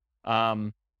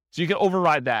 So you can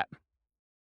override that.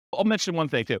 I'll mention one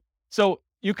thing too. So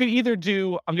you could either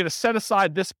do, I'm going to set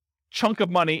aside this chunk of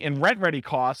money in rent-ready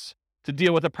costs to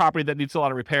deal with a property that needs a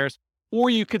lot of repairs, or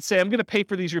you could say, I'm going to pay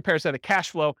for these repairs out of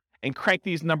cash flow and crank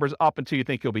these numbers up until you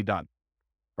think you'll be done,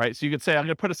 right? So you could say, I'm going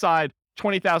to put aside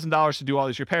 $20,000 to do all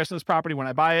these repairs in this property when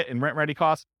I buy it in rent-ready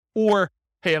costs, or,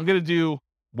 hey, I'm going to do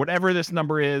whatever this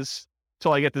number is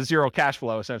till I get to zero cash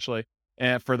flow, essentially,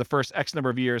 and for the first X number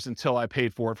of years until I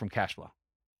paid for it from cash flow.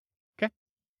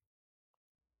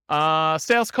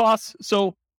 Sales costs.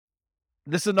 So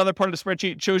this is another part of the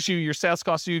spreadsheet. It shows you your sales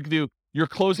costs. So you can do your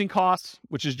closing costs,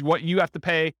 which is what you have to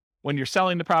pay when you're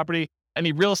selling the property,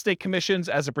 any real estate commissions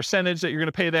as a percentage that you're going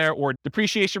to pay there, or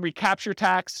depreciation recapture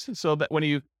tax. So that when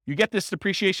you get this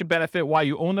depreciation benefit while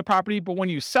you own the property, but when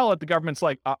you sell it, the government's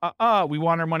like, we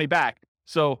want our money back.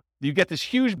 So you get this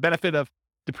huge benefit of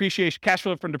depreciation, cash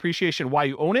flow from depreciation while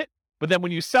you own it. But then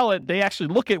when you sell it, they actually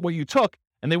look at what you took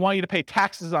and they want you to pay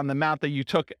taxes on the amount that you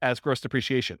took as gross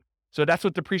depreciation. So that's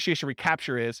what depreciation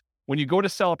recapture is. When you go to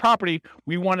sell a property,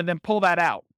 we want to then pull that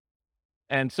out.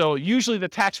 And so usually the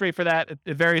tax rate for that,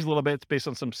 it varies a little bit. It's based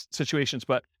on some situations,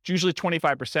 but it's usually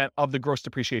 25% of the gross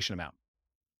depreciation amount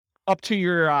up to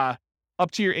your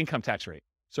income tax rate.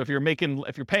 So if you're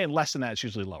paying less than that, it's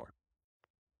usually lower.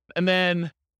 And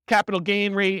then capital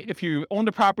gain rate, if you own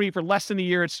the property for less than a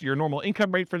year, it's your normal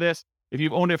income rate for this. If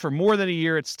you've owned it for more than a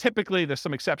year, it's typically, there's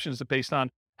some exceptions based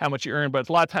on how much you earn, but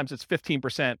a lot of times it's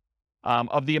 15%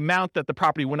 of the amount that the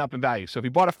property went up in value. So if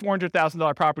you bought a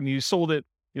 $400,000 property and you sold it,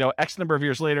 X number of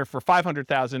years later for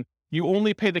 $500,000, you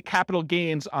only pay the capital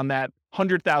gains on that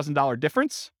 $100,000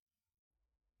 difference.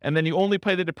 And then you only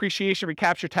pay the depreciation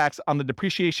recapture tax on the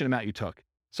depreciation amount you took.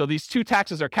 So these two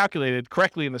taxes are calculated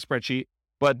correctly in the spreadsheet,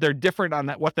 but they're different on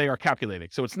what they are calculating.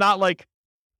 So it's not like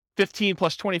 15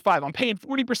 plus 25. I'm paying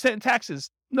 40% in taxes.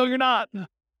 No, you're not.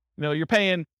 You're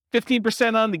paying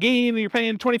 15% on the gain and you're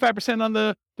paying 25% on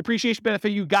the depreciation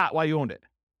benefit you got while you owned it.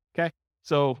 Okay.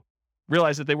 So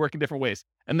realize that they work in different ways.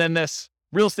 And then this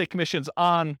real estate commissions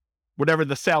on whatever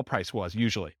the sale price was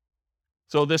usually.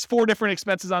 So there's 4 different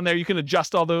expenses on there. You can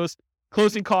adjust all those: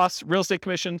 closing costs, real estate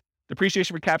commission,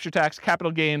 depreciation recapture tax,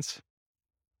 capital gains.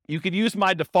 You could use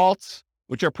my defaults,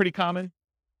 which are pretty common.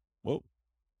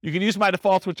 You can use my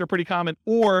defaults, which are pretty common,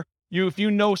 or if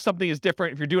you know something is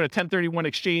different, if you're doing a 1031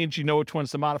 exchange, you know which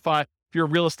ones to modify. If you're a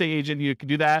real estate agent, you can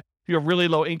do that. If you have really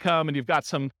low income and you've got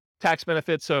some tax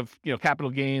benefits of, capital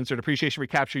gains or depreciation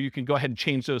recapture, you can go ahead and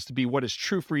change those to be what is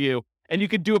true for you. And you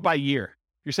can do it by year.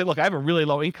 You say, look, I have a really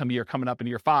low income year coming up in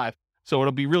year 5, so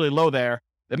it'll be really low there.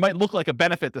 It might look like a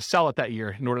benefit to sell it that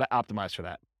year in order to optimize for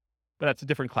that. But that's a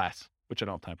different class, which I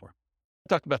don't have time for. I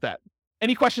talked about that.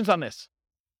 Any questions on this?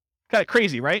 Kind of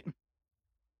crazy, right?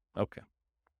 Okay.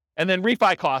 And then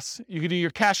refi costs. You can do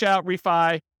your cash out,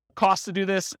 refi costs to do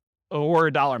this, or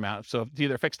a dollar amount. So it's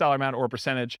either a fixed dollar amount or a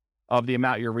percentage of the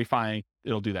amount you're refining.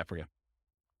 It'll do that for you.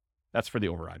 That's for the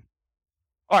override.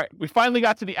 All right. We finally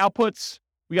got to the outputs.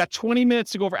 We got 20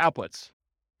 minutes to go over outputs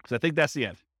because I think that's the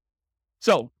end.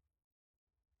 So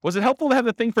was it helpful to have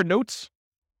the thing for notes?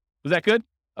 Was that good?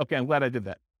 Okay. I'm glad I did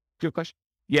that. Good question.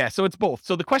 Yeah. So it's both.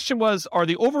 So the question was, are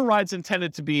the overrides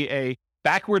intended to be a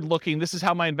backward looking, this is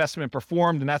how my investment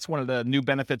performed, and that's one of the new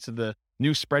benefits of the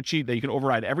new spreadsheet, that you can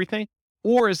override everything?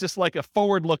 Or is this like a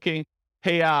forward looking,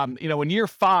 hey, in year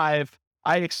 5,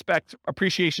 I expect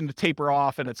appreciation to taper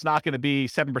off and it's not going to be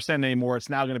 7% anymore. It's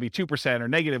now going to be 2% or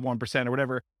negative 1% or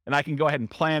whatever. And I can go ahead and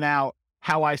plan out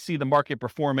how I see the market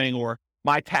performing, or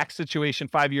my tax situation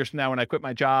 5 years from now when I quit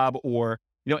my job, or,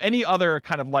 any other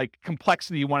kind of like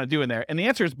complexity you want to do in there. And the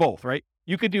answer is both, right?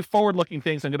 You could do forward looking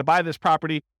things. I'm going to buy this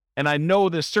property and I know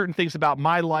there's certain things about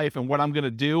my life and what I'm going to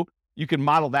do. You can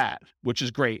model that, which is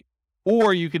great.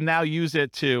 Or you can now use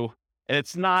it to, and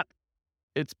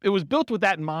it was built with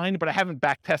that in mind, but I haven't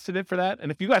back tested it for that.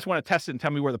 And if you guys want to test it and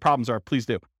tell me where the problems are, please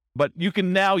do. But you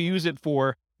can now use it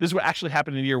for, this is what actually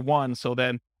happened in year 1. So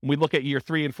then when we look at year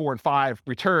 3 and 4 and 5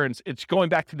 returns, it's going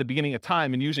back to the beginning of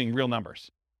time and using real numbers.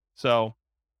 So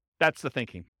that's the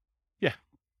thinking. Yeah.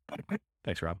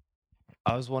 Thanks, Rob.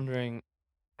 I was wondering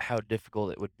how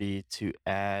difficult it would be to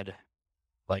add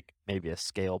like maybe a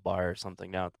scale bar or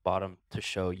something down at the bottom to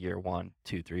show year 1,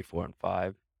 2, 3, 4, and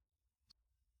 5.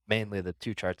 Mainly the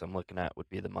 2 charts I'm looking at would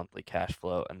be the monthly cash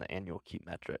flow and the annual key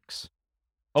metrics.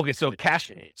 Okay,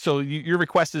 so your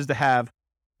request is to have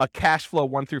a cash flow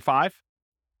 1 through 5,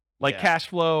 like cash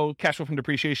flow from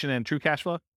depreciation and true cash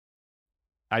flow.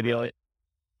 Ideally,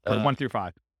 1 through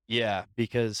 5. Yeah,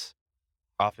 because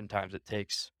oftentimes it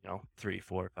takes 3,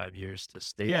 4, 5 years to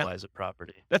stabilize a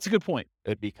property. That's a good point. It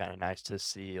would be kind of nice to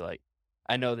see, like,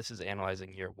 I know this is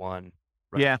analyzing year 1,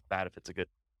 right? Bad if it's a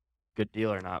good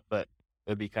deal or not, but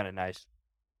it would be kind of nice.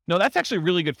 No, that's actually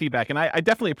really good feedback. And I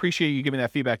definitely appreciate you giving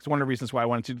that feedback. It's one of the reasons why I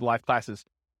wanted to do the live classes.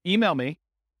 Email me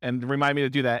and remind me to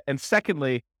do that. And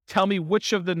secondly, tell me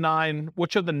which of the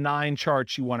 9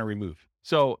 charts you want to remove.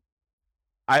 So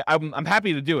I'm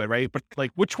happy to do it, right? But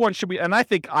like, which one should we, and I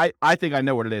think I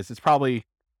know what it is. It's probably,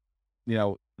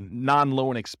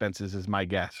 non-loan expenses is my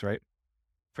guess, right?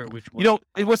 For which one?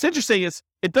 What's interesting is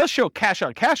it does show cash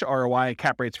on cash ROI and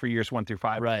cap rates for years 1 through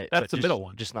 5. Right. That's the middle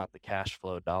one. Just not the cash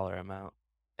flow dollar amount.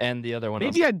 And the other one.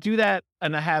 Maybe I'd do that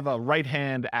and I have a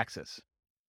right-hand axis.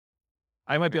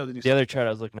 I might be able to do the other chart I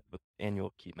was looking at with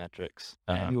annual key metrics.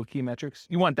 Annual key metrics.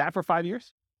 You want that for 5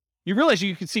 years? You realize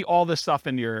you can see all this stuff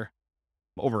in your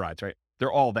overrides, right?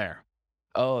 They're all there.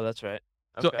 Oh, that's right.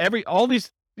 Okay.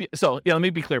 So let me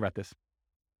be clear about this.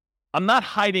 I'm not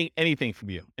hiding anything from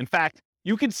you. In fact,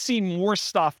 you can see more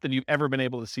stuff than you've ever been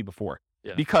able to see before,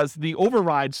 because the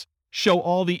overrides show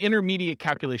all the intermediate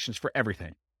calculations for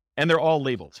everything, and they're all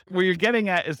labeled. Where you're getting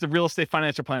at is the real estate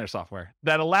financial planner software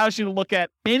that allows you to look at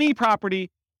any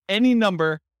property, any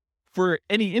number for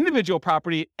any individual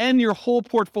property and your whole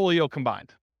portfolio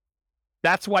combined.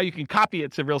 That's why you can copy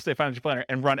it to Real Estate Financial Planner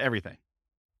and run everything.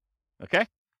 Okay?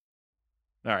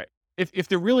 All right. If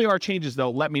there really are changes, though,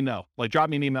 let me know. Like, drop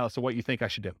me an email as to what you think I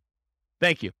should do.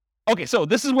 Thank you. Okay, so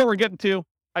this is where we're getting to.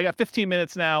 I got 15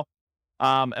 minutes now,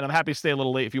 and I'm happy to stay a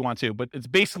little late if you want to, but it's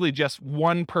basically just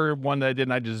one per one that I did,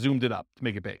 and I just zoomed it up to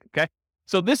make it big, okay?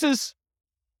 So this is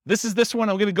this one.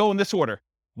 I'm going to go in this order.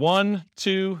 1,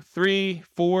 2, 3,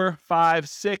 4, 5,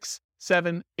 6,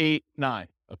 7, 8, 9,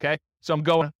 okay? So I'm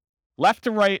going left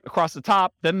to right across the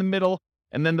top, then the middle,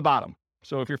 and then the bottom.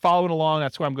 So if you're following along,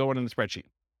 that's where I'm going in the spreadsheet.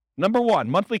 Number 1,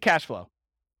 monthly cash flow.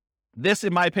 This,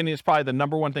 in my opinion, is probably the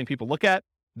number one thing people look at.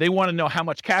 They want to know how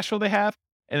much cash flow they have.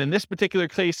 And in this particular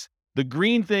case, the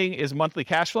green thing is monthly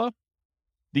cash flow.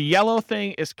 The yellow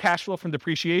thing is cash flow from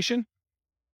depreciation.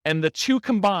 And the 2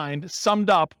 combined, summed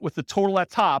up with the total at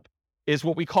top, is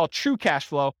what we call true cash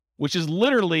flow, which is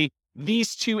literally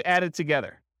these 2 added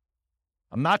together.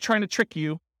 I'm not trying to trick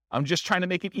you. I'm just trying to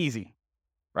make it easy,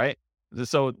 right?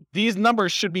 So these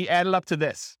numbers should be added up to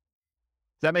this.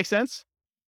 Does that make sense?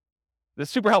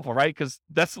 That's super helpful, right? Because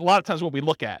that's a lot of times what we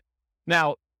look at.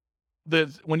 Now,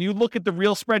 when you look at the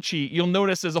real spreadsheet, you'll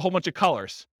notice there's a whole bunch of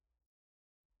colors.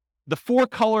 The 4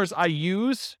 colors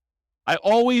I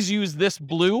always use this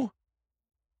blue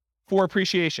for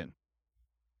appreciation.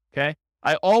 Okay.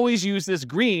 I always use this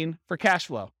green for cash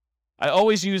flow. I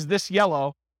always use this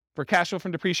yellow for cash flow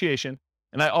from depreciation.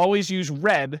 And I always use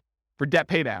red for debt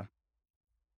paydown.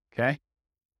 Okay.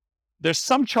 There's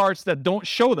some charts that don't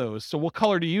show those. So what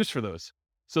color to use for those?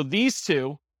 So these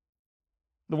two,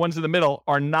 the ones in the middle,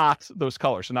 are not those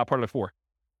colors. They're not part of the 4.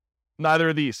 Neither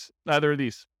of these.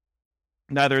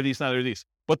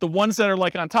 But the ones that are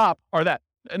like on top are that.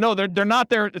 No, they're not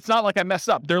there. It's not like I messed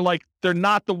up. They're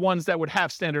not the ones that would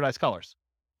have standardized colors.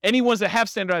 Any ones that have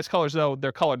standardized colors, though,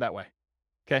 they're colored that way.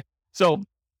 Okay. So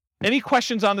any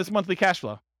questions on this monthly cash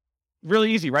flow?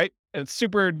 Really easy, right? And it's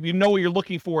super, you know what you're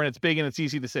looking for, and it's big and it's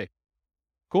easy to see.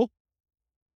 Cool?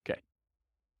 Okay.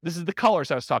 This is the colors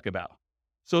I was talking about.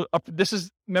 So this is,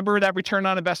 remember that return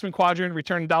on investment quadrant,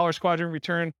 return dollars quadrant,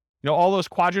 return, all those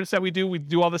quadrants that we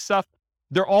do all this stuff.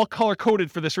 They're all color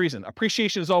coded for this reason.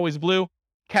 Appreciation is always blue.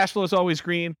 Cash flow is always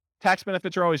green. Tax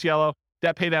benefits are always yellow.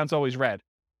 Debt pay down is always red.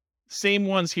 Same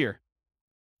ones here.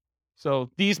 So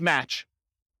these match.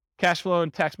 Cash flow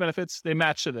and tax benefits, they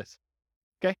match to this.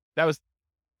 Okay? That was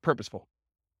purposeful.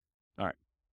 All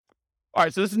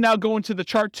right. So this is now going to the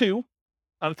chart 2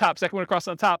 on the top, second one across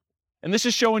on the top. And this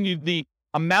is showing you the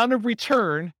amount of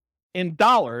return in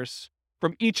dollars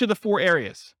from each of the 4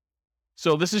 areas.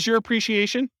 So this is your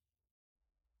appreciation.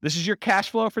 This is your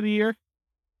cash flow for the year.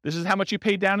 This is how much you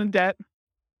paid down in debt.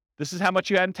 This is how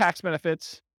much you had in tax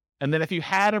benefits. And then if you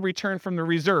had a return from the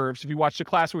reserves, if you watched the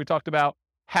class where we talked about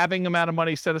having amount of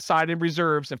money set aside in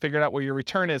reserves and figured out what your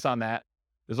return is on that,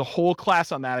 there's a whole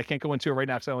class on that. I can't go into it right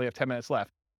now because I only have 10 minutes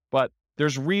left. But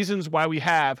there's reasons why we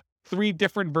have 3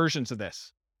 different versions of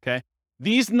this, okay?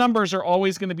 These numbers are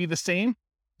always going to be the same.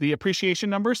 The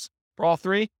appreciation numbers for all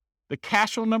 3. The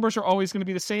cash flow numbers are always going to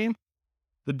be the same.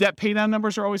 The debt pay down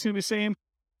numbers are always going to be the same.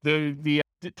 The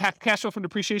cash flow from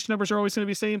depreciation numbers are always going to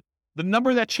be the same. The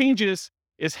number that changes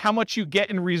is how much you get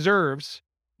in reserves,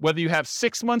 whether you have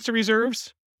 6 months of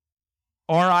reserves,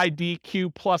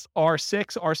 RIDQ plus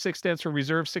R6. R6 stands for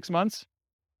reserve 6 months,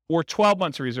 or 12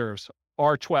 months of reserves,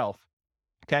 R12.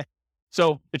 Okay.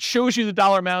 So it shows you the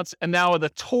dollar amounts, and now the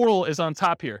total is on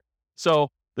top here. So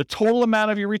the total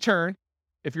amount of your return,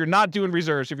 if you're not doing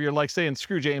reserves, if you're like saying,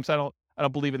 screw James, I don't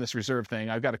believe in this reserve thing.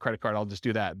 I've got a credit card. I'll just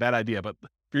do that. Bad idea. But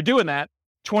if you're doing that,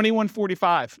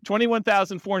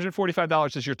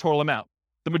 $21,445 is your total amount.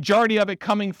 The majority of it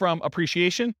coming from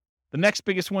appreciation. The next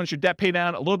biggest one is your debt pay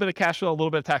down, a little bit of cash flow, a little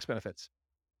bit of tax benefits.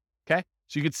 Okay.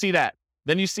 So you could see that.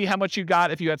 Then you see how much you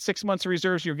got. If you had 6 months of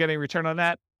reserves, you're getting a return on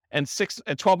that. And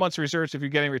 12 months of reserves if you're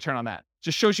getting a return on that.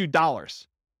 Just shows you dollars.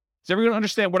 Does everyone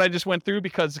understand what I just went through?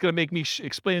 Because it's going to make me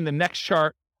explaining the next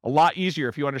chart a lot easier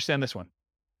if you understand this one.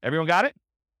 Everyone got it?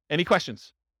 Any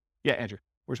questions? Yeah, Andrew.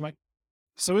 Where's Mike?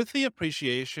 So with the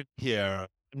appreciation here,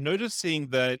 I'm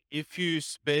noticing that if you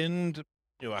spend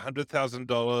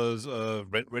 $100,000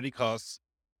 of rent-ready costs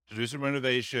to do some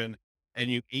renovation, and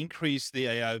you increase the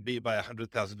AIV by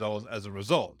 $100,000 as a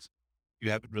result, you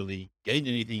haven't really gained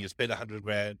anything. You spent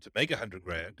 $100,000 to make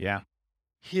 $100,000. Yeah.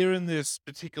 Here in this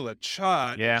particular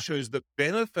chart, it shows the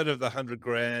benefit of the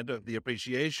 $100,000 of the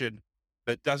appreciation,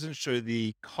 but doesn't show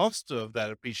the cost of that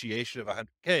appreciation of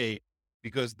 $100K,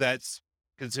 because that's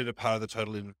considered part of the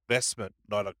total investment,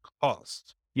 not a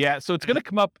cost. Yeah. So it's going to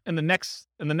come up in the next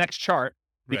chart,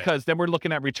 because then we're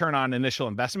looking at return on initial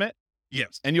investment.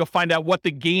 Yes. And you'll find out what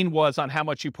the gain was on how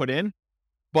much you put in.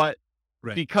 But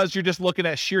because you're just looking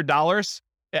at sheer dollars,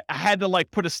 I had to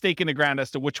put a stake in the ground as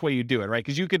to which way you do it, right?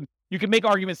 Because you could make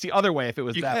arguments the other way if it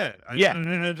was that. Yeah.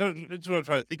 That's what I'm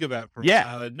trying to think about for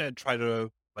and then try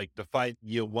to define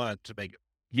year 1 to make it.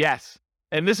 Yes.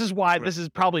 And this is why this is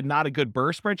probably not a good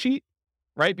BRRRR spreadsheet,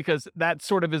 right? Because that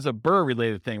sort of is a BRRRR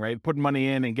related thing, right? Putting money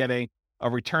in and getting a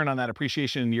return on that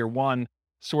appreciation in year 1,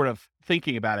 sort of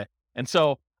thinking about it. And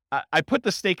so I put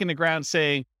the stake in the ground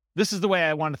saying, this is the way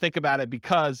I want to think about it,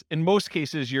 because in most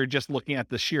cases, you're just looking at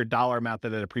the sheer dollar amount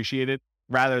that it appreciated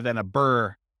rather than a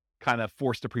BRRRR kind of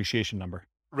forced appreciation number.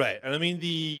 Right. And I mean,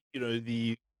 the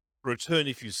return,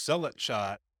 if you sell that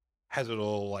chart, has it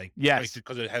all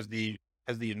because it has the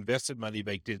invested money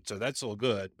baked in. So that's all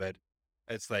good. But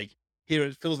it's here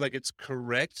it feels like it's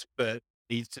correct, but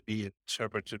needs to be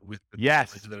interpreted with the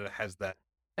knowledge that it has that.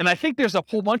 And I think there's a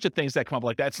whole bunch of things that come up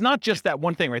like that. It's not just that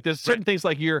one thing, right? There's certain things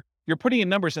like you're putting in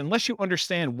numbers, unless you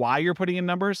understand why you're putting in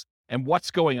numbers and what's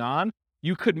going on,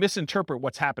 you could misinterpret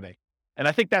what's happening. And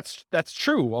I think that's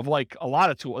true of a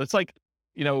lot of tools. It's like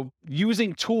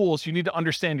using tools, you need to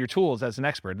understand your tools as an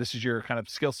expert. This is your kind of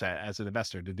skill set as an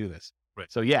investor to do this.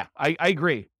 Right. So yeah, I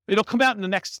agree. It'll come out in the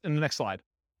next slide.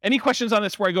 Any questions on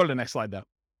this before I go to the next slide though?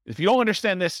 If you don't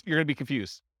understand this, you're going to be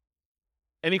confused.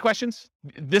 Any questions?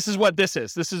 This is what this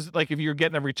is. This is like if you're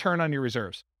getting a return on your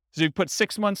reserves. So you put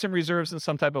 6 months in reserves in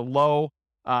some type of low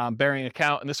bearing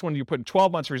account. And this one, you're putting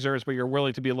 12 months reserves, but you're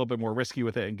willing to be a little bit more risky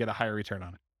with it and get a higher return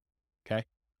on it. Okay.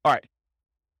 All right.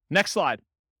 Next slide.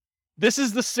 This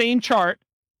is the same chart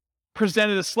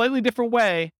presented a slightly different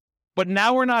way, but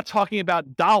now we're not talking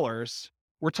about dollars.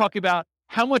 We're talking about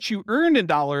how much you earned in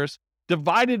dollars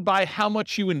divided by how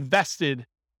much you invested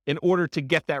in order to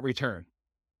get that return.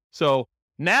 So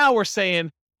now we're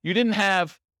saying you didn't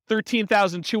have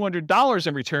 $13,200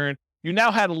 in return. You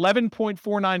now had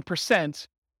 11.49%.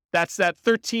 That's that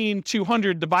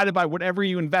 13,200 divided by whatever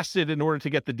you invested in order to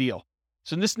get the deal.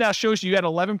 So this now shows you had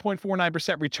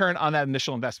 11.49% return on that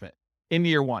initial investment in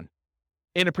year one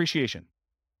in appreciation.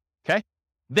 Okay.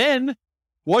 Then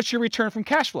what's your return from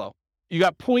cash flow? You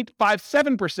got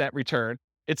 0.57% return.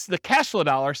 It's the cash flow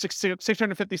dollar,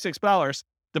 $656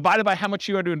 divided by how much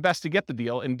you had to invest to get the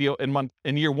deal in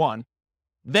year one.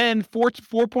 Then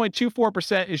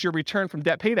 4.24% is your return from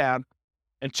debt paydown,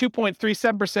 and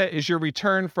 2.37% is your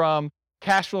return from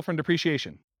cash flow from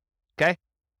depreciation. Okay.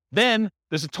 Then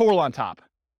there's a total on top.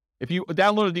 If you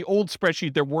downloaded the old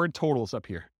spreadsheet, there weren't totals up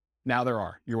here. Now there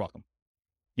are. You're welcome.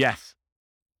 Yes.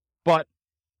 But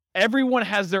everyone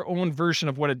has their own version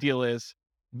of what a deal is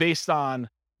based on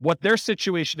what their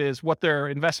situation is, what their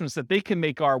investments that they can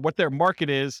make are, what their market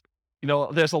is.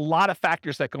 There's a lot of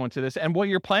factors that go into this and what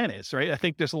your plan is, right? I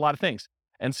think there's a lot of things.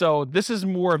 And so this is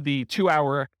more of the 2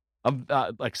 hour of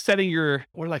like setting your,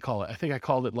 what did I call it? I think I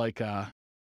called it like,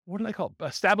 what did I call it?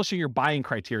 Establishing your buying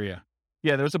criteria.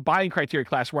 Yeah, there was a buying criteria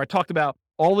class where I talked about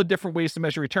all the different ways to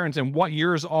measure returns and what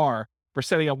yours are for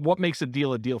setting up what makes a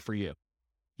deal for you.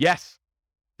 Yes,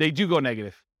 they do go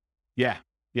negative. Yeah.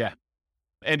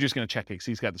 Andrew's going to check it because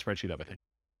he's got the spreadsheet up, I think.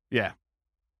 Yeah.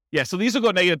 So these will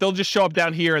go negative. They'll just show up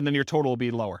down here and then your total will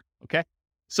be lower. Okay.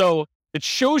 So it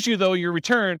shows you though your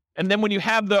return. And then when you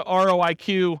have the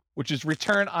ROIQ, which is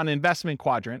return on investment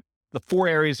quadrant, the 4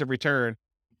 areas of return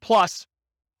plus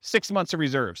 6 months of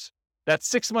reserves. That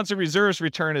 6 months of reserves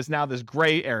return is now this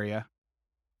gray area.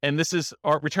 And this is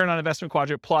our return on investment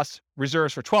quadrant plus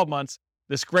reserves for 12 months.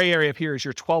 This gray area up here is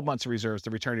your 12 months of reserves, the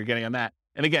return you're getting on that.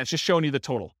 And again, it's just showing you the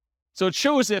total. So it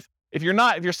shows if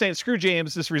you're saying, screw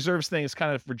James, this reserves thing is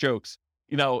kind of for jokes.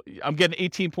 I'm getting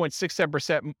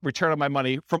 18.67% return on my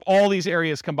money from all these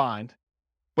areas combined.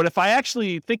 But if I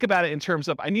actually think about it in terms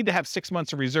of I need to have 6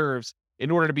 months of reserves in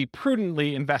order to be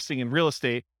prudently investing in real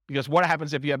estate, because what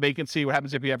happens if you have vacancy? What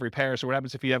happens if you have repairs? Or what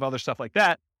happens if you have other stuff like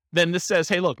that? Then this says,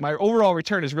 hey, look, my overall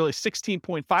return is really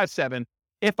 16.57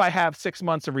 if I have 6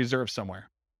 months of reserves somewhere,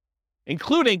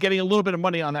 including getting a little bit of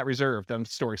money on that reserve that I'm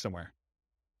storing somewhere.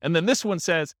 And then this one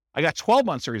says, I got 12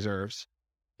 months of reserves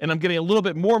and I'm getting a little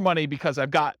bit more money because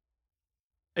I've got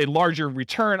a larger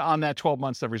return on that 12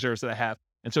 months of reserves that I have.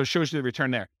 And so it shows you the return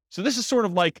there. So this is sort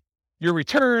of like your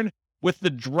return with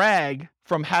the drag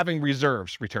from having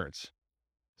reserves returns.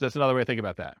 So that's another way to think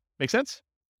about that. Make sense?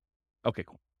 Okay,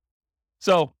 cool.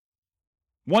 So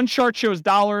one chart shows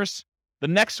dollars. The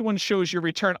next one shows your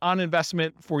return on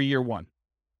investment for year one.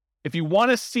 If you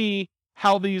want to see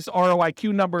how these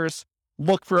ROIQ numbers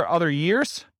look for other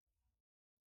years,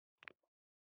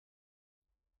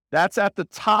 that's at the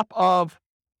top of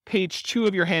page 2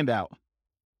 of your handout.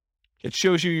 It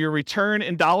shows you your return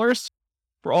in dollars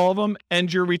for all of them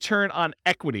and your return on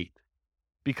equity.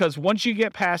 Because once you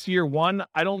get past year one,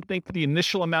 I don't think the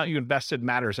initial amount you invested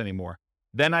matters anymore.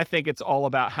 Then I think it's all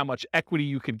about how much equity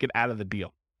you could get out of the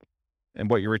deal and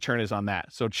what your return is on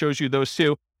that. So it shows you those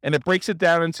two, and it breaks it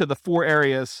down into the 4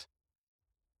 areas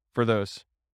for those.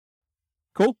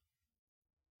 Cool?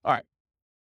 All right.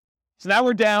 So now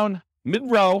we're down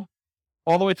mid-row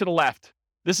all the way to the left.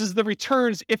 This is the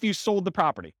returns if you sold the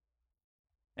property.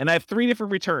 And I have 3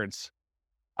 different returns.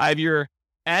 I have your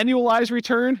annualized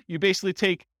return. You basically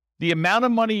take the amount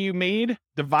of money you made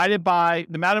divided by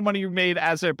the amount of money you made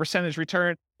as a percentage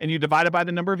return, and you divide it by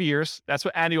the number of years. That's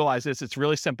what annualized is. It's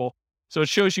really simple. So it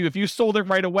shows you if you sold it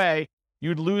right away,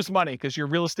 you'd lose money because your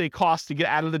real estate cost to get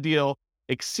out of the deal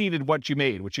exceeded what you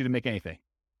made, which you didn't make anything.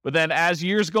 But then as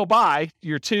years go by,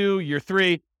 year 2, year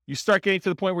 3, you start getting to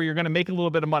the point where you're going to make a little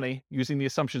bit of money using the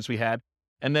assumptions we had.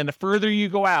 And then the further you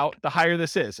go out, the higher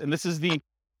this is. And this is the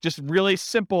just really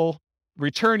simple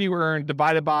return you earn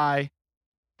divided by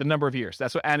the number of years.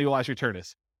 That's what annualized return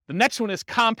is. The next one is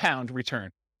compound return.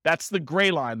 That's the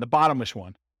gray line, the bottomish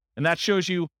one. And that shows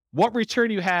you what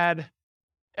return you had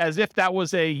as if that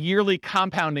was a yearly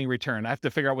compounding return. I have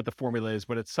to figure out what the formula is,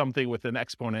 but it's something with an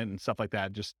exponent and stuff like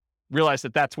that. Just realize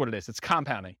that that's what it is. It's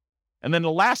compounding. And then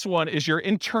the last one is your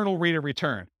internal rate of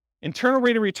return. Internal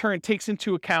rate of return takes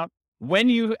into account when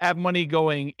you have money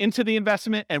going into the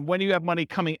investment and when you have money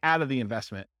coming out of the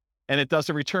investment. And it does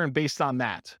a return based on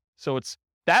that. So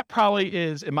that probably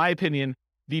is, in my opinion,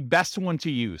 the best one to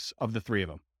use of the three of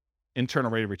them, internal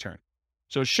rate of return.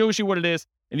 So it shows you what it is.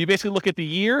 And you basically look at the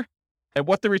year and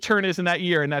what the return is in that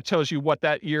year. And that tells you what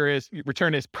that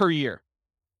return is per year.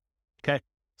 Okay.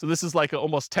 So this is like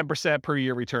almost 10% per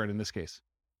year return in this case.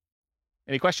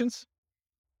 Any questions?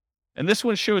 And this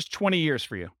one shows 20 years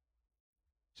for you.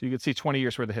 So you can see 20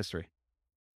 years worth of history.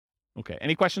 Okay.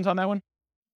 Any questions on that one?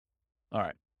 All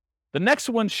right. The next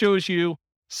one shows you,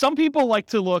 some people like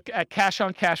to look at cash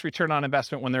on cash return on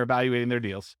investment when they're evaluating their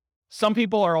deals. Some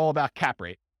people are all about cap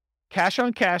rate. Cash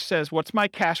on cash says, what's my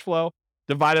cash flow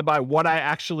divided by what I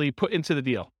actually put into the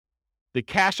deal? The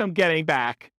cash I'm getting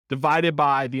back divided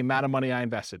by the amount of money I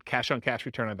invested. Cash on cash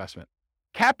return on investment.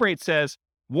 Cap rate says,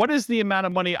 what is the amount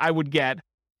of money I would get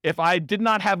if I did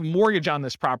not have a mortgage on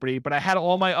this property, but I had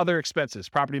all my other expenses,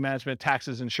 property management,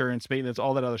 taxes, insurance, maintenance,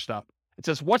 all that other stuff. It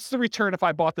says, what's the return if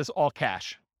I bought this all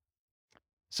cash?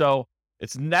 So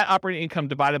it's net operating income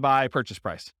divided by purchase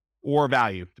price or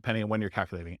value, depending on when you're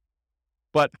calculating it.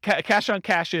 But cash on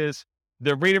cash is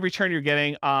the rate of return you're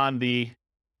getting on the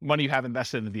money you have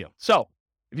invested in the deal. So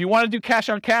if you want to do cash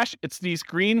on cash, it's these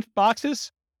green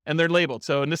boxes and they're labeled.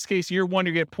 So in this case, year one,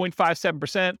 you get 0.57%,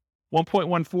 1.14,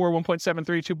 1.73,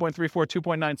 2.34,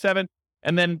 2.97.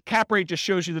 And then cap rate just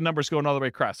shows you the numbers going all the way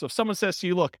across. So if someone says to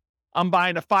you, look, I'm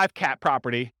buying a 5 cap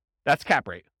property, that's cap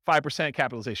rate, 5%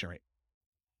 capitalization rate.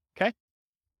 Okay.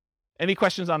 Any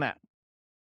questions on that?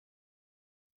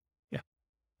 Yeah.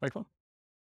 Michael?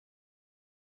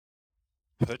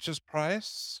 Purchase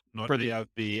price, not for the ARV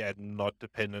and not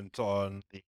dependent on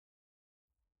the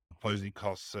closing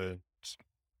costs and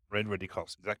rent ready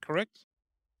costs. Is that correct?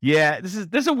 Yeah, this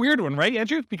is a weird one, right,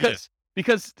 Andrew? Because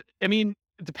I mean,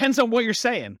 it depends on what you're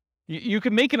saying. You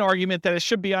can make an argument that it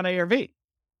should be on ARV,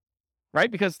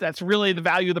 right? Because that's really the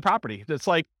value of the property. It's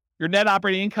like your net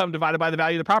operating income divided by the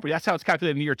value of the property. That's how it's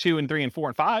calculated in year 2 and 3 and 4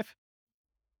 and 5.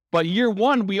 But year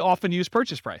 1, we often use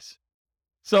purchase price.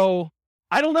 So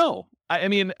I don't know. I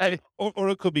mean, or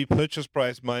it could be purchase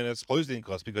price minus closing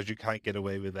costs because you can't get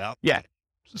away without. Yeah.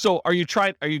 So are you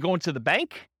going to the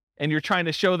bank and you're trying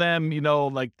to show them,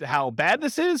 like how bad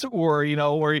this is, or,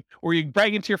 or you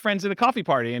bragging to your friends at a coffee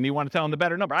party and you want to tell them the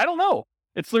better number? I don't know.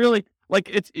 It's literally like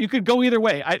you could go either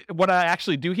way. What I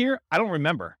actually do here, I don't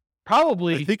remember.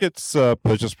 Probably. I think it's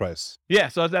purchase price. Yeah.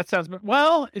 So that sounds,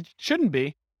 well, it shouldn't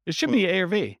be. It should be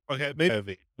ARV. Okay, maybe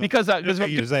ARV. Because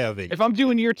if I'm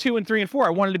doing year 2 and 3 and 4, I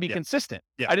wanted to be consistent.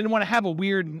 Yeah. I didn't want to have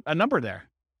a number there.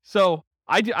 So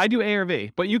I do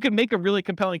ARV, but you can make a really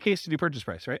compelling case to do purchase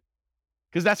price, right?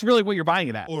 Because that's really what you're buying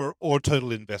it at. Or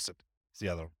total invested is the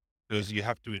other, because you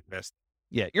have to invest.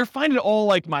 Yeah, you're finding all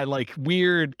like my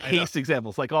weird case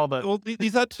examples, like all the. Well,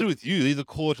 these are to do with you. These are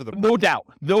core to the. No doubt.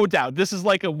 This is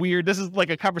like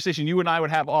a conversation you and I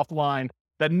would have offline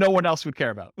that no one else would care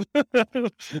about.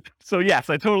 So yes,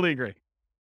 I totally agree.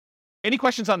 Any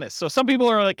questions on this? So some people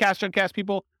are like cash on cash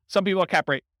people. Some people are cap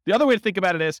rate. The other way to think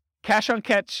about it is cash on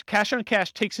cash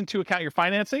takes into account your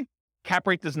financing. Cap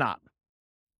rate does not.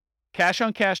 Cash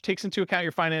on cash takes into account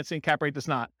your financing. Cap rate does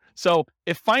not. So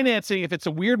if it's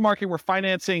a weird market where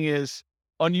financing is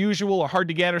unusual or hard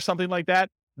to get or something like that,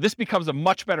 this becomes a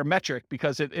much better metric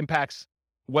because it impacts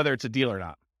whether it's a deal or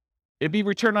not. It'd be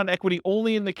return on equity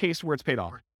only in the case where it's paid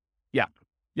off. Yeah.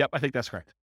 Yep. I think that's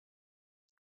correct.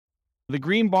 The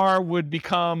green bar would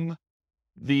become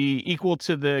equal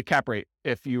to the cap rate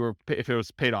if it was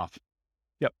paid off.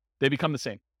 Yep. They become the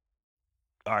same.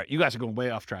 All right. You guys are going way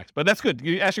off track, but that's good.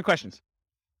 You ask your questions.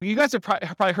 You guys have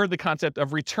probably heard the concept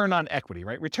of return on equity,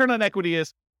 right? Return on equity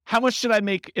is how much should I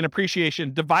make in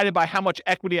appreciation divided by how much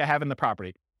equity I have in the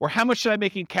property, or how much should I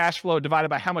make in cash flow divided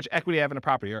by how much equity I have in the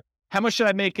property, or how much should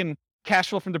I make in cash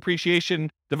flow from depreciation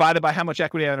divided by how much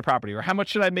equity I have in the property, or how much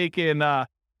should I make in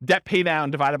debt pay down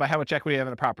divided by how much equity I have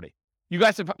in the property. You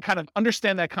guys have kind of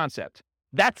understand that concept.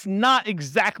 That's not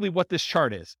exactly what this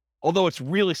chart is, although it's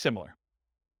really similar.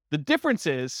 The difference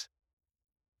is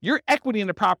your equity in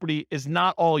the property is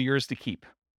not all yours to keep.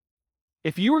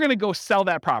 If you were going to go sell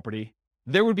that property,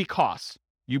 there would be costs.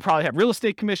 You probably have real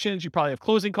estate commissions. You probably have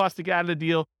closing costs to get out of the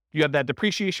deal. You have that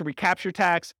depreciation recapture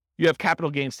tax. You have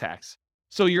capital gains tax.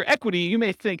 So your equity, you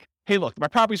may think, hey, look, my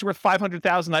property's worth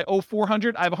 $500,000. I owe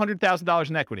 $400,000. I have $100,000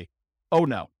 in equity. Oh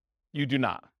no, you do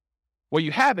not. What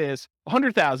you have is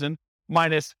 $100,000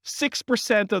 minus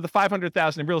 6% of the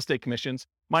 $500,000 in real estate commissions,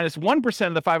 minus 1%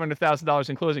 of the $500,000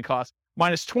 in closing costs,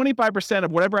 minus 25%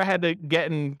 of whatever I had to get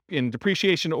in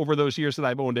depreciation over those years that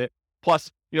I've owned it,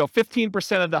 plus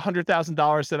 15% of the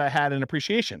 $100,000 that I had in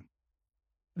appreciation.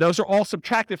 Those are all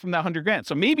subtracted from that 100 grand.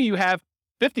 So maybe you have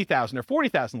 50,000 or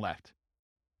 40,000 left.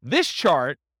 This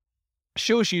chart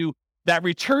shows you that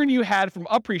return you had from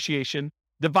appreciation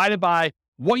divided by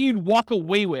what you'd walk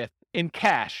away with in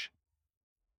cash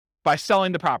by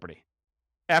selling the property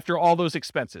after all those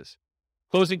expenses,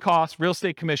 closing costs, real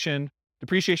estate commission,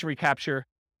 depreciation recapture,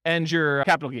 and your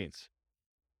capital gains.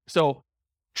 So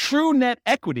true net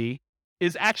equity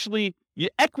is actually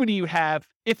the equity you have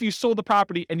if you sold the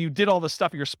property and you did all the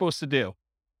stuff you're supposed to do,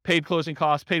 paid closing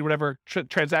costs, paid whatever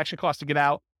transaction costs to get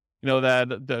out,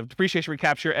 the depreciation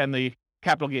recapture and the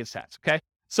capital gains tax. Okay.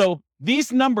 So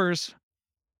these numbers,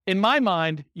 in my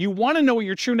mind, you want to know what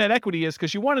your true net equity is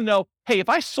because you want to know, hey, if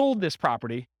I sold this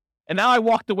property and now I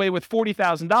walked away with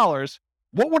 $40,000,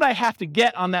 what would I have to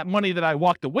get on that money that I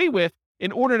walked away with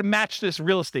in order to match this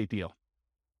real estate deal?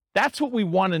 That's what we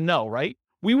want to know, right?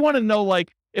 We want to know,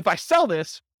 like, if I sell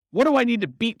this, what do I need to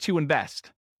beat to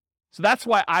invest? So that's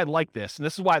why I like this. And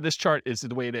this is why this chart is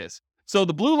the way it is. So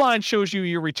the blue line shows you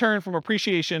your return from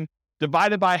appreciation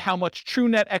divided by how much true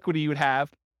net equity you would have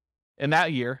in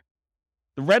that year.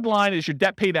 The red line is your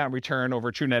debt pay down return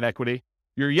over true net equity.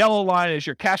 Your yellow line is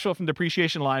your cash flow from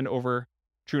depreciation line over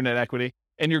true net equity.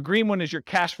 And your green one is your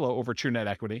cash flow over true net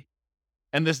equity.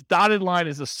 And this dotted line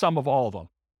is the sum of all of them.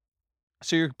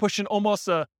 So you're pushing almost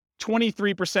a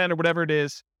 23% or whatever it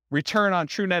is return on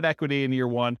true net equity in year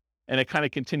one, and it kind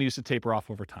of continues to taper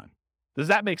off over time. Does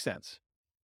that make sense?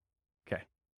 Okay.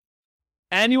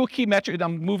 Annual key metric.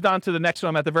 I'm moved on to the next one.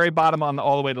 I'm at the very bottom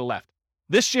all the way to the left.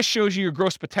 This just shows you your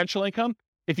gross potential income.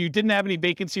 If you didn't have any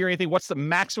vacancy or anything, what's the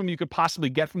maximum you could possibly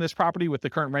get from this property with the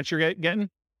current rent you're getting?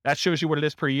 That shows you what it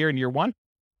is per year in year one.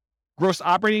 Gross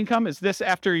operating income is this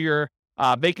after your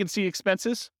vacancy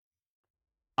expenses.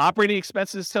 Operating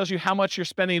expenses tells you how much you're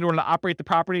spending in order to operate the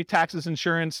property, taxes,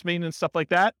 insurance, maintenance, stuff like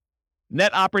that.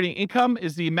 Net operating income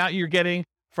is the amount you're getting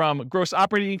from gross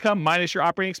operating income minus your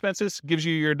operating expenses, gives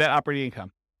you your net operating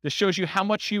income. This shows you how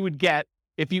much you would get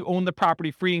if you own the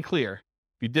property free and clear,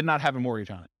 if you did not have a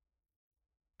mortgage on it.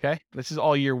 Okay, this is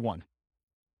all year one.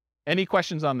 Any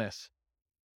questions on this?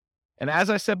 And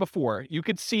as I said before, you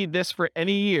could see this for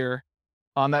any year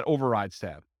on that overrides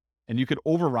tab, and you could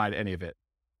override any of it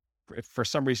if for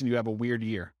some reason you have a weird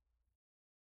year.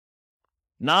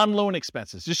 Non-loan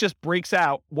expenses. This just breaks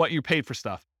out what you paid for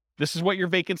stuff. This is what your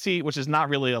vacancy, which is not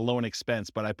really a loan expense,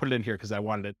 but I put it in here because I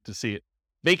wanted to see it.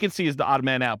 Vacancy is the odd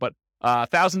man out, but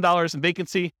 $1,000 in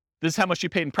vacancy. This is how much you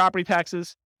paid in property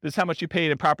taxes. This is how much you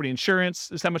paid in property insurance.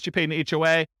 This is how much you paid in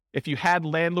HOA. If you had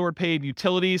landlord paid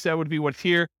utilities, that would be what's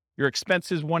here. Your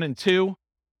expenses 1 and 2.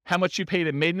 How much you paid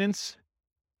in maintenance.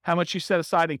 How much you set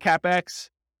aside in CapEx.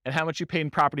 And how much you paid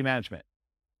in property management.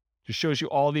 Just shows you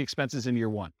all the expenses in year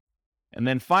one. And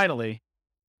then finally,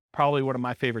 probably one of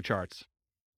my favorite charts.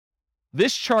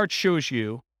 This chart shows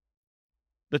you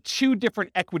the two different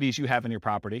equities you have in your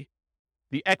property.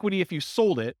 The equity if you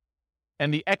sold it,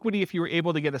 and the equity if you were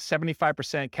able to get a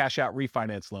 75% cash out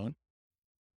refinance loan.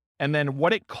 And then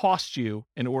what it costs you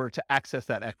in order to access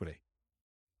that equity.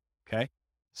 Okay.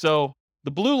 So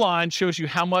the blue line shows you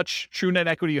how much true net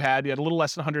equity you had. You had a little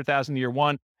less than 100,000 in year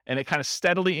one, and it kind of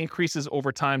steadily increases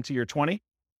over time to year 20.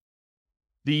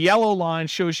 The yellow line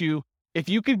shows you if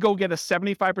you could go get a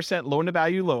 75% loan to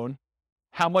value loan,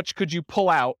 how much could you pull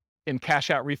out in cash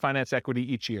out refinance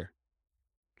equity each year?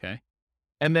 Okay.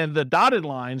 And then the dotted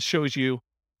line shows you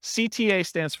CTA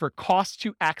stands for cost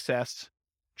to access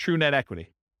true net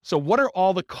equity. So what are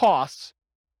all the costs,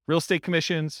 real estate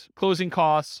commissions, closing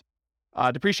costs,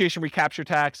 depreciation recapture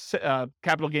tax,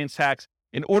 capital gains tax,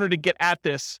 in order to get at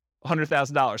this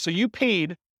 $100,000. So you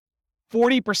paid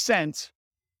 40%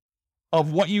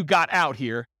 of what you got out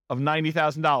here of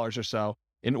 $90,000 or so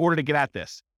in order to get at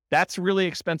this. That's really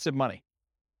expensive money,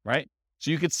 right?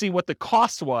 So you could see what the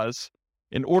cost was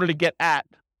in order to get at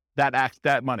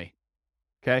that money,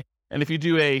 okay? And if you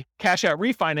do a cash out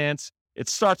refinance, it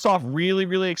starts off really,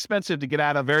 really expensive to get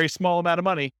out a very small amount of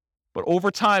money. But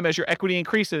over time, as your equity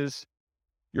increases,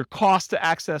 your cost to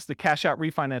access the cash out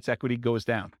refinance equity goes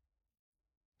down.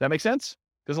 That make sense?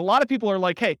 Because a lot of people are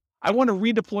like, hey, I want to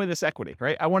redeploy this equity,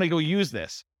 right? I want to go use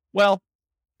this. Well,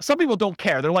 some people don't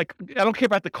care. They're like, I don't care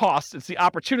about the cost. It's the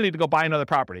opportunity to go buy another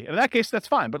property. And in that case, that's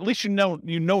fine. But at least you know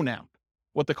now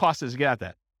what the cost is to get at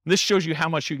that. And this shows you how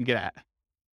much you can get at.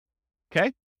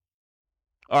 Okay?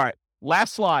 All right.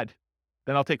 Last slide.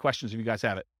 Then I'll take questions if you guys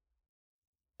have it.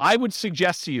 I would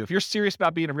suggest to you, if you're serious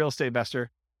about being a real estate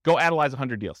investor, go analyze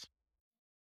 100 deals.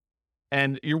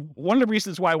 And one of the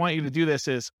reasons why I want you to do this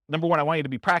is, number one, I want you to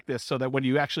be practiced so that when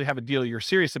you actually have a deal you're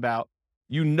serious about,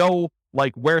 you know,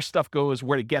 like where stuff goes,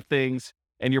 where to get things,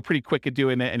 and you're pretty quick at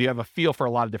doing it, and you have a feel for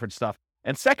a lot of different stuff.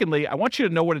 And secondly, I want you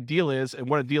to know what a deal is and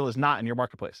what a deal is not in your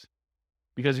marketplace.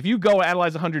 Because if you go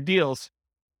analyze 100 deals,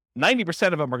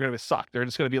 90% of them are going to suck. They're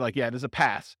just going to be like, yeah, it is a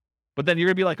pass. But then you're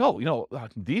going to be like, oh,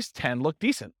 these 10 look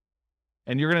decent.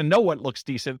 And you're going to know what looks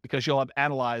decent because you'll have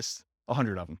analyzed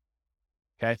 100 of them.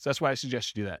 Okay, so that's why I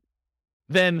suggest you do that.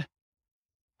 Then,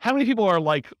 how many people are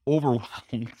like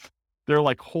overwhelmed? They're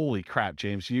like, holy crap,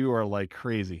 James, you are like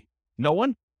crazy. No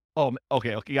one? Oh,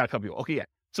 okay, you got a couple people. Okay, yeah.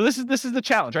 So this is the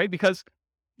challenge, right? Because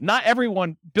not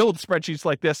everyone builds spreadsheets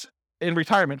like this in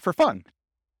retirement for fun,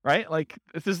 right? Like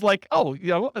this is like, oh,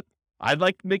 I'd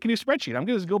like to make a new spreadsheet. I'm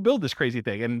going to go build this crazy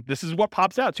thing, and this is what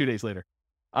pops out 2 days later.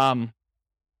 And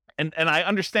I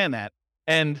understand that.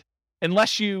 And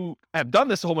unless you have done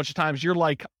this a whole bunch of times, you're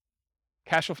like,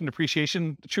 cash flow from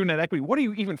depreciation, true net equity, what are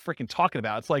you even freaking talking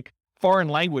about? It's like foreign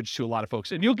language to a lot of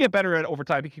folks. And you'll get better at it over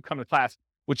time if you keep coming to class,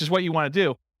 which is what you want to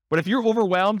do. But if you're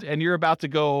overwhelmed and you're about to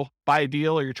go buy a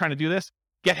deal or you're trying to do this,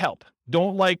 get help.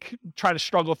 Don't like try to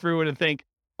struggle through it and think,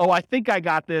 oh, I think I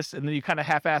got this. And then you kind of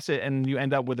half-ass it and you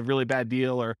end up with a really bad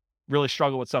deal or really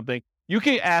struggle with something. You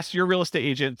can ask your real estate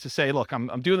agent to say, look,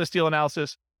 I'm doing this deal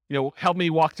analysis. Help me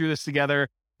walk through this together.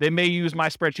 They may use my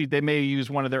spreadsheet. They may use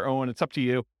one of their own. It's up to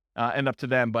you and up to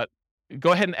them. But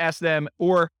go ahead and ask them,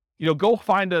 or go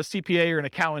find a CPA or an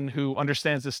accountant who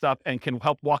understands this stuff and can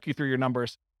help walk you through your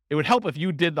numbers. It would help if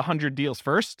you did the 100 deals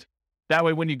first. That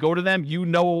way, when you go to them, you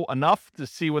know enough to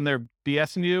see when they're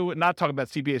BSing you. Not talking about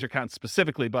CPAs or accountants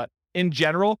specifically, but in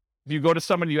general, if you go to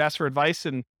someone, you ask for advice,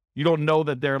 and you don't know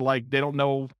that they don't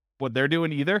know what they're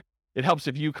doing either. It helps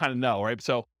if you kind of know, right?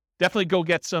 So definitely go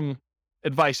get some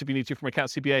advice if you need to from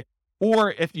accountant CPA.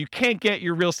 Or if you can't get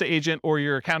your real estate agent or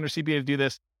your accountant or CPA to do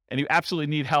this, and you absolutely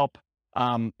need help,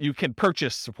 you can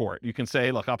purchase support. You can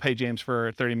say, look, I'll pay James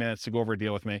for 30 minutes to go over a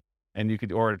deal with me. And you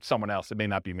could, or someone else. It may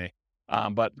not be me,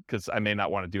 but because I may not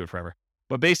want to do it forever.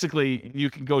 But basically, you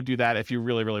can go do that if you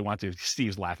really, really want to.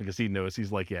 Steve's laughing because he knows.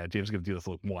 He's like, yeah, James is going to do this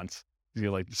once. He's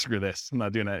going to like, screw this. I'm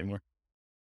not doing that anymore.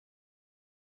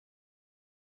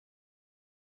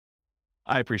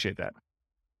 I appreciate that.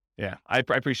 Yeah, I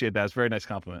appreciate that. It's a very nice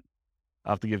compliment.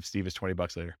 I'll have to give Steve his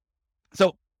 $20 later.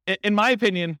 So in my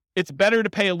opinion, it's better to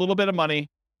pay a little bit of money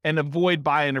and avoid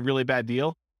buying a really bad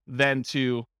deal than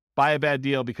to buy a bad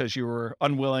deal because you were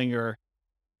unwilling or,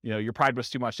 your pride was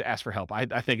too much to ask for help. I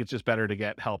think it's just better to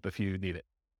get help if you need it.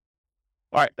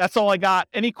 All right. That's all I got.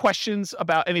 Any questions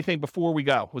about anything before we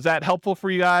go? Was that helpful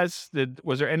for you guys?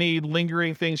 Was there any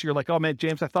lingering things you're like, oh man,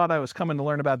 James, I thought I was coming to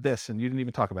learn about this and you didn't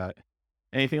even talk about it.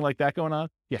 Anything like that going on?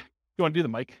 Yeah. You want to do the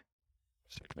mic?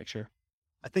 Just to make sure.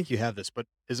 I think you have this, but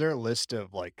is there a list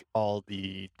of like all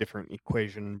the different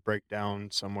equation breakdown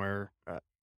somewhere?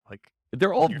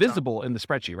 They're all visible in the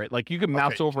spreadsheet, right? Like you can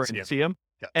mouse over and see them.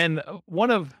 Yeah. And one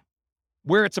of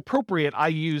where it's appropriate, I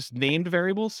use named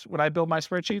variables when I build my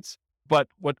spreadsheets. But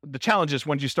what the challenge is,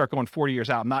 once you start going 40 years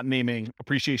out, I'm not naming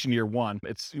appreciation year 1.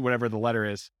 It's whatever the letter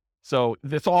is. So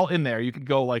it's all in there. You can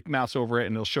go like mouse over it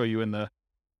and it'll show you in the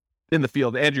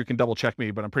field. Andrew can double check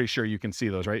me, but I'm pretty sure you can see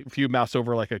those, right? If you mouse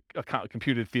over like a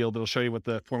computed field, it'll show you what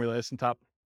the formula is on top.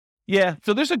 Yeah.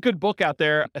 So there's a good book out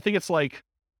there. I think it's like,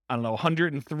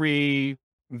 103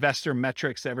 investor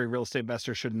metrics every real estate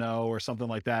investor should know or something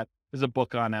like that. There's a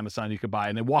book on Amazon you could buy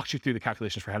and it walks you through the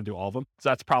calculations for how to do all of them. So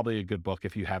that's probably a good book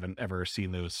if you haven't ever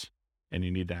seen those and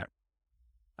you need that.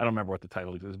 I don't remember what the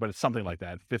title is, but it's something like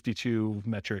that. 52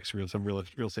 metrics some real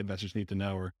estate investors need to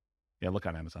know, or look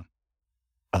on Amazon.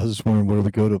 I was just wondering, where do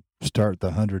we go to start the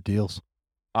 100 deals?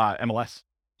 MLS.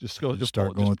 Just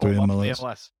start going through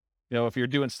MLS. If you're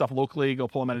doing stuff locally, go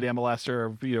pull them out of the MLS,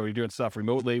 or you're doing stuff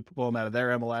remotely, pull them out of their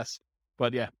MLS.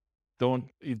 But yeah,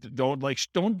 don't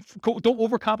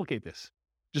overcomplicate this.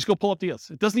 Just go pull up deals.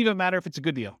 It doesn't even matter if it's a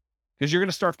good deal, because you're going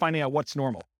to start finding out what's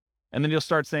normal, and then you'll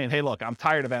start saying, "Hey, look, I'm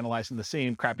tired of analyzing the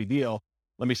same crappy deal.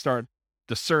 Let me start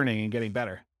discerning and getting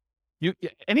better."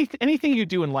 Anything you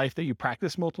do in life that you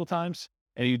practice multiple times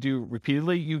and you do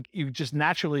repeatedly, you just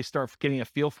naturally start getting a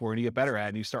feel for it, and you get better at it,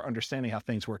 and you start understanding how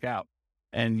things work out.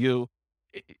 And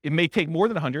it may take more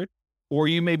than 100, or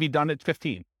you may be done at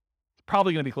 15. It's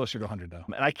probably going to be closer to 100 though.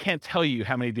 And I can't tell you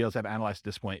how many deals I've analyzed at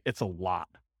this point. It's a lot.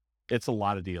 It's a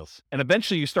lot of deals. And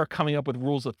eventually you start coming up with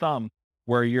rules of thumb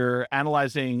where you're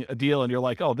analyzing a deal and you're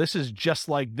like, oh, this is just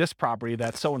like this property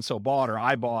that so-and-so bought or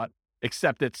I bought,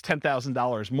 except it's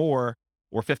 $10,000 more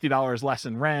or $50 less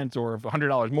in rent or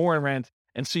 $100 more in rent.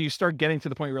 And so you start getting to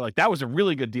the point where you're like, that was a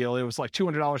really good deal. It was like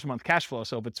 $200 a month cash flow.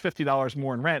 So if it's $50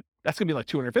 more in rent, that's going to be like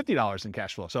 $250 in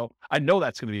cash flow. So I know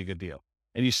that's going to be a good deal.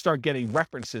 And you start getting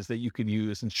references that you can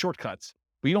use and shortcuts,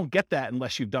 but you don't get that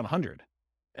unless you've done 100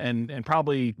 and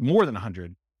probably more than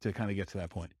 100 to kind of get to that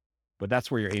point. But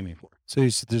that's where you're aiming for. So you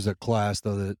said there's a class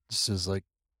though that says like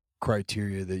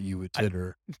criteria that you would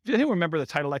consider. Do you remember the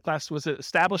title of that class? Was it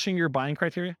Establishing Your Buying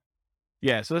Criteria?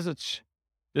 Yeah. So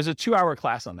there's a 2-hour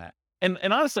class on that. And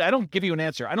honestly, I don't give you an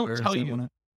answer. I don't tell you.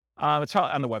 It's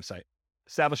on the website,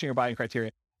 Establishing Your Buying Criteria.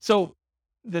 So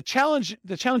the challenge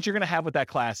you're going to have with that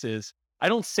class is, I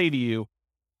don't say to you,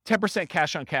 10%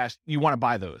 cash on cash, you want to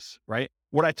buy those, right?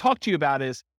 What I talk to you about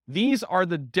is, these are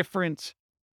the different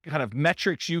kind of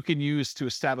metrics you can use to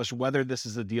establish whether this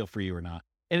is a deal for you or not.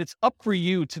 And it's up for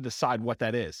you to decide what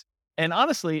that is. And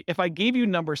honestly, if I gave you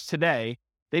numbers today,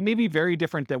 they may be very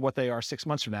different than what they are 6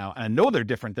 months from now. And I know they're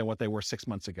different than what they were 6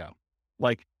 months ago.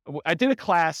 Like, I did a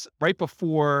class right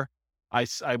before I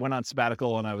went on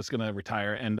sabbatical and I was going to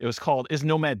retire, and it was called, Is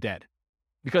Nomad Dead?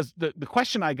 Because the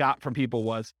question I got from people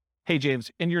was, hey, James,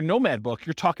 in your Nomad book,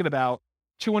 you're talking about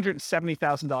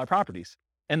 $270,000 properties.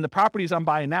 And the properties I'm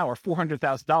buying now are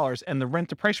 $400,000, and the rent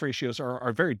to price ratios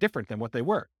are very different than what they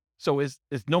were. So is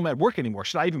Nomad work anymore?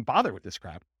 Should I even bother with this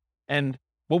crap? And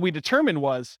what we determined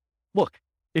was, look,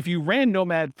 if you ran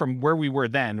Nomad from where we were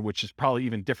then, which is probably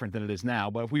even different than it is now,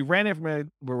 but if we ran it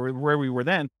from where we were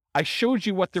then, I showed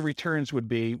you what the returns would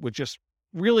be with just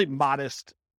really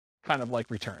modest kind of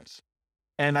like returns.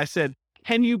 And I said,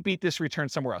 can you beat this return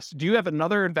somewhere else? Do you have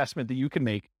another investment that you can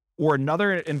make, or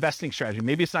another investing strategy?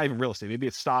 Maybe it's not even real estate, maybe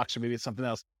it's stocks, or maybe it's something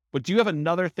else, but do you have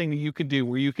another thing that you can do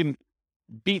where you can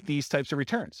beat these types of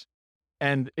returns?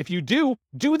 And if you do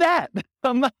that.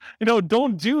 I'm not,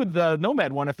 don't do the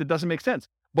Nomad one if it doesn't make sense.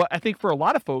 But I think for a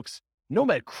lot of folks,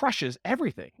 Nomad crushes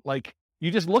everything. Like,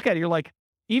 you just look at it, you're like,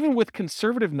 even with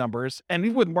conservative numbers, and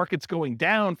even with markets going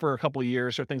down for a couple of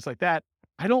years or things like that,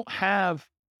 I don't have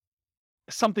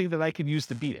something that I could use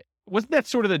to beat it. Wasn't that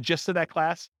sort of the gist of that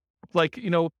class? Like,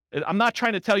 I'm not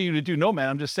trying to tell you to do Nomad.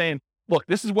 I'm just saying, look,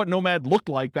 this is what Nomad looked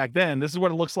like back then. This is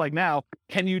what it looks like now.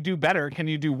 Can you do better? Can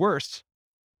you do worse?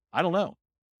 I don't know.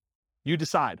 You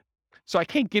decide. So I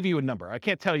can't give you a number. I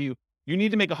can't tell you, you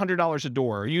need to make $100 a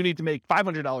door, or you need to make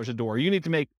 $500 a door, or you need to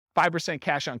make 5%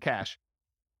 cash on cash,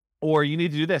 or you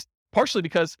need to do this. Partially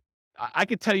because I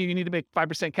could tell you need to make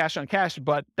 5% cash on cash,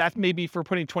 but that may be for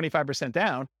putting 25%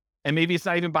 down, and maybe it's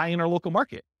not even buying in our local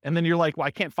market. And then you're like, well,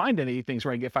 I can't find any things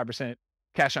where I can get 5%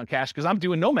 cash on cash because I'm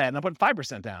doing Nomad and I'm putting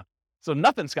 5% down. So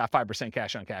nothing's got 5%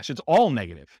 cash on cash. It's all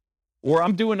negative. Or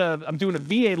I'm doing a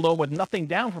VA loan with nothing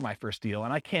down for my first deal,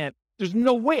 and there's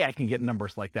no way I can get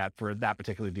numbers like that for that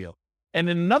particular deal. And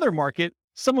in another market,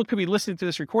 someone could be listening to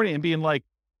this recording and being like,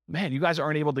 man, you guys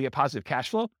aren't able to get positive cash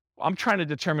flow. I'm trying to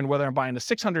determine whether I'm buying a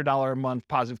 $600 a month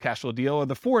positive cash flow deal or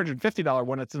the $450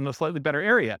 one that's in a slightly better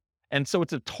area. And so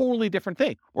it's a totally different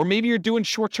thing. Or maybe you're doing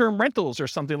short-term rentals or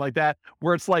something like that,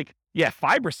 where it's like, yeah,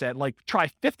 5%, like try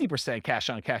 50% cash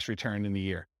on cash return in the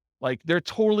year. Like, they're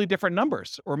totally different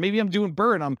numbers. Or maybe I'm doing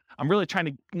Burr and I'm really trying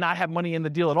to not have money in the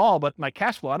deal at all, but my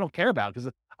cash flow I don't care about,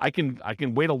 because I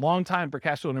can wait a long time for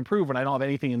cash flow to improve when I don't have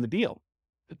anything in the deal.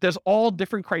 There's all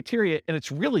different criteria, and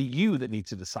it's really you that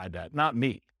needs to decide that, not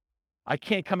me. I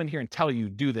can't come in here and tell you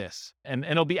do this, and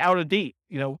it'll be out of date,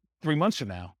 3 months from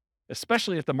now,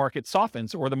 especially if the market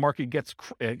softens or the market gets,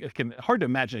 hard to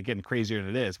imagine it getting crazier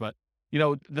than it is, but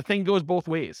the thing goes both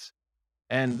ways.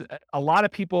 And a lot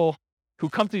of people who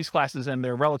come to these classes and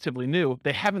they're relatively new,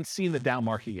 they haven't seen the down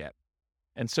market yet.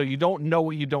 And so you don't know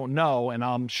what you don't know. And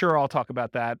I'm sure I'll talk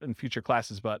about that in future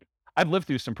classes, but I've lived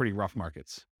through some pretty rough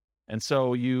markets. And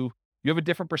so you have a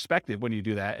different perspective when you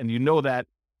do that. And you know that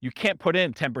you can't put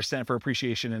in 10% for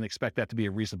appreciation and expect that to be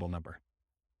a reasonable number.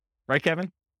 Right,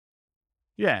 Kevin?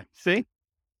 Yeah, see?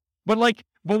 But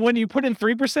when you put in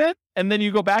 3% and then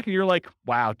you go back and you're like,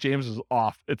 wow, James was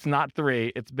off. It's not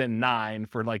 3, it's been 9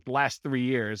 for like the last 3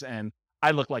 years. And I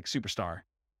look like superstar.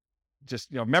 Just,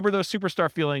 remember those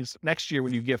superstar feelings next year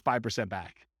when you give 5%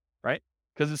 back, right?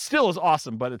 Because it still is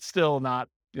awesome, but it's still not,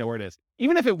 where it is.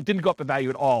 Even if it didn't go up in value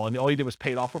at all and all you did was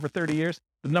pay it off over 30 years,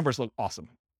 the numbers look awesome.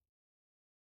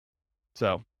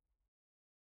 So,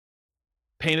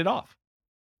 paying it off.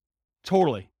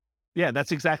 Totally. Yeah,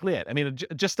 that's exactly it. I mean,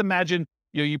 just imagine,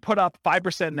 you put up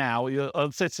 5% now,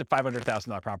 let's say it's a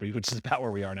 $500,000 property, which is about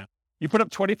where we are now. You put up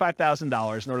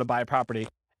 $25,000 in order to buy a property.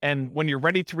 And when you're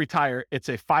ready to retire, it's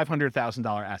a $500,000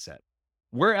 asset.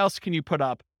 Where else can you put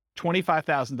up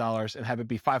 $25,000 and have it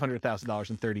be $500,000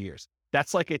 in 30 years?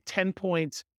 That's like a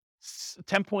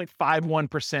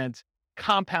 10.51%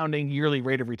 compounding yearly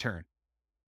rate of return.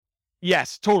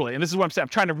 Yes, totally. And this is what I'm saying. I'm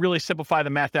trying to really simplify the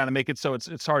math down and make it so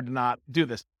it's hard to not do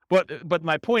this. But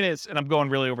my point is, and I'm going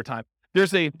really over time,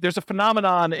 there's a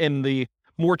phenomenon in the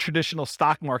more traditional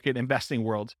stock market investing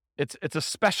world. It's a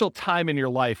special time in your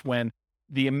life when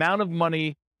the amount of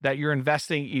money that you're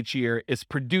investing each year is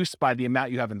produced by the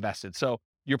amount you have invested. So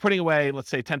you're putting away, let's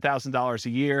say, $10,000 a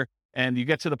year, and you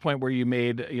get to the point where you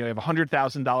have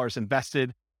 $100,000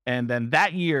 invested, and then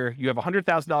that year you have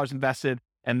 $100,000 invested,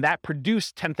 and that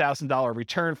produced $10,000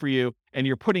 return for you, and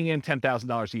you're putting in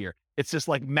 $10,000 a year. It's this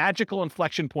like magical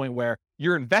inflection point where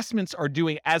your investments are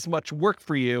doing as much work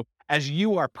for you as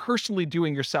you are personally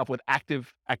doing yourself with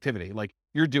active activity, like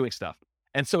you're doing stuff.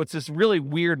 And so it's this really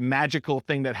weird, magical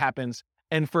thing that happens.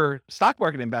 And for stock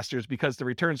market investors, because the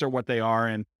returns are what they are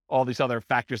and all these other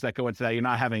factors that go into that, you're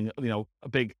not having, a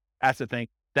big asset thing,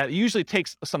 that usually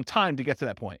takes some time to get to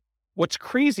that point. What's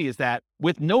crazy is that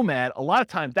with Nomad, a lot of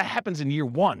times that happens in year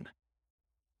one,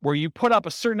 where you put up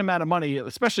a certain amount of money,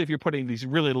 especially if you're putting these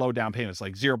really low down payments,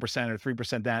 like 0% or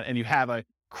 3% down, and you have a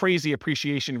crazy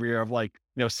appreciation year of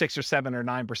 6 or 7 or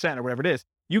 9% or whatever it is.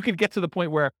 You could get to the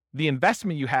point where the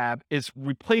investment you have is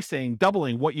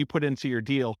doubling what you put into your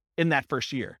deal in that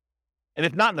first year. And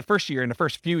if not in the first year, in the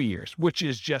first few years, which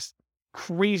is just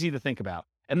crazy to think about.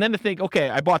 And then to think, okay,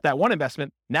 I bought that one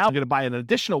investment. Now I'm going to buy an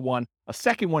additional one, a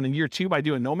second one in year 2 by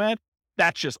doing Nomad.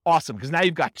 That's just awesome because now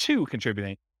you've got 2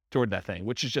 contributing toward that thing,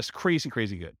 which is just crazy,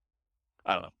 crazy good.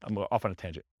 I don't know. I'm off on a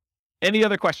tangent. Any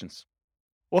other questions?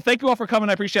 Well, thank you all for coming.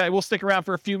 I appreciate it. We'll stick around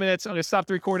for a few minutes. I'm going to stop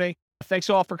the recording. Thanks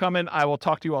all for coming. I will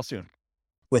talk to you all soon.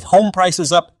 With home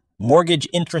prices up, mortgage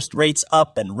interest rates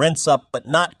up, and rents up, but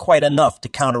not quite enough to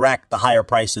counteract the higher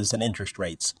prices and interest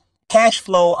rates, cash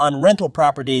flow on rental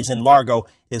properties in Largo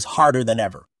is harder than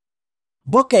ever.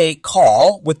 Book a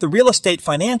call with the Real Estate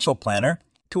Financial Planner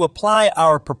to apply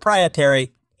our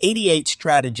proprietary 88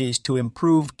 strategies to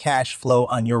improve cash flow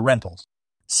on your rentals.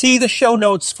 See the show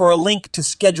notes for a link to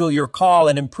schedule your call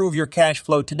and improve your cash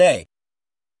flow today.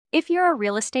 If you're a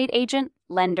real estate agent,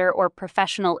 lender, or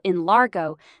professional in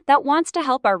Largo that wants to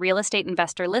help our real estate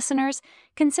investor listeners,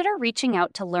 consider reaching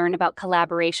out to learn about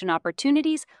collaboration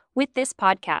opportunities with this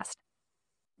podcast.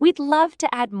 We'd love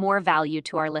to add more value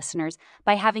to our listeners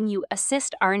by having you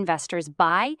assist our investors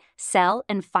buy, sell,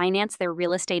 and finance their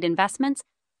real estate investments.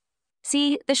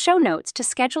 See the show notes to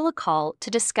schedule a call to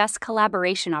discuss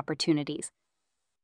collaboration opportunities.